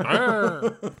him.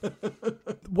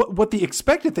 What the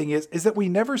expected thing is that we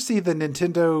never see the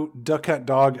Nintendo Duck Hunt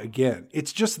dog again.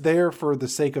 It's just there for the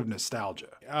sake of nostalgia.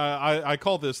 I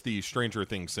call this the Stranger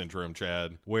Things syndrome,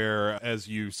 Chad, where, as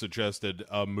you suggested,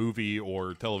 a movie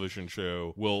or television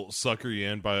show will sucker you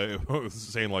in by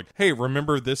saying like, hey,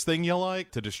 remember this thing you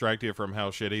like? To distract you from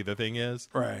how shitty the thing is.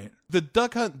 Right. The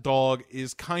Duck Hunt dog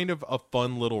is kind of a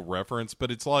fun little reference,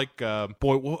 but it's like,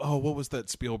 what was that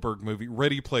Spielberg movie?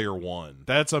 Ready Player One.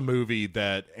 That's a movie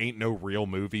that ain't no real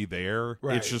movie there.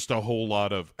 Right. It's just a whole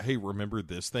lot of, hey, remember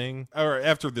this thing? Or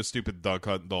after this stupid Duck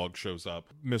Hunt dog shows up,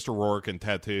 Mr. Rourke and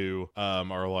Tattoo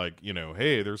are like,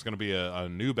 hey, there's going to be a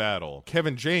new battle.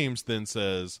 Kevin James then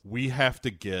says, we have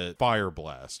to get Fire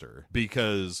Blaster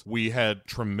because we had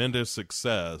tremendous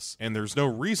success and there's no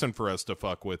reason for us to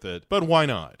fuck with it, but why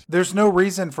not? There's no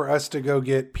reason for us to go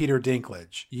get Peter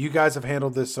Dinklage. You guys have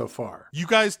handled this so far. You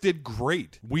guys did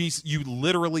great. You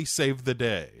literally saved the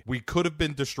day. We could have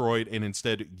been destroyed and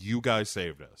instead you guys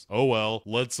saved us. Oh well,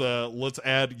 let's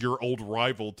add your old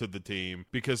rival to the team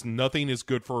because nothing is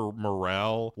good for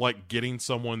morale like getting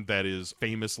someone that is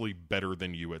famously better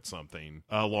than you at something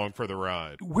along for the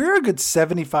ride. We're a good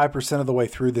 75% of the way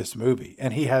through this movie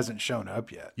and he hasn't shown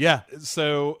up yet. Yeah,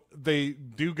 so they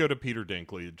do go to Peter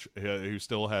Dinklage, who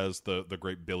still has the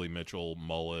great Billy Mitchell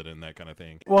mullet and that kind of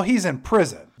thing. Well, he's in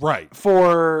prison. Right.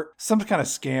 For some kind of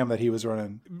scam that he was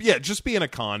running. Yeah, just being a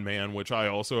con man, which I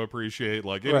also appreciate.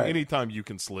 Like, right. Anytime you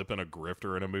can slip in a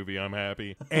grifter in a movie, I'm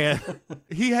happy. And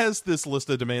he has this list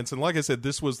of demands. And like I said,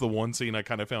 this was the one scene I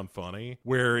kind of found funny,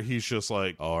 where he's just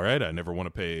like, all right, I never want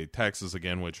to pay taxes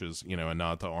again, which is, a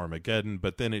nod to Armageddon.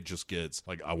 But then it just gets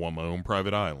like, I want my own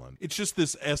private island. It's just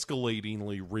this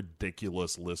escalatingly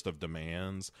ridiculous list of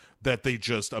demands that they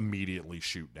just immediately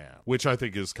shoot down, which I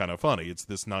think is kind of funny. It's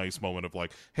this nice moment of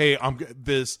like, hey, I'm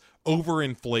this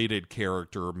overinflated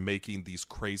character making these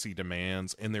crazy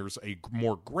demands, and there's a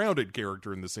more grounded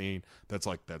character in the scene that's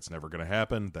like, that's never going to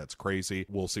happen. That's crazy.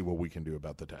 We'll see what we can do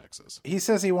about the taxes. He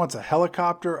says he wants a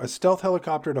helicopter, a stealth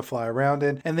helicopter to fly around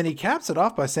in, and then he caps it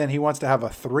off by saying he wants to have a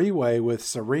 3-way with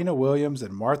Serena Williams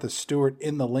and Martha Stewart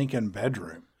in the Lincoln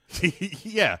bedroom.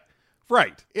 Yeah.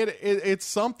 Right. It's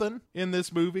something in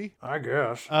this movie, I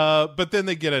guess. But then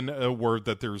they get a word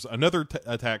that there's another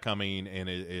attack coming, and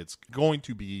it's going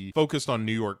to be focused on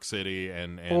New York City.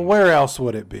 And well, where else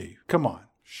would it be? Come on.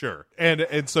 Sure.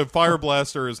 And so Fire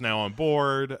Blaster is now on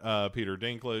board, Peter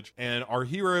Dinklage, and our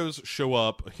heroes show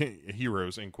up,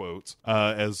 heroes in quotes,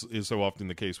 as is so often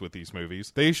the case with these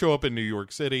movies. They show up in New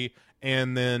York City,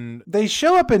 and then... They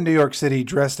show up in New York City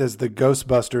dressed as the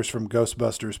Ghostbusters from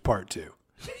Ghostbusters Part 2.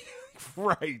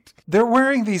 Right. They're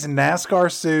wearing these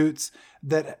NASCAR suits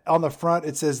that on the front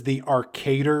it says the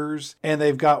Arcaders, and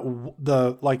they've got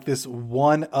this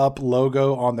 1-Up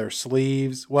logo on their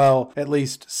sleeves. Well, at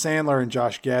least Sandler and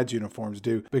Josh Gad's uniforms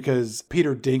do, because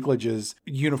Peter Dinklage's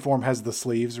uniform has the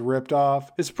sleeves ripped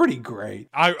off. It's pretty great.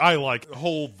 I like the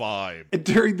whole vibe. And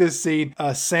during this scene,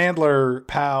 Sandler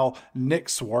pal Nick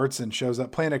Swartzen shows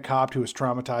up playing a cop who was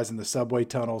traumatized in the subway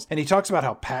tunnels, and he talks about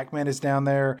how Pac-Man is down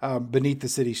there beneath the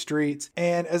city streets.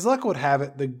 And as luck would have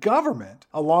it, the government,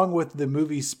 along with the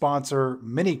movie sponsor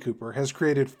Mini Cooper, has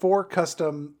created 4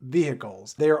 custom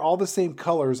vehicles. They are all the same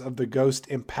colors of the Ghost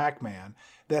in Pac-Man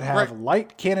that have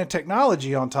light cannon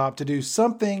technology on top to do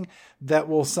something that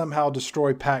will somehow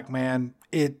destroy Pac-Man.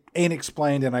 It ain't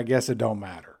explained, and I guess it don't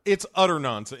matter. It's utter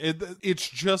nonsense. It's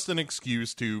just an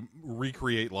excuse to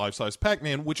recreate life-size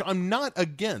Pac-Man, which I'm not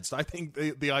against. I think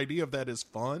the idea of that is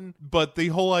fun, but the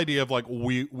whole idea of like,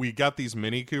 we got these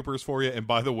Mini Coopers for you, and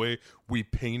by the way, we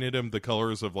painted them the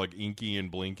colors of like Inky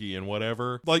and Blinky and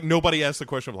whatever. Like, nobody asked the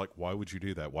question of like, why would you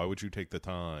do that? Why would you take the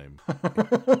time?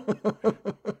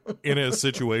 In a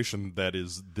situation that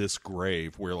is this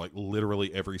grave, where like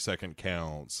literally every second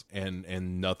counts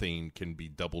and nothing can be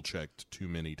double checked too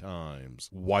many times,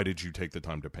 why did you take the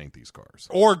time to paint these cars?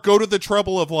 Or go to the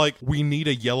trouble of like, we need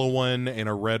a yellow one and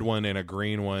a red one and a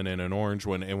green one and an orange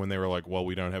one, and when they were like, well,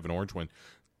 we don't have an orange one,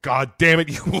 God damn it,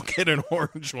 you will get an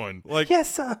orange one. Like,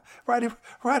 yes, right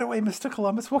away, Mr.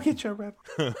 Columbus. We'll get you a red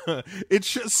one.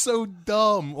 It's just so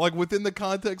dumb. Like, within the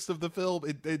context of the film,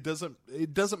 it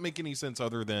doesn't make any sense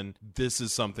other than this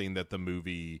is something that the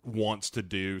movie wants to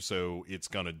do, so it's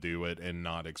gonna do it and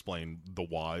not explain the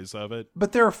whys of it.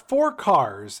 But there are 4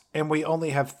 cars, and we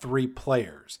only have 3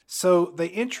 players. So they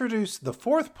introduce the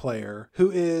 4th player,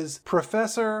 who is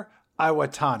Professor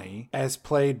Iwatani, as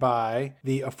played by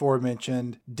the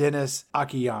aforementioned Dennis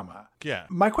Akiyama. Yeah.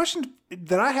 My question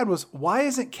that I had was, why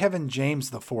isn't Kevin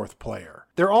James the 4th player?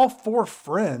 They're all 4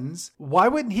 friends. Why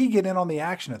wouldn't he get in on the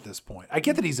action at this point? I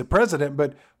get that he's a president,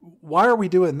 but why are we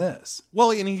doing this?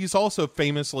 Well, and he's also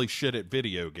famously shit at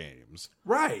video games.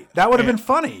 Right. That would have been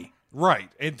funny. Right.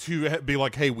 And to be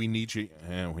like, hey, we need you.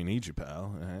 We need you,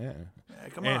 pal.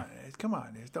 Come on.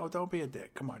 Don't be a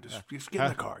dick. Come on, just get in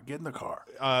the car. Get in the car.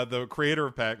 The creator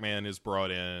of Pac-Man is brought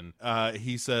in.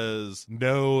 He says,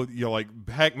 no, like,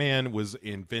 Pac-Man was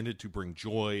invented to bring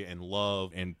joy and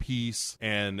love and peace,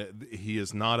 and he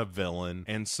is not a villain.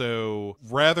 And so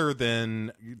rather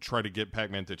than try to get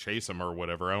Pac-Man to chase him or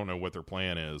whatever, I don't know what their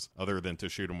plan is other than to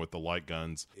shoot him with the light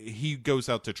guns. He goes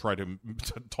out to try to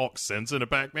talk sense into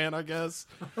Pac-Man, I guess.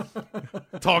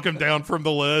 Talk him down from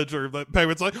the ledge, or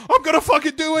Pac-Man's like, I'm gonna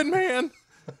fucking do it, man.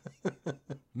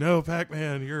 No,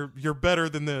 Pac-Man, you're better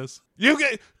than this. You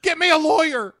get me a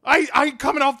lawyer. I ain't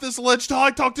coming off this ledge till I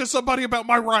talk to somebody about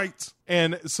my rights.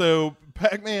 And so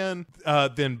Pac-Man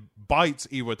then bites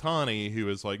Iwatani, who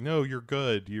is like, no, you're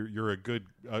good. You're a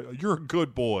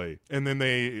good boy. And then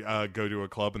they go to a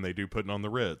club and they do Putting on the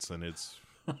Ritz, and it's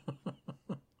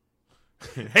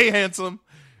hey, handsome,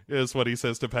 is what he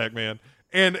says to Pac-Man.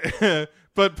 And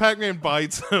but Pac-Man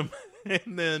bites him,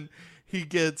 and then he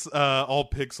gets all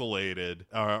pixelated,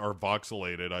 or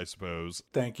voxelated, I suppose.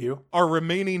 Thank you. Our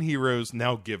remaining heroes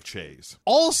now give chase.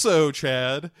 Also,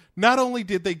 Chad, not only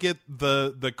did they get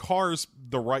the cars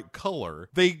the right color,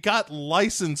 they got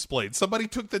license plates. Somebody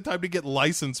took the time to get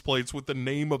license plates with the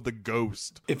name of the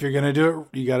ghost. If you're going to do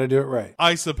it, you got to do it right.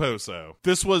 I suppose so.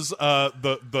 This was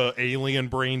the alien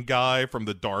brain guy from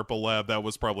the DARPA lab. That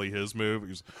was probably his move. He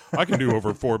was, I can do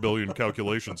over 4 billion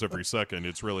calculations every second.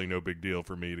 It's really no big deal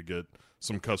for me to get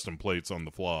some custom plates on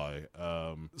the fly.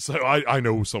 So I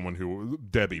know someone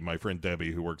Debbie, my friend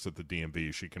Debbie, who works at the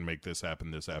DMV. She can make this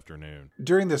happen this afternoon.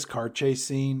 During this car chase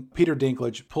scene, Peter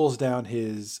Dinklage pulls down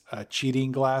his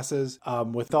cheating glasses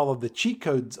with all of the cheat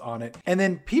codes on it. And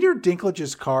then Peter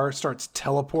Dinklage's car starts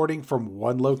teleporting from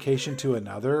one location to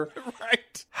another.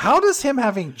 Right. How does him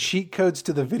having cheat codes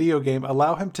to the video game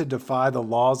allow him to defy the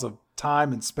laws of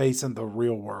time and space in the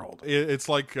real world? It's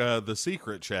like The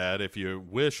Secret, Chad. If you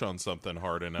wish on something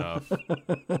hard enough.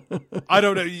 I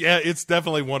don't know. Yeah, it's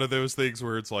definitely one of those things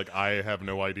where it's like, I have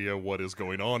no idea what is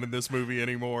going on in this movie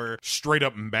anymore. Straight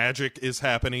up magic is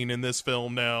happening in this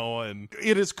film now, and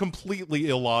it is completely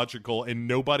illogical, and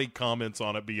nobody comments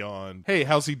on it beyond, hey,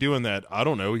 how's he doing that? I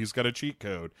don't know. He's got a cheat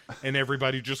code. And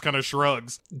everybody just kind of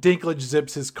shrugs. Dinklage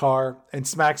zips his car and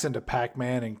smacks into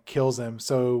Pac-Man and kills him.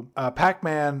 So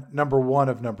Pac-Man number 1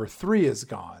 of number 3 is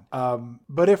gone.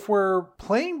 But if we're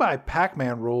playing by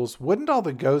Pac-Man rules, wouldn't all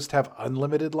the ghosts have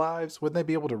unlimited lives? Wouldn't they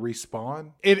be able to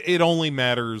respawn? It only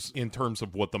matters in terms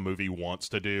of what the movie wants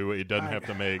to do. It doesn't have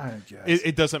to make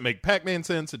it doesn't make Pac-Man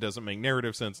sense. It doesn't make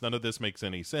narrative sense. None of this makes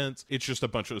any sense. It's just a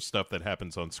bunch of stuff that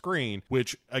happens on screen,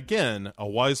 which, again, a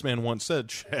wise man once said,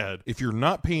 Chad, if you're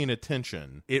not paying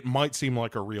attention, it might seem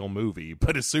like a real movie,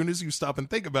 but as soon as you stop and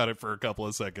think about it for a couple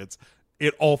of seconds,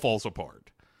 it all falls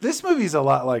apart. This movie's a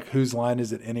lot like Whose Line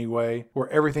Is It Anyway, where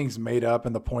everything's made up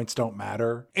and the points don't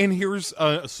matter. And here's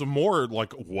some more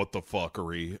like what the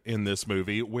fuckery in this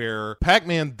movie, where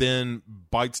Pac-Man then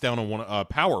bites down on a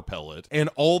power pellet, and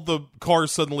all the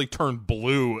cars suddenly turn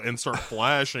blue and start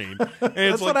flashing. And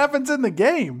That's what happens in the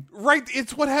game. Right,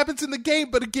 it's what happens in the game.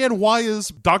 But again, why is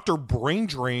Dr. Brain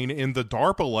Drain in the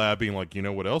DARPA lab being like, you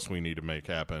know what else we need to make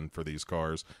happen for these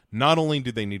cars? Not only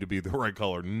do they need to be the right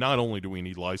color, not only do we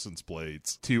need license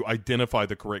plates to identify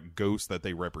the correct ghost that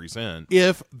they represent.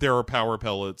 If there are power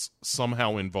pellets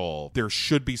somehow involved, there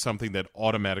should be something that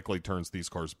automatically turns these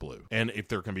cars blue. And if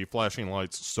there can be flashing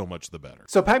lights, so much the better.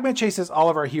 So Pac-Man chases all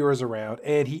of our heroes around,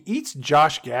 and he eats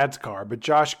Josh Gad's car, but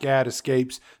Josh Gad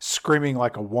escapes screaming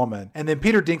like a woman. And then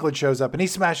Peter Dinklage shows up, and he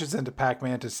smashes into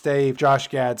Pac-Man to save Josh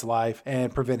Gad's life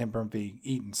and prevent him from being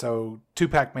eaten. So 2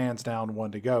 Pac-Mans down,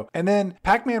 1 to go. And then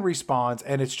Pac-Man respawns,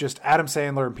 and it's just Adam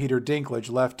Sandler and Peter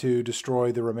Dinklage left to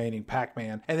destroy the remaining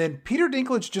Pac-Man. And then Peter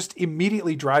Dinklage just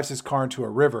immediately drives his car into a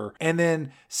river, and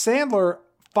then Sandler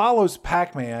follows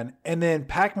Pac-Man, and then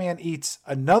Pac-Man eats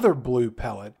another blue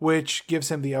pellet, which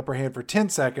gives him the upper hand for 10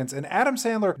 seconds, and Adam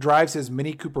Sandler drives his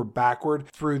Mini Cooper backward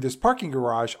through this parking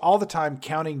garage, all the time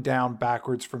counting down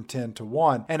backwards from 10 to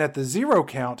 1. And at the 0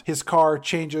 count, his car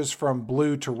changes from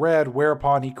blue to red,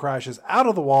 whereupon he crashes out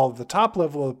of the wall at the top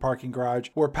level of the parking garage,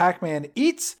 where Pac-Man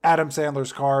eats Adam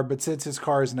Sandler's car, but since his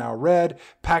car is now red,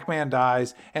 Pac-Man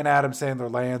dies, and Adam Sandler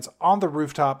lands on the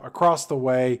rooftop across the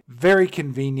way. Very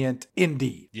convenient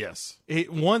indeed. Yes.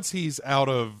 Once he's out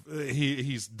of,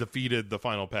 he's defeated the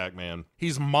final Pac-Man,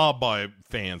 he's mobbed by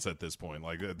fans at this point.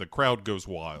 Like, the crowd goes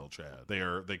wild, Chad.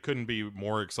 They couldn't be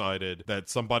more excited that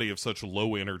somebody of such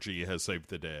low energy has saved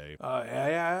the day.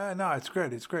 Yeah, no, it's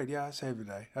great. It's great. Yeah, I saved the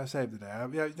day.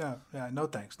 Yeah, no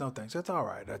thanks. That's all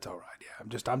right. Yeah, I'm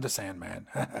just Sandman.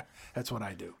 That's what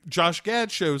I do. Josh Gad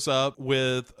shows up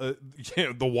with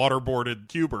the waterboarded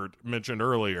Q*bert mentioned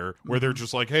earlier, where they're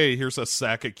just like, hey, here's a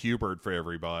sack of Q*bert for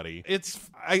everybody. It's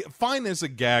fine as a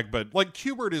gag, but like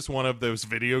Q*bert is one of those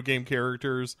video game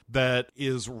characters that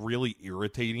is really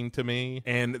irritating to me,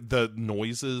 and the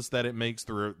noises that it makes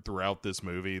throughout this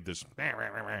movie, this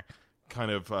kind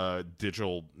of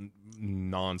digital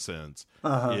nonsense,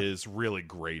 is really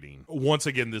grating. Once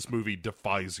again, this movie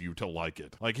defies you to like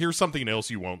it. Like, here's something else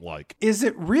you won't like. Is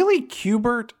it really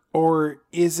Q*bert, or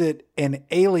is it an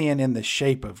alien in the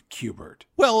shape of Q*bert?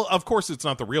 Well, of course it's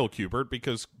not the real Q*bert,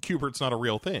 because Q*bert's not a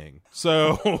real thing.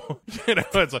 So,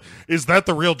 it's like, is that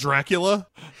the real Dracula?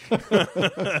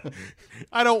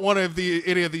 I don't want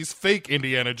any of these fake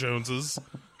Indiana Joneses.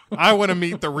 I want to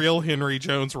meet the real Henry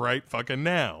Jones right fucking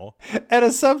now. At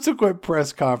a subsequent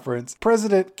press conference,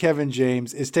 President Kevin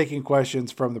James is taking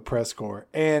questions from the press corps.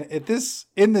 And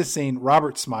in this scene,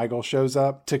 Robert Smigel shows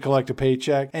up to collect a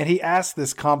paycheck, and he asks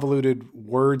this convoluted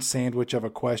word sandwich of a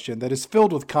question that is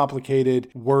filled with complicated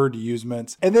word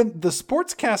usements. And then the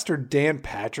sportscaster Dan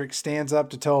Patrick stands up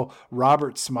to tell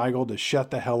Robert Smigel to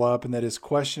shut the hell up and that his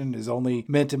question is only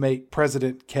meant to make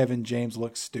President Kevin James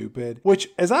look stupid. Which,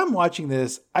 as I'm watching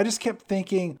this, I just kept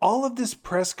thinking, all of this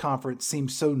press conference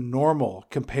seems so normal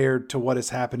compared to what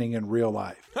is happening in real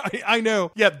life. I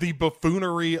know. Yeah, the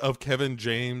buffoonery of Kevin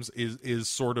James is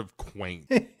sort of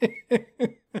quaint.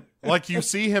 Like, you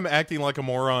see him acting like a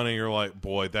moron, and you're like,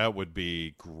 boy, that would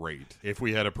be great if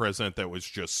we had a president that was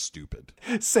just stupid.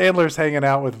 Sandler's hanging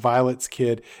out with Violet's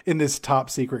kid in this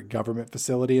top secret government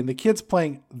facility, and the kid's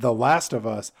playing The Last of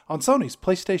Us on Sony's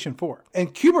PlayStation 4.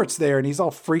 And Q*bert's there, and he's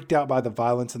all freaked out by the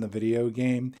violence in the video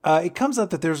game. It comes up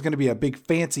that there's going to be a big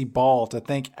fancy ball to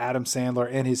thank Adam Sandler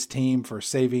and his team for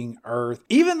saving Earth,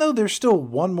 even though there's still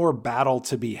one more battle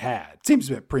to be had. Seems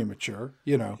a bit premature,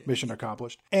 mission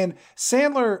accomplished. And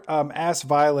Sandler asked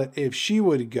Violet if she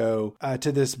would go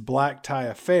to this black tie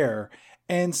affair,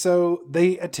 and so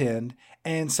they attend,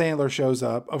 and Sandler shows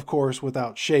up, of course,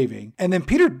 without shaving. And then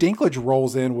Peter Dinklage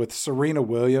rolls in with Serena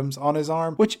Williams on his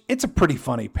arm, which it's a pretty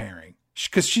funny pairing.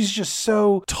 Because she's just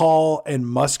so tall and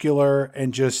muscular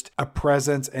and just a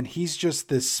presence. And he's just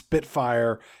this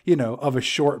spitfire, of a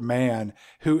short man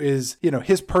who is,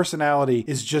 his personality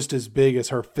is just as big as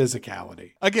her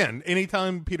physicality. Again,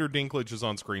 anytime Peter Dinklage is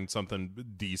on screen, something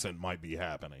decent might be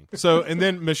happening. So, and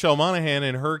then Michelle Monaghan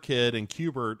and her kid and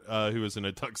Q*bert, who is in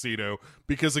a tuxedo,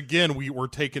 because again, we were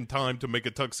taking time to make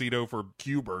a tuxedo for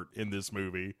Q*bert in this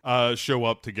movie, show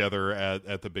up together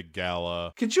at the big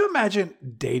gala. Could you imagine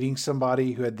dating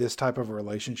somebody who had this type of a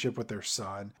relationship with their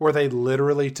son, where they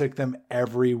literally took them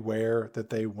everywhere that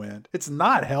they went? It's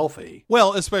not healthy.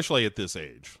 Well, especially at this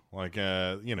age. Like,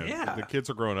 the kids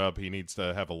are growing up. He needs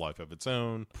to have a life of its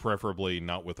own, preferably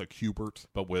not with a Q*bert,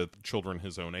 but with children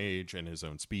his own age and his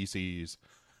own species.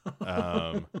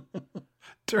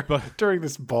 During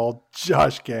this ball,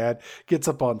 Josh Gad gets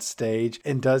up on stage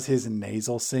and does his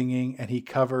nasal singing, and he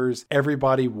covers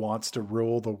Everybody Wants to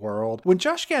Rule the World. When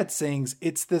Josh Gad sings,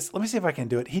 it's this, let me see if I can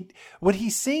do it. When he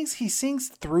sings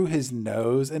through his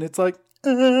nose, and it's like,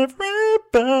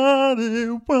 everybody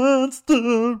wants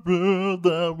to rule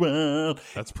the world.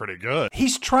 That's pretty good.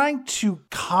 He's trying to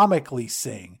comically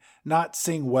sing, not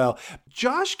sing well.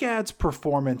 Josh Gad's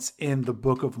performance in the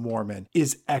Book of Mormon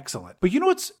is excellent. But you know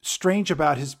what's strange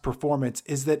about his performance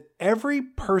is that every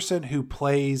person who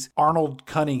plays Arnold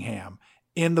Cunningham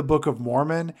in the Book of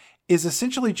Mormon is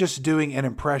essentially just doing an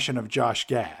impression of Josh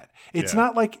Gad. It's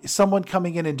not like someone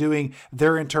coming in and doing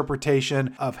their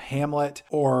interpretation of Hamlet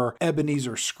or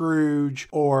Ebenezer Scrooge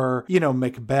or,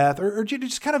 Macbeth or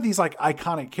just kind of these like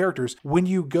iconic characters. When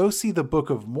you go see the Book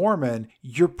of Mormon,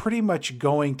 you're pretty much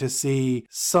going to see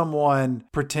someone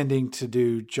pretending to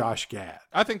do Josh Gad.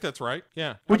 I think that's right.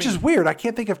 Yeah. Which is weird. I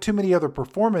can't think of too many other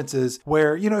performances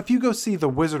where, if you go see The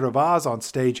Wizard of Oz on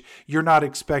stage, you're not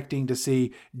expecting to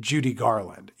see Judy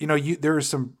Garland. There is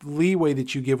some leeway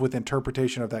that you give with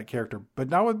interpretation of that character, but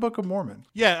not with Book of Mormon.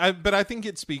 Yeah, but I think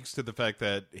it speaks to the fact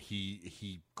that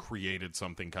he created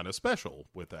something kind of special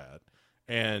with that.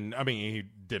 And he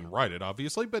didn't write it,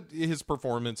 obviously, but his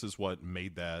performance is what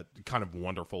made that kind of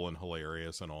wonderful and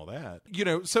hilarious and all that.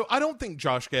 So I don't think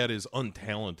Josh Gad is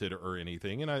untalented or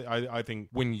anything. And I think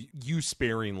when used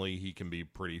sparingly, he can be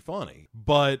pretty funny.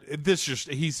 But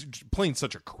he's playing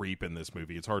such a creep in this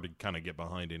movie. It's hard to kind of get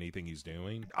behind anything he's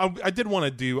doing. I did want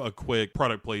to do a quick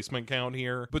product placement count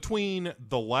here. Between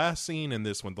the last scene and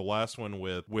this one, the last one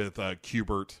with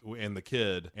Cubert and the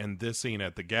kid, and this scene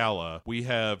at the gala, we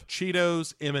have Cheetos,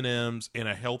 M&Ms, and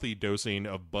a healthy dosing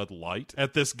of Bud Light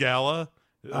at this gala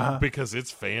because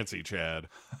it's fancy, Chad.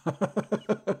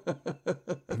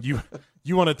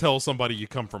 You want to tell somebody you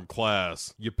come from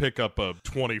class, you pick up a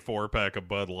 24-pack of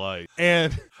Bud Light.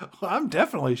 And I'm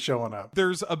definitely showing up.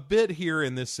 There's a bit here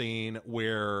in this scene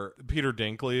where Peter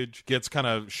Dinklage gets kind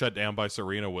of shut down by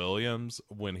Serena Williams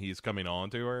when he's coming on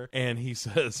to her. And he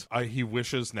says he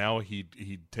wishes now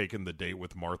he'd taken the date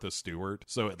with Martha Stewart,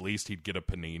 so at least he'd get a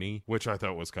panini, which I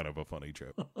thought was kind of a funny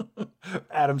joke.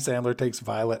 Adam Sandler takes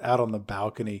Violet out on the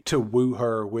balcony to woo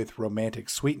her with romantic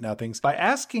sweet nothings by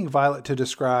asking Violet to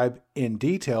describe in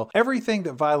detail everything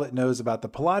that Violet knows about the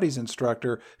Pilates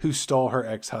instructor who stole her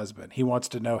ex-husband. He wants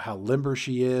to know how limber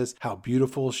she is, how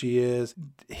beautiful she is.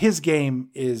 His game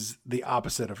is the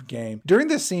opposite of game. During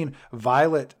this scene,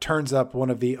 Violet turns up one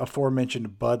of the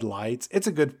aforementioned Bud Lights. It's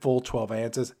a good full 12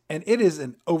 ounces, and it is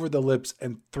an over the lips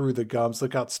and through the gums.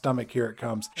 Look out, stomach, here it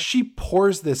comes. She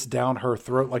pours this down her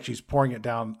throat like she's pouring it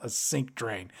down a sink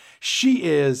drain. She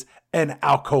is an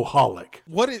alcoholic.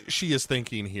 What she is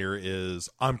thinking here is,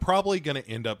 I'm probably going to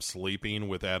end up sleeping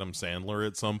with Adam Sandler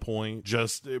at some point.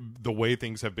 Just the way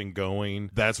things have been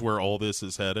going, that's where all this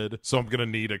is headed. So I'm going to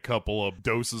need a couple of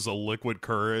doses of liquid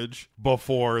courage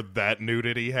before that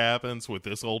nudity happens with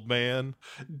this old man.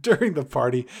 During the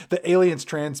party, the aliens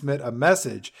transmit a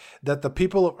message that the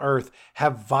people of Earth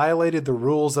have violated the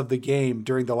rules of the game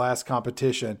during the last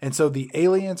competition. And so the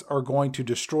aliens are going to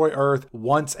destroy Earth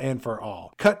once and for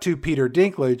all. Cut to Peter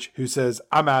Dinklage, who says,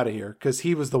 I'm out of here, because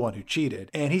he was the one who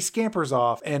cheated. And he scampers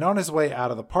off, and on his way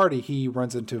out of the party, he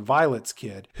runs into Violet's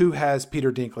kid, who has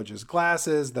Peter Dinklage's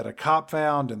glasses that a cop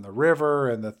found in the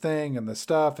river and the thing and the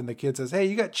stuff. And the kid says, hey,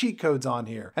 you got cheat codes on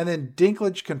here. And then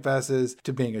Dinklage confesses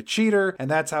to being a cheater, and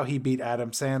that's how he beat Adam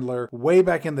Sandler way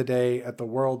back in the day at the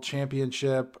World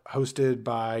Championship hosted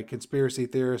by conspiracy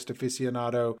theorist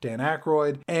aficionado Dan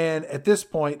Aykroyd. And at this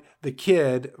point, the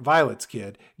kid, Violet's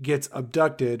kid, gets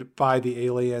abducted by the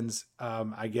aliens,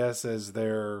 I guess, as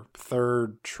their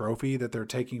third trophy that they're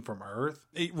taking from Earth.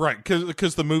 Right,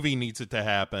 because the movie needs it to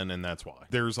happen, and that's why.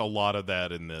 There's a lot of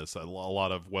that in this. A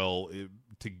lot of,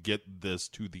 to get this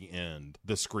to the end,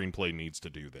 the screenplay needs to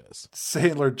do this.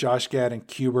 Sandler, Josh Gad, and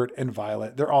Cubert and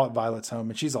Violet, they're all at Violet's home,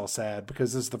 and she's all sad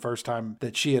because this is the first time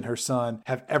that she and her son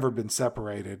have ever been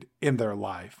separated in their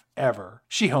life. Ever.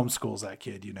 She homeschools that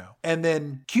kid, And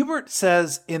then Cubert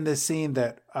says in this scene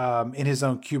that, in his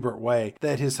own Cubert way,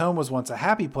 that his home was once a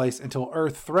happy place until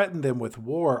Earth threatened them with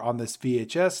war on this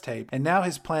VHS tape. And now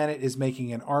his planet is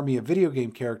making an army of video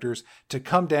game characters to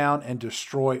come down and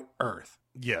destroy Earth.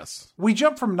 Yes. We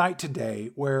jump from night to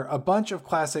day where a bunch of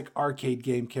classic arcade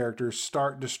game characters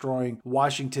start destroying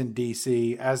Washington,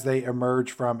 D.C. as they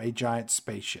emerge from a giant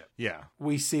spaceship. Yeah.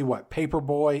 We see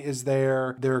Paperboy is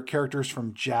there. There are characters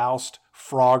from Joust,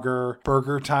 Frogger,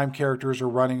 Burger Time characters are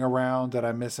running around. Did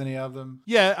I miss any of them?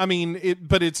 Yeah,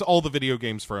 but it's all the video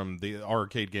games from the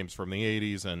arcade games from the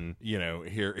 80s, and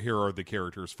here are the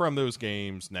characters from those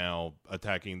games now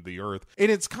attacking the Earth.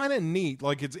 And it's kind of neat,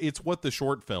 it's what the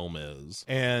short film is.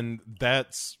 And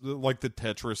that's the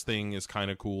Tetris thing is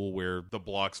kind of cool, where the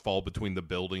blocks fall between the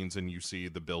buildings and you see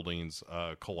the buildings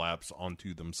collapse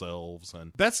onto themselves,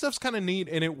 and that stuff's kind of neat,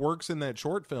 and it works in that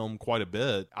short film quite a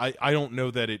bit. I don't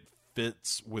know that it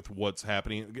fits with what's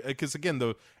happening. Because again,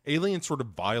 the aliens sort of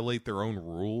violate their own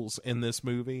rules in this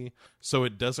movie, so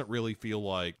it doesn't really feel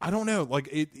like, I don't know,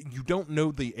 like you don't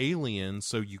know the aliens,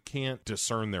 so you can't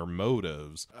discern their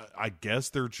motives. I guess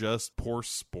they're just poor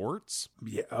sports.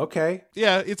 Yeah, okay.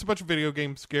 Yeah, it's a bunch of video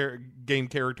game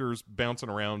characters bouncing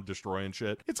around, destroying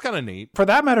shit. It's kind of neat. For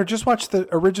that matter, just watch the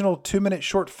original 2-minute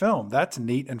short film. That's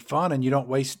neat and fun, and you don't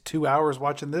waste 2 hours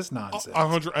watching this nonsense.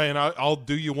 I'll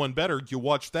do you one better. You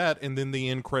watch that, and then the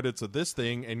end credits of this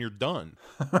thing, and you're done.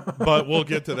 But we'll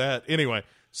get to that anyway.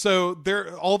 So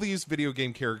all these video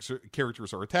game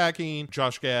characters are attacking.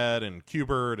 Josh Gad and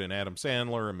Q*bert and Adam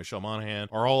Sandler and Michelle Monaghan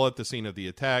are all at the scene of the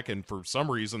attack, and for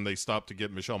some reason they stop to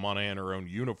get Michelle Monaghan her own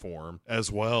uniform as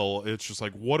well. It's just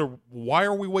like, why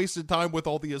are we wasting time with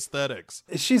all the aesthetics?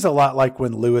 She's a lot like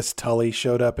when Louis Tully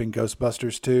showed up in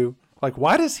Ghostbusters 2. Like,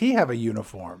 why does he have a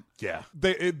uniform? Yeah.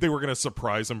 They were going to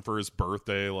surprise him for his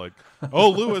birthday. Like, oh,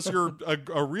 Lewis, you're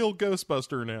a real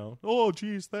Ghostbuster now. Oh,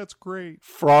 geez, that's great.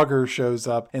 Frogger shows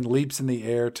up and leaps in the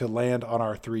air to land on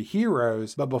our 3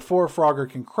 heroes. But before Frogger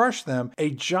can crush them, a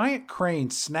giant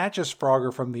crane snatches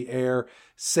Frogger from the air,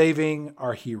 saving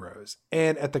our heroes.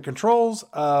 And at the controls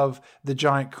of the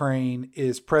giant crane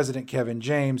is President Kevin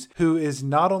James, who is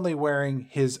not only wearing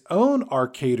his own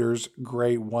Arcaders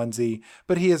gray onesie,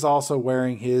 but he is also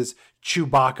wearing his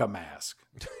Chewbacca mask.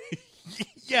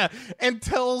 Yeah, and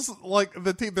tells like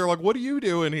the team, they're like, what are you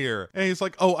doing here? And he's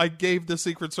like, oh, I gave the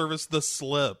Secret Service the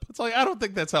slip. It's like, I don't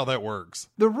think that's how that works.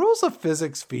 The rules of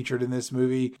physics featured in this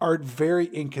movie are very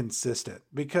inconsistent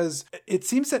because it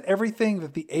seems that everything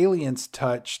that the aliens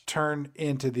touch turn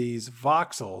into these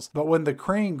voxels, but when the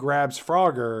crane grabs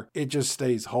Frogger, it just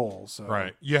stays whole. So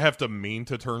right, you have to mean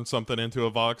to turn something into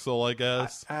a voxel, I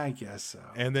guess. I guess so.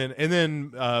 And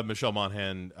then Michelle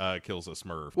Monaghan kills a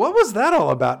Smurf. What was that all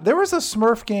about? There was a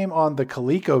Smurf game on the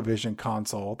ColecoVision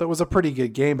console that was a pretty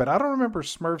good game, but I don't remember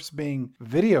Smurfs being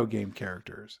video game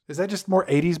characters. Is that just more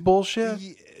 80s bullshit?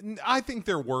 I think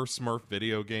there were Smurf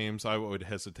video games. I would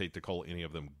hesitate to call any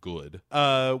of them good.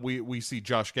 We see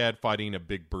Josh Gad fighting a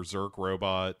big Berserk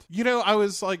robot. You know, I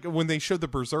was like, when they showed the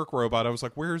Berserk robot, I was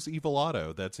like, where's Evil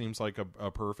Otto? That seems like a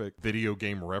perfect video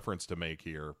game reference to make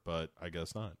here, but I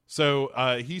guess not. So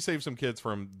he saves some kids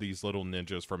from these little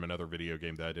ninjas from another video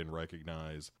game that I didn't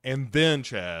recognize. And then,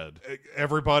 Chad,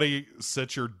 everybody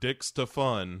set your dicks to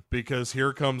fun, because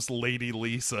here comes Lady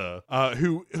Lisa,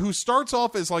 who starts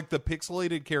off as like the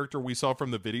pixelated character we saw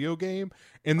from the video game,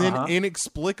 and then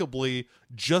inexplicably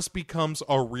just becomes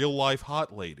a real life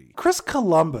hot lady. Chris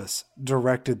Columbus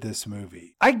directed this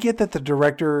movie. I get that the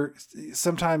director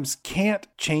sometimes can't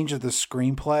change the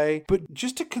screenplay, but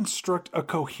just to construct a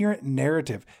coherent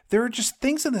narrative, there are just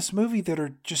things in this movie that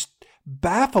are just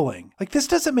baffling. Like, this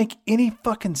doesn't make any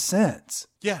fucking sense.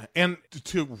 Yeah, and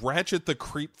to ratchet the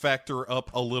creep factor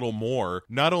up a little more,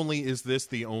 not only is this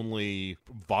the only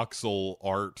voxel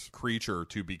art creature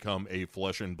to become a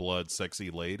flesh and blood sexy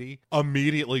lady,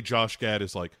 immediately Josh Gad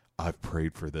is like, I've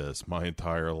prayed for this my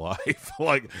entire life.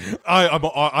 Like,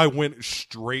 I went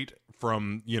straight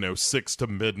from 6 to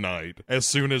midnight as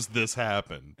soon as this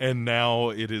happened, and now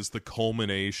it is the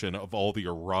culmination of all the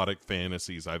erotic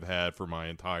fantasies I've had for my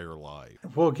entire life.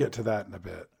 We'll get to that in a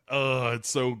bit. Ugh, it's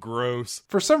so gross.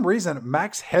 For some reason,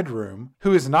 Max Headroom,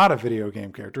 who is not a video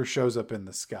game character, shows up in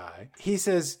the sky. He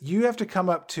says, you have to come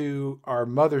up to our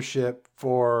mothership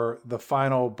for the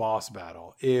final boss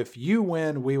battle. If you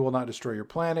win, we will not destroy your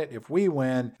planet. If we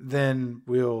win, then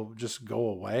we'll just go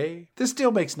away. This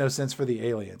deal makes no sense for the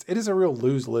aliens. It is a real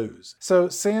lose-lose. So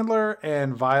Sandler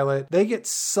and Violet, they get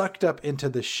sucked up into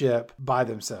the ship by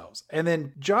themselves. And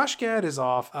then Josh Gad is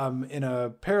off in a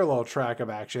parallel track of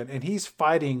action, and he's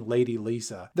fighting Lady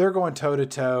Lisa. They're going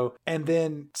toe-to-toe, and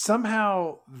then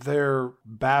somehow their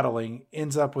battling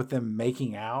ends up with them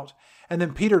making out. And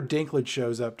then Peter Dinklage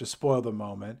shows up to spoil the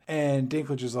moment. And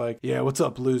Dinklage is like, yeah, what's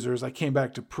up, losers? I came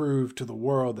back to prove to the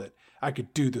world that I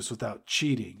could do this without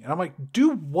cheating. And I'm like,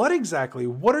 do what exactly?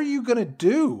 What are you going to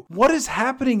do? What is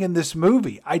happening in this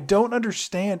movie? I don't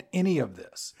understand any of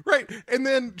this. Right. And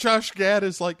then Josh Gad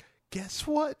is like, guess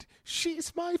what?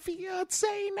 She's my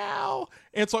fiance now.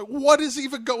 And it's like, what is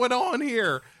even going on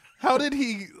here? How did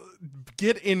he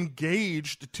get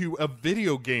engaged to a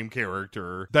video game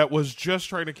character that was just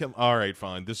trying to kill? All right,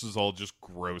 fine. This is all just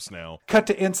gross now. Cut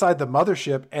to inside the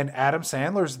mothership, and Adam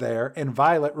Sandler's there, and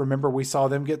Violet. Remember, we saw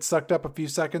them get sucked up a few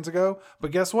seconds ago?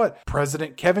 But guess what?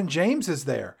 President Kevin James is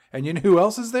there. And you know who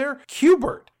else is there?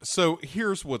 Q*bert. So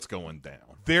here's what's going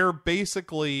down. They're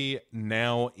basically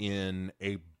now in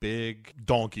a big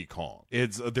Donkey Kong.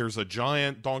 There's a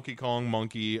giant Donkey Kong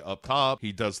monkey up top.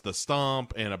 He does the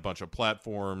stomp, and a bunch of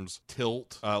platforms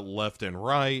tilt left and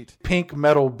right. Pink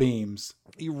metal beams.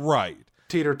 Right.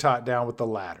 Teeter-tot down with the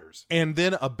ladders. And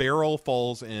then a barrel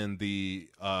falls in the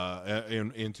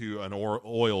into an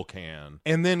oil can.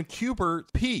 And then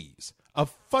Q*bert pees. A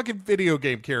fucking video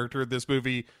game character in this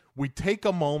movie. We take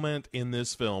a moment in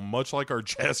this film, much like our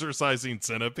Jazzercising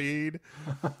Centipede,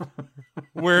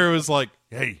 where it was like,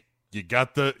 hey, you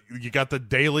got the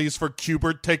dailies for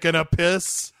Q*bert taking a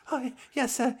piss? Oh,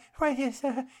 yes, sir. Right here,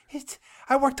 sir.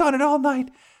 I worked on it all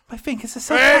night. My fingers are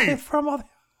so tired from all the...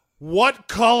 What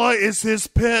color is his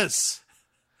piss?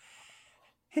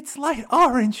 It's light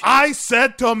orange. I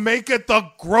said to make it the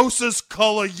grossest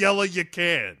color yellow you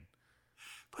can.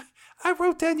 But I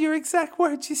wrote down your exact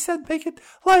words. You said make it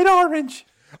light orange.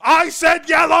 I said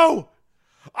yellow.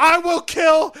 I will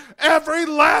kill every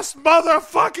last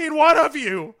motherfucking one of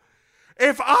you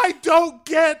if I don't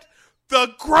get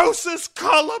the grossest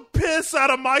color piss out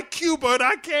of my Q*bert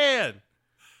I can.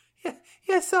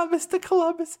 Yes, Mr.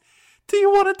 Columbus. Do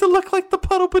you want it to look like the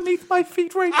puddle beneath my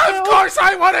feet right now? Of course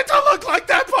I want it to look like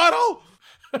that puddle!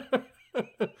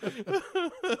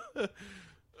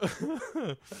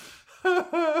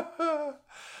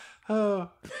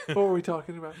 What were we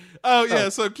talking about? Oh, yeah,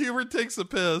 so Q*bert takes a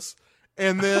piss,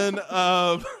 and then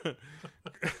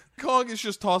Kong is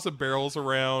just tossing barrels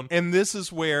around, and this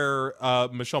is where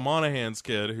Michelle Monaghan's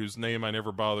kid, whose name I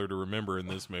never bother to remember in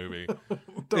this movie,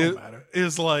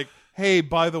 is like, hey,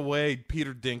 by the way,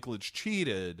 Peter Dinklage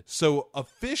cheated. So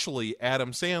officially,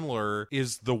 Adam Sandler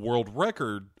is the world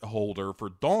record holder for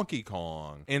Donkey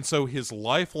Kong. And so his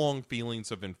lifelong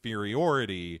feelings of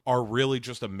inferiority are really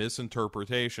just a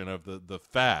misinterpretation of the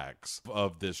facts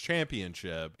of this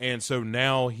championship. And so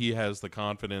now he has the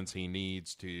confidence he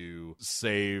needs to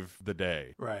save the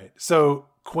day. Right. So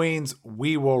Queen's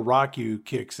 "We Will Rock You"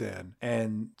 kicks in,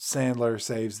 and Sandler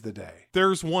saves the day.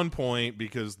 There's one point,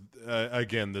 because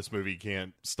again, this movie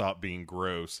can't stop being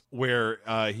gross, where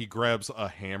he grabs a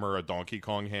hammer, a Donkey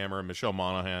Kong hammer. Michelle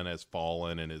Monaghan has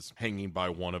fallen and is hanging by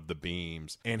one of the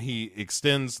beams, and he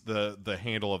extends the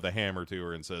handle of the hammer to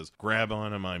her and says, "Grab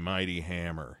onto my mighty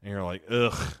hammer." And you're like,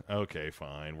 ugh, okay,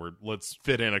 fine. Let's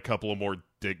fit in a couple of more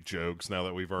dick jokes now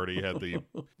that we've already had the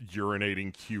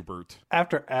urinating Q*bert.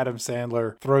 After Adam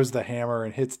Sandler throws the hammer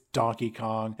and hits Donkey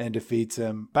Kong and defeats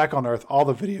him, back on Earth, all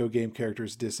the video game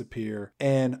characters disappear,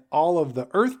 and all of the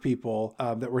Earth people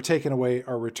that were taken away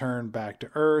are returned back to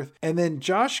Earth. And then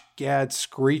Josh Gad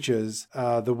screeches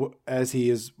as he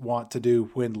is wont to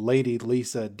do when Lady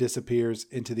Lisa disappears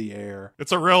into the air.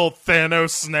 It's a real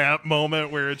Thanos snap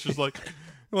moment where it's just like...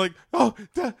 Like, oh,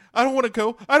 I don't want to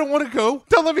go. I don't want to go.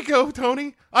 Don't let me go,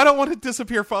 Tony. I don't want to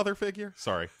disappear, father figure.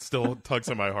 Sorry, still tugs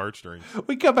at my heartstrings.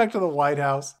 We come back to the White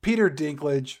House. Peter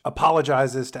Dinklage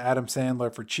apologizes to Adam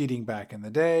Sandler for cheating back in the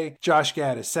day. Josh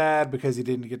Gad is sad because he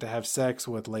didn't get to have sex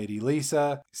with Lady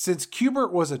Lisa. Since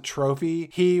Q*bert was a trophy,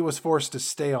 he was forced to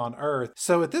stay on Earth.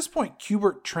 So at this point,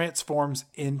 Q*bert transforms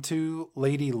into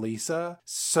Lady Lisa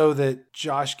so that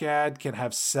Josh Gad can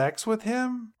have sex with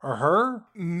him or her.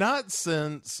 Not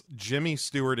since Jimmy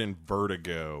Stewart in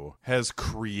Vertigo has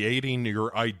creating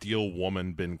your ideal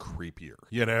woman been creepier.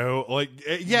 You know, like,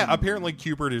 yeah, apparently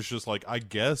Q*bert is just like, I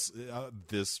guess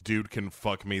this dude can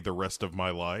fuck me the rest of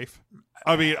my life.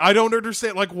 I mean, I don't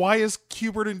understand. Like, why is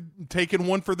Q*bert taking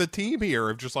one for the team here?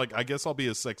 Of just like, I guess I'll be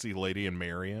a sexy lady and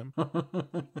marry him.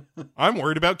 I'm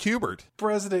worried about Q*bert.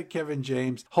 President Kevin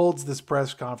James holds this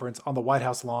press conference on the White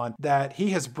House lawn that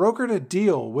he has brokered a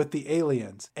deal with the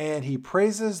aliens, and he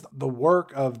praises the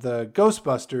work of the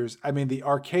Ghostbusters, the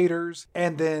Arcaders,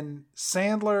 and then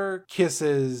Sandler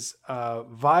kisses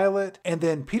Violet, and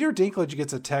then Peter Dinklage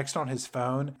gets a text on his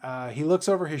phone. He looks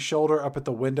over his shoulder up at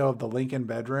the window of the Lincoln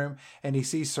bedroom, and he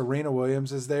sees Serena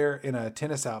Williams is there in a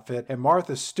tennis outfit, and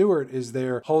Martha Stewart is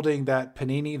there holding that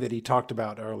panini that he talked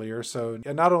about earlier. So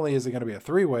not only is it going to be a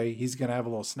three-way, he's going to have a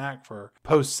little snack for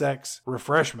post-sex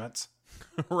refreshments.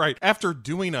 Right. After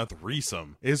doing a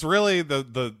threesome is really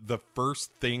the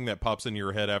first thing that pops in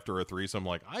your head after a threesome.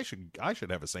 Like, I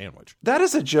should have a sandwich. That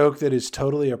is a joke that is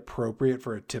totally appropriate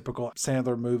for a typical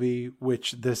Sandler movie,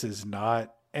 which this is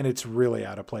not. And it's really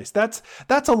out of place. That's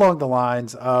along the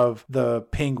lines of the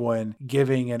Penguin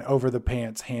giving an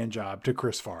over-the-pants hand job to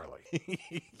Chris Farley.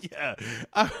 Yeah.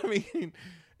 I mean,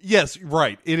 Yes,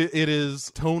 right. It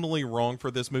is tonally wrong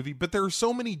for this movie, but there are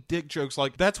so many dick jokes.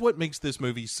 Like, that's what makes this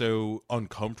movie so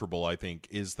uncomfortable, I think,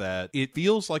 is that it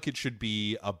feels like it should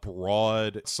be a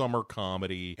broad summer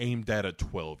comedy aimed at a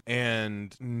 12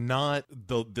 and not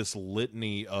this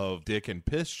litany of dick and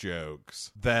piss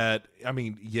jokes that, I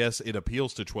mean, yes, it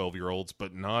appeals to 12-year-olds,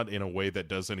 but not in a way that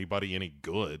does anybody any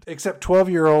good. Except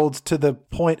 12-year-olds, to the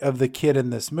point of the kid in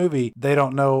this movie, they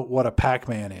don't know what a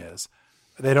Pac-Man is.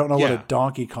 They don't know what a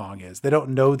Donkey Kong is. They don't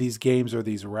know these games or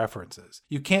these references.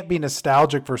 You can't be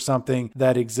nostalgic for something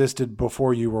that existed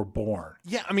before you were born.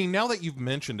 Yeah, I mean, now that you've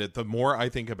mentioned it, the more I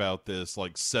think about this,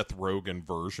 like, Seth Rogen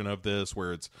version of this,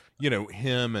 where it's, you know,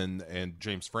 him and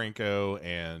James Franco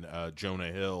and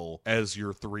Jonah Hill as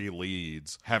your three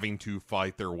leads having to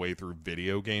fight their way through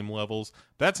video game levels,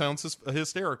 that sounds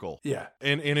hysterical. Yeah.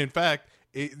 And in fact,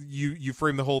 you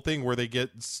frame the whole thing where they get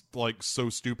like so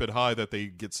stupid high that they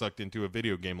get sucked into a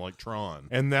video game like Tron,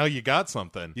 and now you got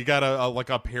something. You got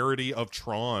a parody of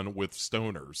Tron with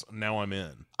stoners. Now I'm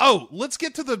in. Oh, let's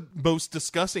get to the most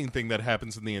disgusting thing that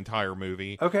happens in the entire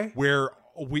movie. Okay, where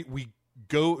we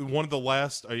go, one of the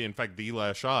last, in fact, the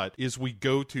last shot is we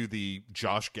go to the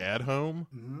Josh Gad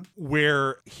home,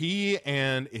 where he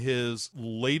and his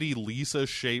Lady Lisa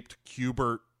shaped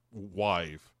Q*bert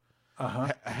wife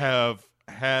have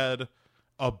had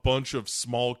a bunch of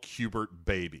small Q*bert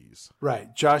babies.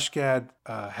 Right. Josh Gad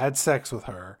had sex with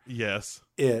her. Yes.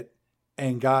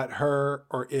 And got her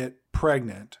or it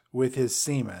pregnant with his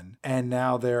semen. And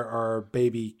now there are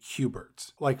baby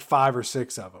Q*berts, like 5 or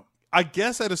 6 of them. I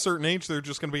guess at a certain age, they're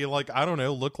just going to be like, I don't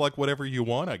know, look like whatever you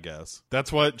want, I guess.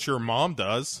 That's what your mom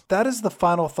does. That is the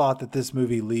final thought that this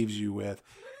movie leaves you with.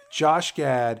 Josh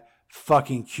Gad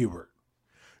fucking Q*bert.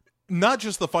 Not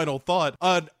just the final thought,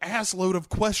 an assload of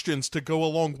questions to go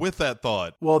along with that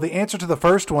thought. Well, the answer to the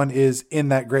first one is in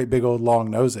that great big old long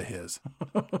nose of his.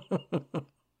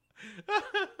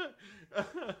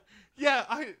 Yeah,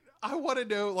 I want to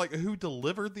know, like, who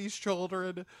delivered these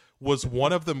children? Was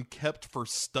one of them kept for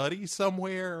study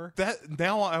somewhere? That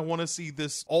now I want to see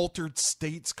this altered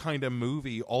states kind of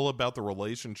movie all about the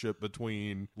relationship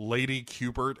between Lady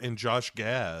Q*bert and Josh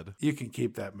Gad. You can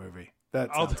keep that movie.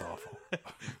 That sounds awful.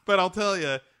 But I'll tell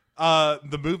you,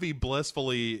 the movie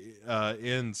blissfully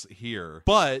ends here.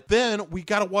 But then we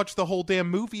got to watch the whole damn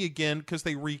movie again because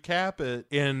they recap it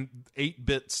in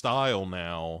 8-bit style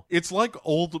now. It's like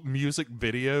old music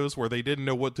videos where they didn't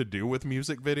know what to do with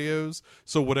music videos.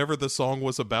 So whatever the song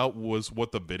was about was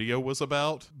what the video was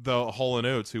about. The Hall &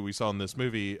 Oates, who we saw in this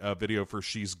movie, video for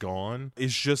She's Gone,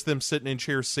 is just them sitting in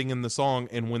chairs singing the song.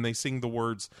 And when they sing the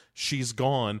words, She's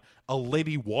Gone, a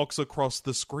lady walks across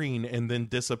the screen and then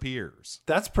disappears.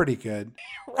 That's pretty good.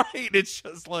 Right. It's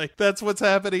just like, that's what's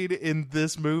happening in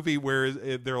this movie where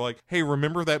they're like, hey,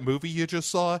 remember that movie you just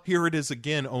saw? Here it is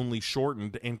again, only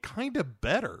shortened and kind of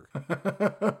better.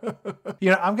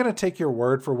 You know, I'm going to take your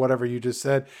word for whatever you just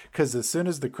said, because as soon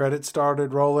as the credits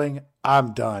started rolling,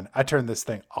 I'm done. I turned this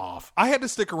thing off. I had to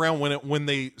stick around when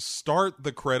they start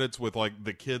the credits with like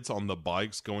the kids on the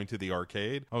bikes going to the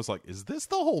arcade. I was like, is this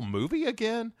the whole movie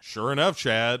again? Sure enough,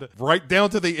 Chad, right down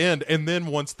to the end. And then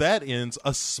once that ends,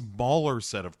 a smaller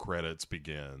set of credits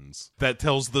begins that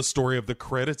tells the story of the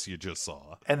credits you just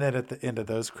saw. And then at the end of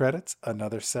those credits,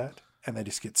 another set. And they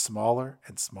just get smaller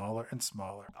and smaller and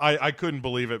smaller. I couldn't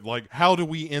believe it. Like, how do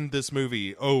we end this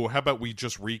movie? Oh, how about we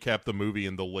just recap the movie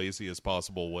in the laziest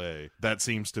possible way? That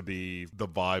seems to be the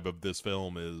vibe of this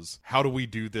film, is how do we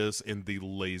do this in the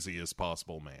laziest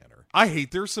possible manner? I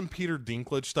hate, there's some Peter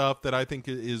Dinklage stuff that I think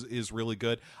is really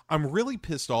good. I'm really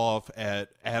pissed off at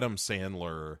Adam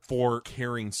Sandler for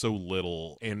caring so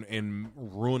little and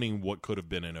ruining what could have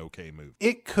been an okay movie.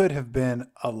 It could have been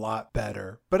a lot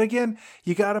better. But again,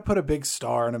 you got to put a big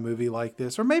star in a movie like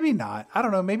this, or maybe not. I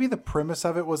don't know. Maybe the premise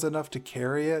of it was enough to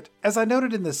carry it. As I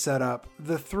noted in the setup,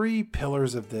 the 3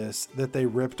 pillars of this that they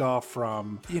ripped off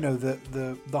from, you know,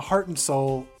 the heart and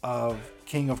soul of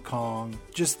King of Kong,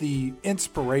 just the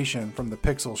inspiration from the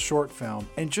Pixel short film,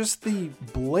 and just the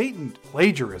blatant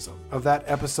plagiarism of that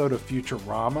episode of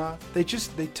Futurama.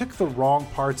 They took the wrong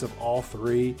parts of all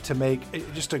 3 to make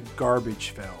just a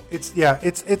garbage film.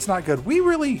 It's not good.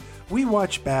 We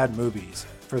watch bad movies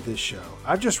for this show.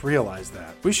 I've just realized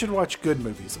that. We should watch good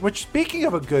movies. Which, speaking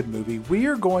of a good movie, we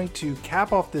are going to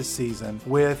cap off this season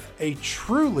with a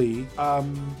truly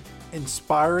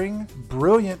inspiring,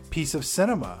 brilliant piece of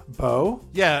cinema. Bo?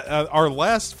 Yeah, our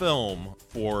last film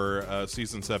for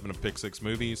season 7 of Pick 6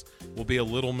 Movies will be a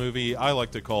little movie I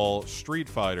like to call Street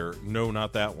Fighter. No,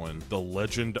 not that one. The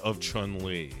Legend of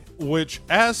Chun-Li. Which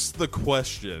asks the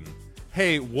question,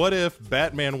 hey, what if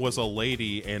Batman was a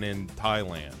lady and in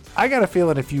Thailand? I got a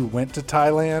feeling if you went to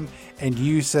Thailand and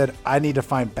you said, I need to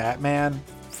find Batman,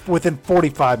 within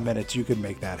 45 minutes, you could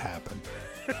make that happen.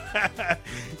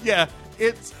 Yeah,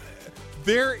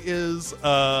 there is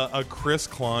a Chris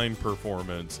Klein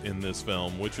performance in this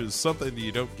film, which is something that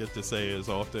you don't get to say as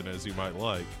often as you might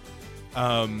like.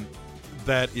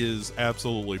 That is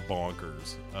absolutely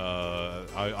bonkers.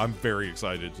 I'm very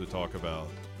excited to talk about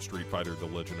Street Fighter: The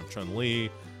Legend of Chun-Li.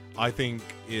 I think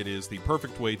it is the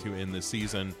perfect way to end this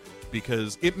season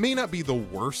because it may not be the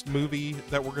worst movie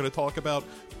that we're going to talk about,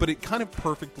 but it kind of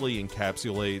perfectly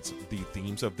encapsulates the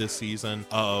themes of this season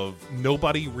of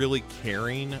nobody really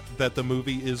caring that the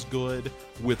movie is good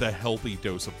with a healthy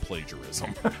dose of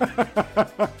plagiarism.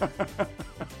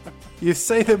 You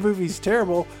say the movie's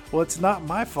terrible, well, it's not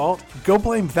my fault. Go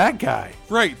blame that guy.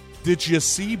 Right. Did you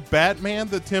see Batman,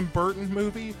 the Tim Burton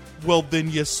movie? Well,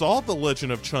 then you saw The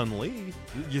Legend of Chun-Li.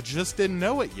 You just didn't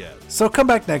know it yet. So come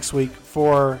back next week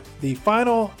for the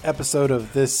final episode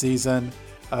of this season,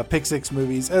 Pick Six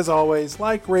Movies. As always,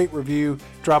 like, rate, review,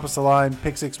 drop us a line,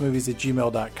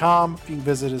 pick6movies@gmail.com. You can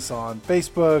visit us on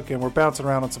Facebook, and we're bouncing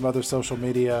around on some other social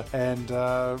media. And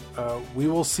we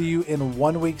will see you in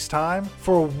 1 week's time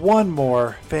for one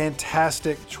more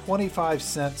fantastic 25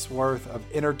 cents worth of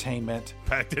entertainment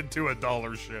Packed into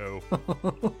 $1 show.